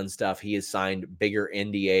Vince has done stuff. He has signed bigger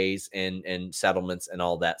NDAs and settlements and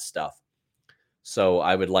all that stuff. So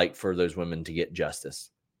I would like for those women to get justice.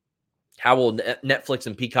 How will Netflix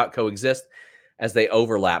and Peacock coexist as they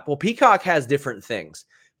overlap? Well, Peacock has different things.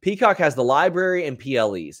 Peacock has the library and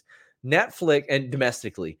PLEs. Netflix, and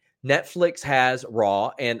domestically, Netflix has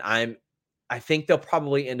Raw, and I think they'll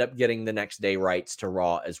probably end up getting the next day rights to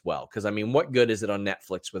Raw as well. Because, I mean, what good is it on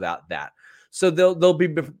Netflix without that? So they'll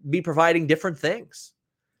be providing different things.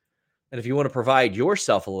 And if you want to provide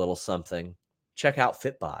yourself a little something, check out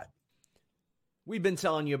Fitbod. We've been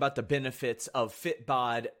telling you about the benefits of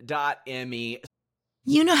Fitbod.me.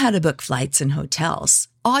 You know how to book flights and hotels.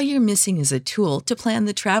 All you're missing is a tool to plan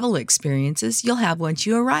the travel experiences you'll have once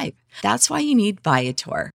you arrive. That's why you need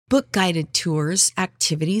Viator. Book guided tours,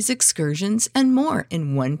 activities, excursions, and more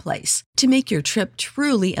in one place to make your trip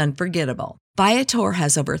truly unforgettable. Viator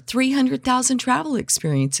has over 300,000 travel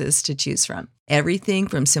experiences to choose from. Everything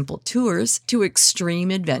from simple tours to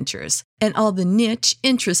extreme adventures and all the niche,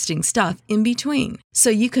 interesting stuff in between. So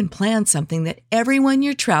you can plan something that everyone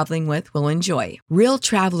you're traveling with will enjoy. Real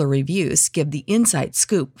traveler reviews give the inside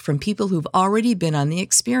scoop from people who've already been on the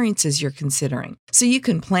experiences you're considering. So you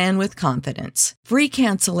can plan with confidence. Free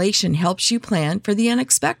cancellation helps you plan for the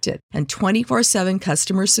unexpected. And 24/7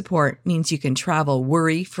 customer support means you can travel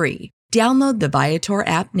worry-free. Download the Viator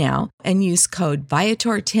app now and use code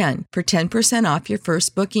Viator10 for 10% off your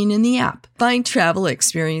first booking in the app. Find travel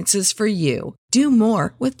experiences for you. Do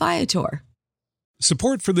more with Viator.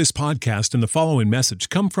 Support for this podcast and the following message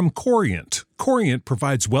come from Corient. Corient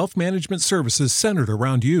provides wealth management services centered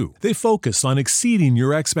around you. They focus on exceeding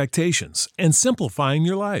your expectations and simplifying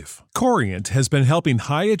your life. Corient has been helping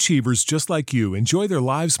high achievers just like you enjoy their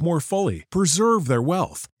lives more fully, preserve their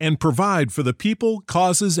wealth, and provide for the people,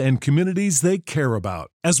 causes, and communities they care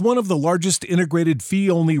about. As one of the largest integrated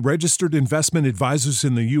fee-only registered investment advisors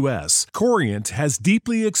in the U.S., Corient has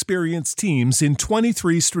deeply experienced teams in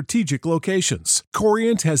 23 strategic locations.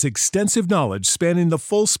 Corient has extensive knowledge spanning the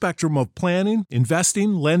full spectrum of planning,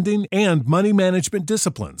 investing, lending, and money management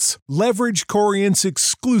disciplines. Leverage Corient's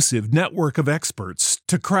exclusive network of experts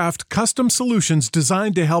to craft custom solutions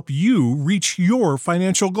designed to help you reach your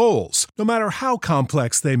financial goals, no matter how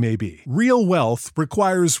complex they may be. Real wealth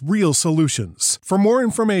requires real solutions. For more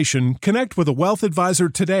information, connect with a wealth advisor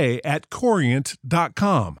today at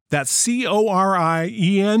Corient.com. That's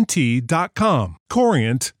Corient.com.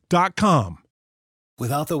 Corient.com.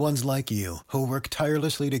 Without the ones like you, who work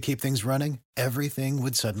tirelessly to keep things running, everything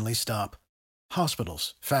would suddenly stop.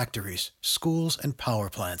 Hospitals, factories, schools, and power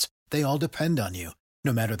plants, they all depend on you.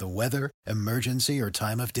 No matter the weather, emergency, or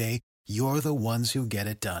time of day, you're the ones who get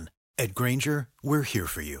it done. At Grainger, we're here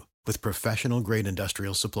for you with professional-grade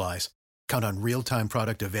industrial supplies. Count on real-time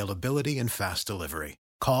product availability and fast delivery.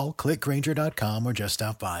 Call, click Grainger.com, or just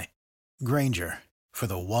stop by. Grainger, for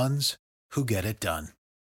the ones who get it done.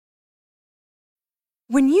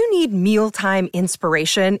 When you need mealtime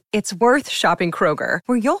inspiration, it's worth shopping Kroger,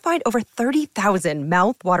 where you'll find over 30,000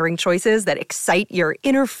 mouth-watering choices that excite your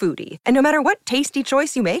inner foodie. And no matter what tasty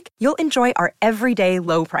choice you make, you'll enjoy our everyday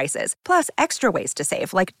low prices, plus extra ways to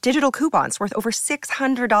save, like digital coupons worth over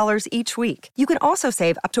 $600 each week. You can also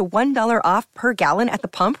save up to $1 off per gallon at the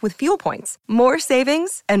pump with fuel points. More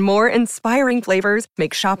savings and more inspiring flavors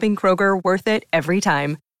make shopping Kroger worth it every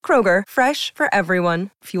time. Kroger, fresh for everyone.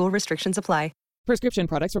 Fuel restrictions apply. Prescription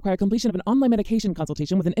products require completion of an online medication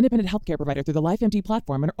consultation with an independent healthcare provider through the LifeMD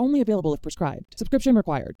platform and are only available if prescribed. Subscription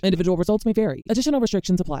required. Individual results may vary. Additional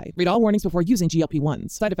restrictions apply. Read all warnings before using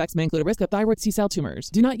GLP-1s. Side effects may include a risk of thyroid C-cell tumors.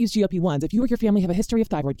 Do not use GLP-1s if you or your family have a history of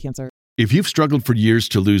thyroid cancer. If you've struggled for years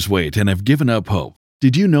to lose weight and have given up hope,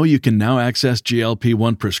 did you know you can now access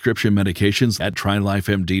GLP-1 prescription medications at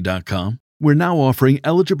TryLifeMD.com? We're now offering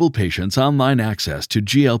eligible patients online access to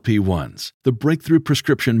GLP-1s, the breakthrough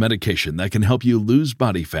prescription medication that can help you lose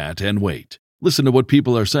body fat and weight. Listen to what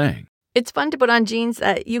people are saying. It's fun to put on jeans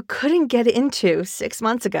that you couldn't get into 6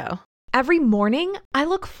 months ago. Every morning, I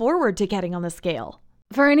look forward to getting on the scale.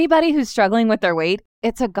 For anybody who's struggling with their weight,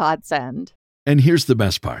 it's a godsend. And here's the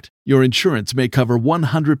best part. Your insurance may cover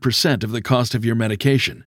 100% of the cost of your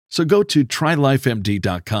medication. So go to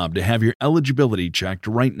TryLifeMD.com to have your eligibility checked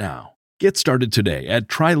right now. Get started today at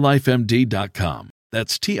TryLifeMD.com.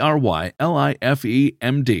 That's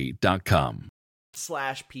TryLifeMD.com.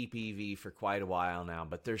 /PPV for quite a while now,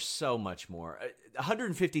 but there's so much more.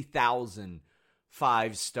 150,000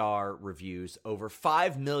 5-star reviews, over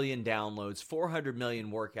 5 million downloads, 400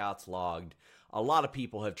 million workouts logged. A lot of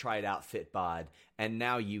people have tried out FitBod, and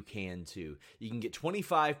now you can too. You can get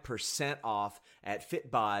 25% off at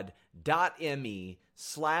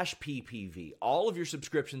fitbod.me/ppv. All of your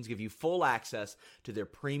subscriptions give you full access to their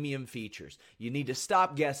premium features. You need to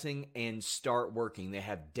stop guessing and start working. They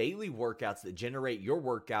have daily workouts that generate your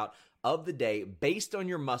workout of the day based on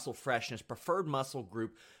your muscle freshness, preferred muscle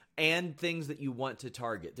group, and things that you want to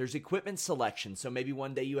target. There's equipment selection, so maybe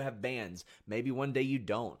one day you have bands, maybe one day you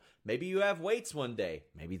don't. Maybe you have weights one day,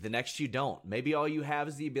 maybe the next you don't. Maybe all you have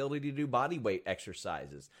is the ability to do body weight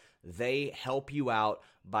exercises. They help you out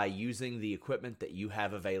by using the equipment that you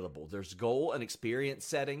have available. There's goal and experience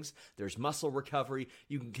settings. There's muscle recovery.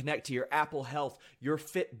 You can connect to your Apple Health, your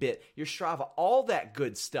Fitbit, your Strava, all that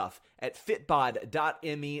good stuff at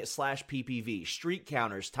fitbod.me/ppv. Streak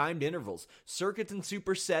counters, timed intervals, circuits and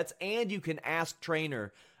supersets, and you can ask a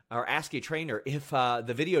trainer if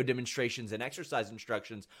the video demonstrations and exercise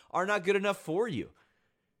instructions are not good enough for you.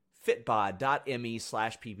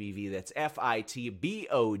 fitbod.me/ppv. That's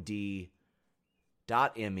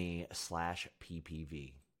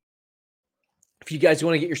fitbod.me/ppv. If you guys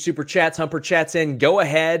want to get your super chats, humper chats in, go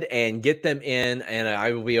ahead and get them in. And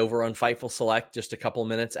I will be over on Fightful Select just a couple of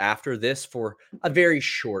minutes after this for a very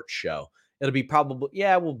short show. It'll be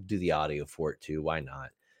we'll do the audio for it too. Why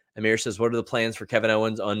not? Amir says, what are the plans for Kevin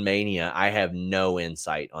Owens on Mania? I have no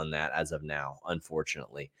insight on that as of now,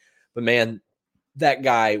 unfortunately. But man, that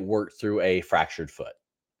guy worked through a fractured foot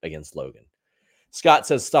against Logan. Scott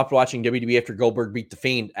says, stopped watching WWE after Goldberg beat The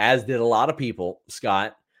Fiend, as did a lot of people.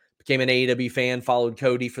 Scott became an AEW fan, followed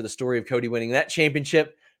Cody for the story of Cody winning that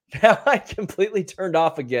championship. Now I completely turned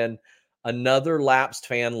off again. Another lapsed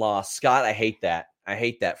fan loss. Scott, I hate that. I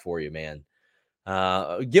hate that for you, man.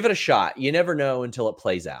 Give it a shot. You never know until it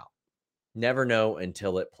plays out. Never know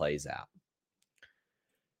until it plays out.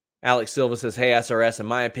 Alex Silva says, hey, SRS, in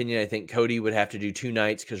my opinion, I think Cody would have to do 2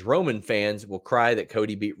 nights because Roman fans will cry that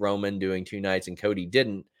Cody beat Roman doing 2 nights and Cody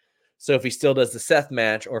didn't. So if he still does the Seth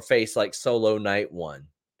match or face like Solo night 1.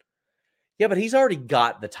 Yeah, but he's already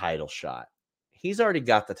got the title shot.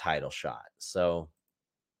 So,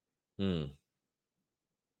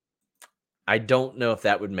 I don't know if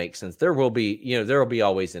that would make sense. There will be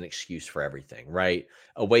always an excuse for everything, right?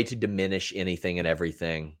 A way to diminish anything and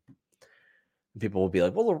everything. People will be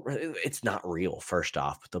like, well, it's not real, first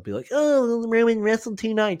off. But they'll be like, oh, Roman wrestled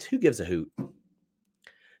 2 nights. Who gives a hoot?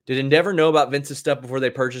 Did Endeavor know about Vince's stuff before they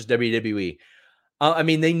purchased WWE?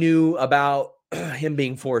 They knew about him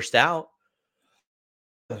being forced out.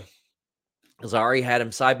 Zari had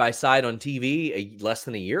him side by side on TV less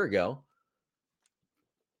than a year ago.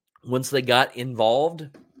 Once they got involved,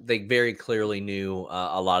 they very clearly knew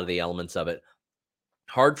a lot of the elements of it.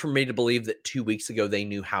 Hard for me to believe that 2 weeks ago they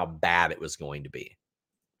knew how bad it was going to be.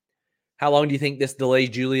 How long do you think this delays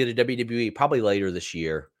Julia to WWE? Probably later this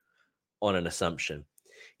year, on an assumption.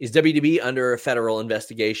 Is WWE under a federal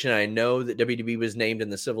investigation? I know that WWE was named in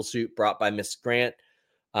the civil suit brought by Ms. Grant.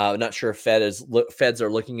 Not sure if feds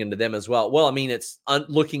are looking into them as well. Well, it's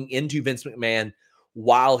looking into Vince McMahon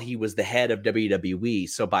while he was the head of WWE.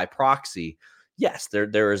 So by proxy, yes,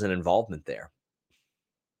 there is an involvement there.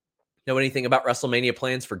 Know anything about WrestleMania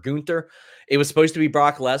plans for Gunther? It was supposed to be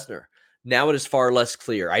Brock Lesnar. Now it is far less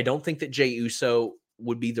clear. I don't think that Jey Uso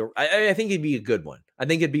would be I think it'd be a good one. I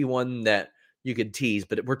think it'd be one that you could tease,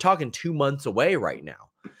 but we're talking 2 months away right now.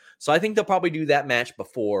 So I think they'll probably do that match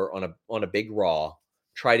before on a big Raw.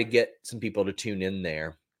 Try to get some people to tune in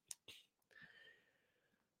there.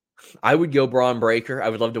 I would go Braun Breaker. I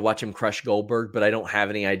would love to watch him crush Goldberg, but I don't have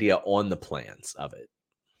any idea on the plans of it.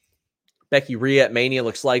 Becky Rhea at Mania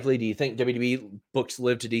looks likely. Do you think WWE books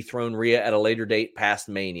Liv to dethrone Rhea at a later date past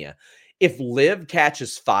Mania? If Liv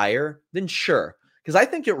catches fire, then sure. Because I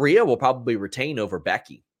think that Rhea will probably retain over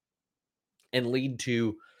Becky and lead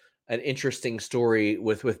to an interesting story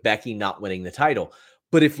with Becky not winning the title.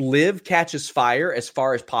 But if Liv catches fire as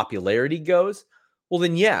far as popularity goes, well,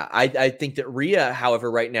 then yeah, I think that Rhea, however,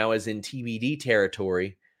 right now is in TBD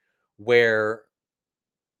territory where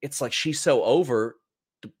it's like she's so over,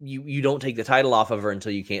 you don't take the title off of her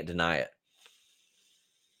until you can't deny it.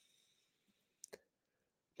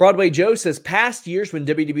 Broadway Joe says, past years when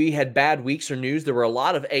WWE had bad weeks or news, there were a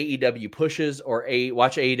lot of AEW pushes or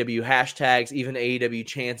watch AEW hashtags, even AEW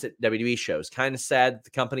chants at WWE shows. Kind of sad that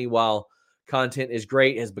the company, while content is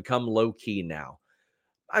great, has become low-key now.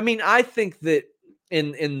 I think that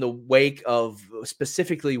in the wake of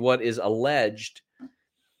specifically what is alleged,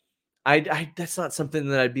 I that's not something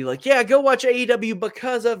that I'd be like, yeah, go watch AEW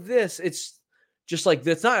because of this. It's just like,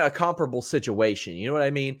 that's not a comparable situation. You know what I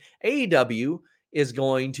mean? AEW is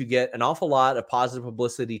going to get an awful lot of positive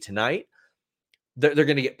publicity tonight. They're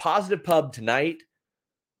going to get positive pub tonight,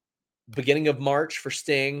 beginning of March for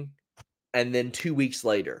Sting, and then 2 weeks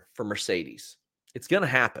later for Mercedes. It's going to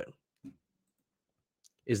happen.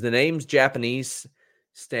 Is the name's Japanese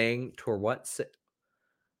staying to what?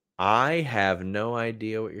 I have no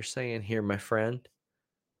idea what you're saying here, my friend.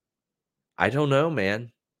 I don't know,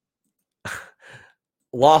 man.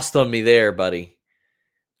 Lost on me there, buddy.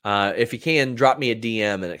 If you can, drop me a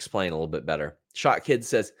DM and explain a little bit better. Shot Kid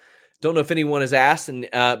says, don't know if anyone has asked,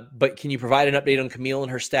 but can you provide an update on Camille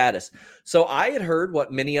and her status? So I had heard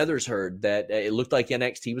what many others heard, that it looked like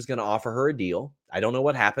NXT was going to offer her a deal. I don't know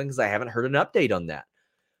what happened because I haven't heard an update on that.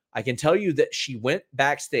 I can tell you that she went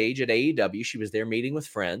backstage at AEW. She was there meeting with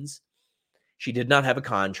friends. She did not have a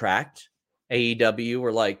contract. AEW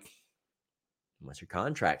were like, what's your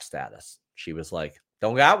contract status? She was like,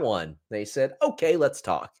 don't got one. They said, okay, let's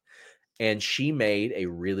talk. And she made a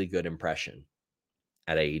really good impression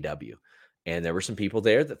at AEW. And there were some people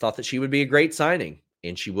there that thought that she would be a great signing,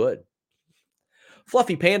 and she would.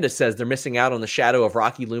 Fluffy Panda says they're missing out on the shadow of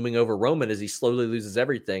Rocky looming over Roman as he slowly loses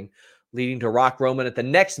everything, leading to Rock Roman at the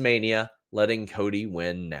next Mania, letting Cody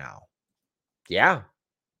win now. Yeah,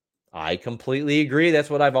 I completely agree. That's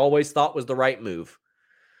what I've always thought was the right move.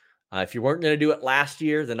 If you weren't going to do it last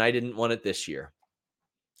year, then I didn't want it this year.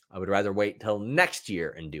 I would rather wait until next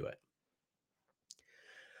year and do it.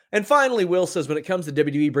 And finally, Will says, when it comes to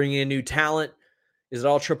WWE bringing in new talent, is it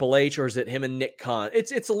all Triple H or is it him and Nick Khan?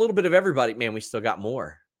 It's a little bit of everybody. Man, we still got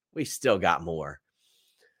more. We still got more.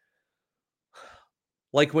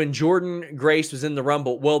 Like when Jordan Grace was in the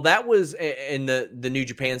Rumble. Well, that was in the New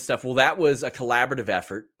Japan stuff. Well, that was a collaborative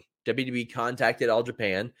effort. WWE contacted All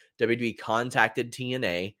Japan. WWE contacted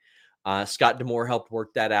TNA. Scott D'Amore helped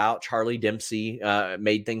work that out. Charlie Dempsey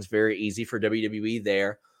made things very easy for WWE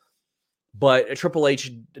there. But Triple H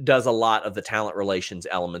does a lot of the talent relations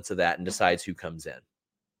elements of that and decides who comes in.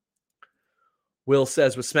 Will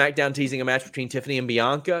says, with SmackDown teasing a match between Tiffany and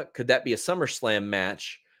Bianca, could that be a SummerSlam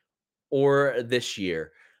match or this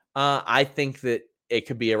year? I think that it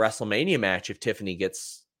could be a WrestleMania match if Tiffany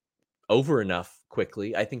gets over enough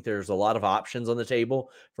quickly. I think there's a lot of options on the table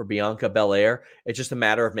for Bianca Belair. It's just a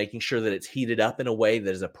matter of making sure that it's heated up in a way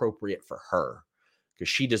that is appropriate for her, because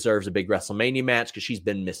she deserves a big WrestleMania match because she's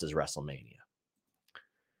been Mrs. WrestleMania.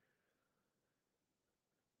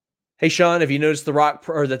 Hey, Sean, have you noticed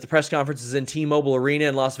that the press conference is in T-Mobile Arena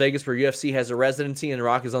in Las Vegas where UFC has a residency and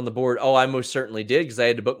Rock is on the board? Oh, I most certainly did because I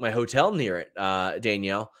had to book my hotel near it,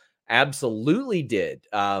 Danielle. Absolutely did.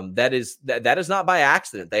 That is not by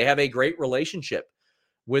accident. They have a great relationship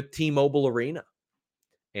with T-Mobile Arena.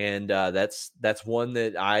 And that's one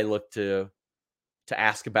that I look to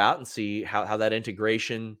ask about and see how that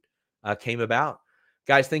integration came about.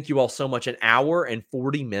 Guys, thank you all so much. An hour and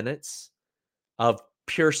 40 minutes of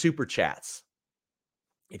pure super chats.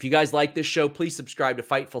 If you guys like this show, please subscribe to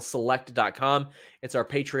FightfulSelect.com. It's our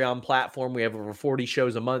Patreon platform. We have over 40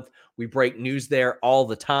 shows a month. We break news there all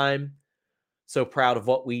the time. So proud of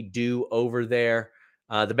what we do over there.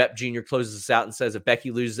 The Bep Jr. closes us out and says, if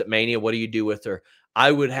Becky loses at Mania, what do you do with her?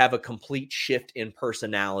 I would have a complete shift in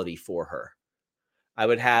personality for her. I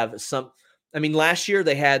would have last year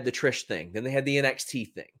they had the Trish thing. Then they had the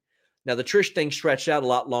NXT thing. Now, the Trish thing stretched out a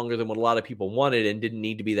lot longer than what a lot of people wanted and didn't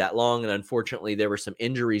need to be that long. And unfortunately, there were some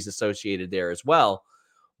injuries associated there as well.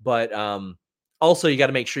 But also, you got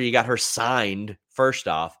to make sure you got her signed first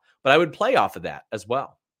off. But I would play off of that as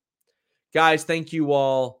well. Guys, thank you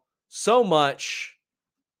all so much.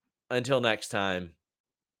 Until next time,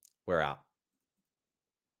 we're out.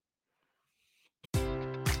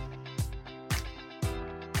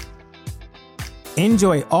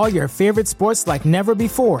 Enjoy all your favorite sports like never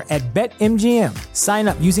before at BetMGM. Sign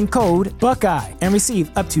up using code Buckeye and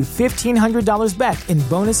receive up to $1,500 back in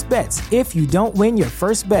bonus bets if you don't win your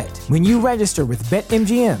first bet. When you register with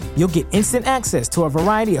BetMGM, you'll get instant access to a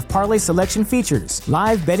variety of parlay selection features,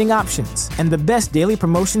 live betting options, and the best daily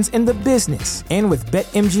promotions in the business. And with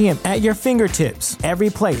BetMGM at your fingertips, every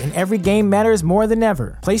play and every game matters more than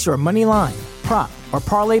ever. Place your money line, prop, or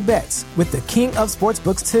parlay bets with the king of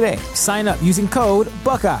sportsbooks today. Sign up using code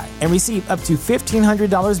Buckeye and receive up to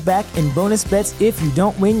 $1,500 back in bonus bets if you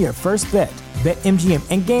don't win your first bet. BetMGM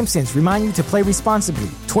and GameSense remind you to play responsibly.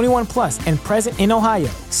 21 plus and present in Ohio,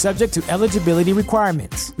 subject to eligibility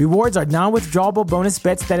requirements. Rewards are non-withdrawable bonus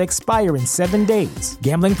bets that expire in 7 days.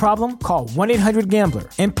 Gambling problem? Call 1-800-GAMBLER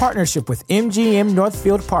in partnership with MGM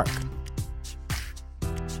Northfield Park.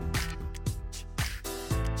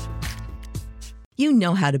 You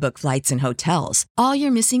know how to book flights and hotels. All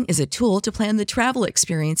you're missing is a tool to plan the travel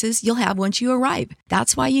experiences you'll have once you arrive.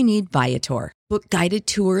 That's why you need Viator. Book guided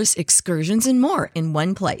tours, excursions, and more in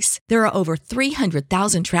one place. There are over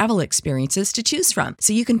 300,000 travel experiences to choose from,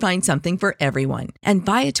 so you can find something for everyone. And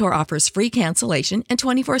Viator offers free cancellation and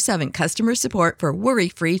 24/7 customer support for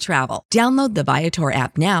worry-free travel. Download the Viator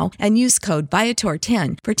app now and use code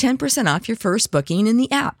Viator10 for 10% off your first booking in the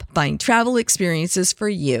app. Find travel experiences for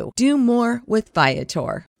you. Do more with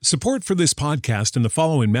Viator. Support for this podcast and the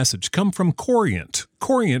following message come from Corient.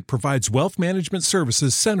 Corient provides wealth management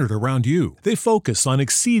services centered around you. They focus on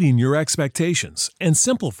exceeding your expectations and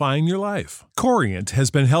simplifying your life. Corient has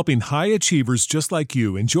been helping high achievers just like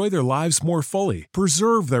you enjoy their lives more fully,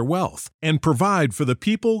 preserve their wealth, and provide for the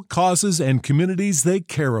people, causes, and communities they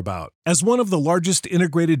care about. As one of the largest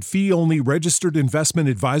integrated fee-only registered investment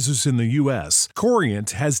advisors in the U.S., Corient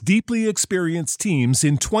has deeply experienced teams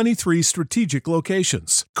in 23 strategic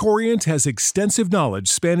locations. Corient has extensive knowledge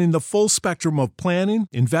spanning the full spectrum of planning,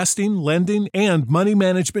 investing, lending, and money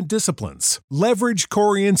management disciplines. Leverage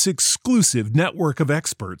Corient's exclusive network of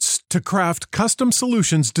experts to craft custom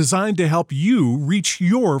solutions designed to help you reach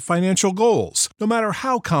your financial goals, no matter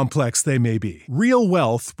how complex they may be. Real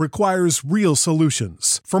wealth requires real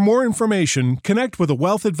solutions. For more information, connect with a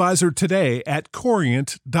wealth advisor today at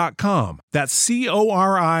Corient.com. That's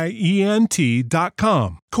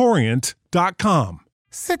Corient.com. Corient.com.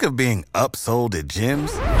 Sick of being upsold at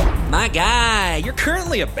gyms? My guy, you're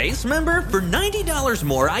currently a base member? For $90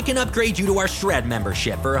 more, I can upgrade you to our Shred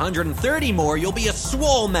membership. For $130 more, you'll be a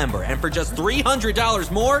Swole member. And for just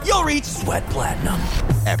 $300 more, you'll reach Sweat Platinum.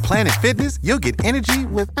 At Planet Fitness, you'll get energy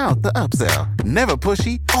without the upsell. Never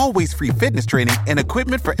pushy, always free fitness training and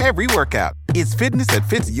equipment for every workout. It's fitness that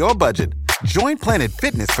fits your budget. Join Planet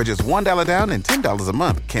Fitness for just $1 down and $10 a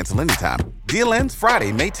month. Cancel anytime. Deal ends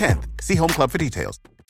Friday, May 10th. See Home Club for details.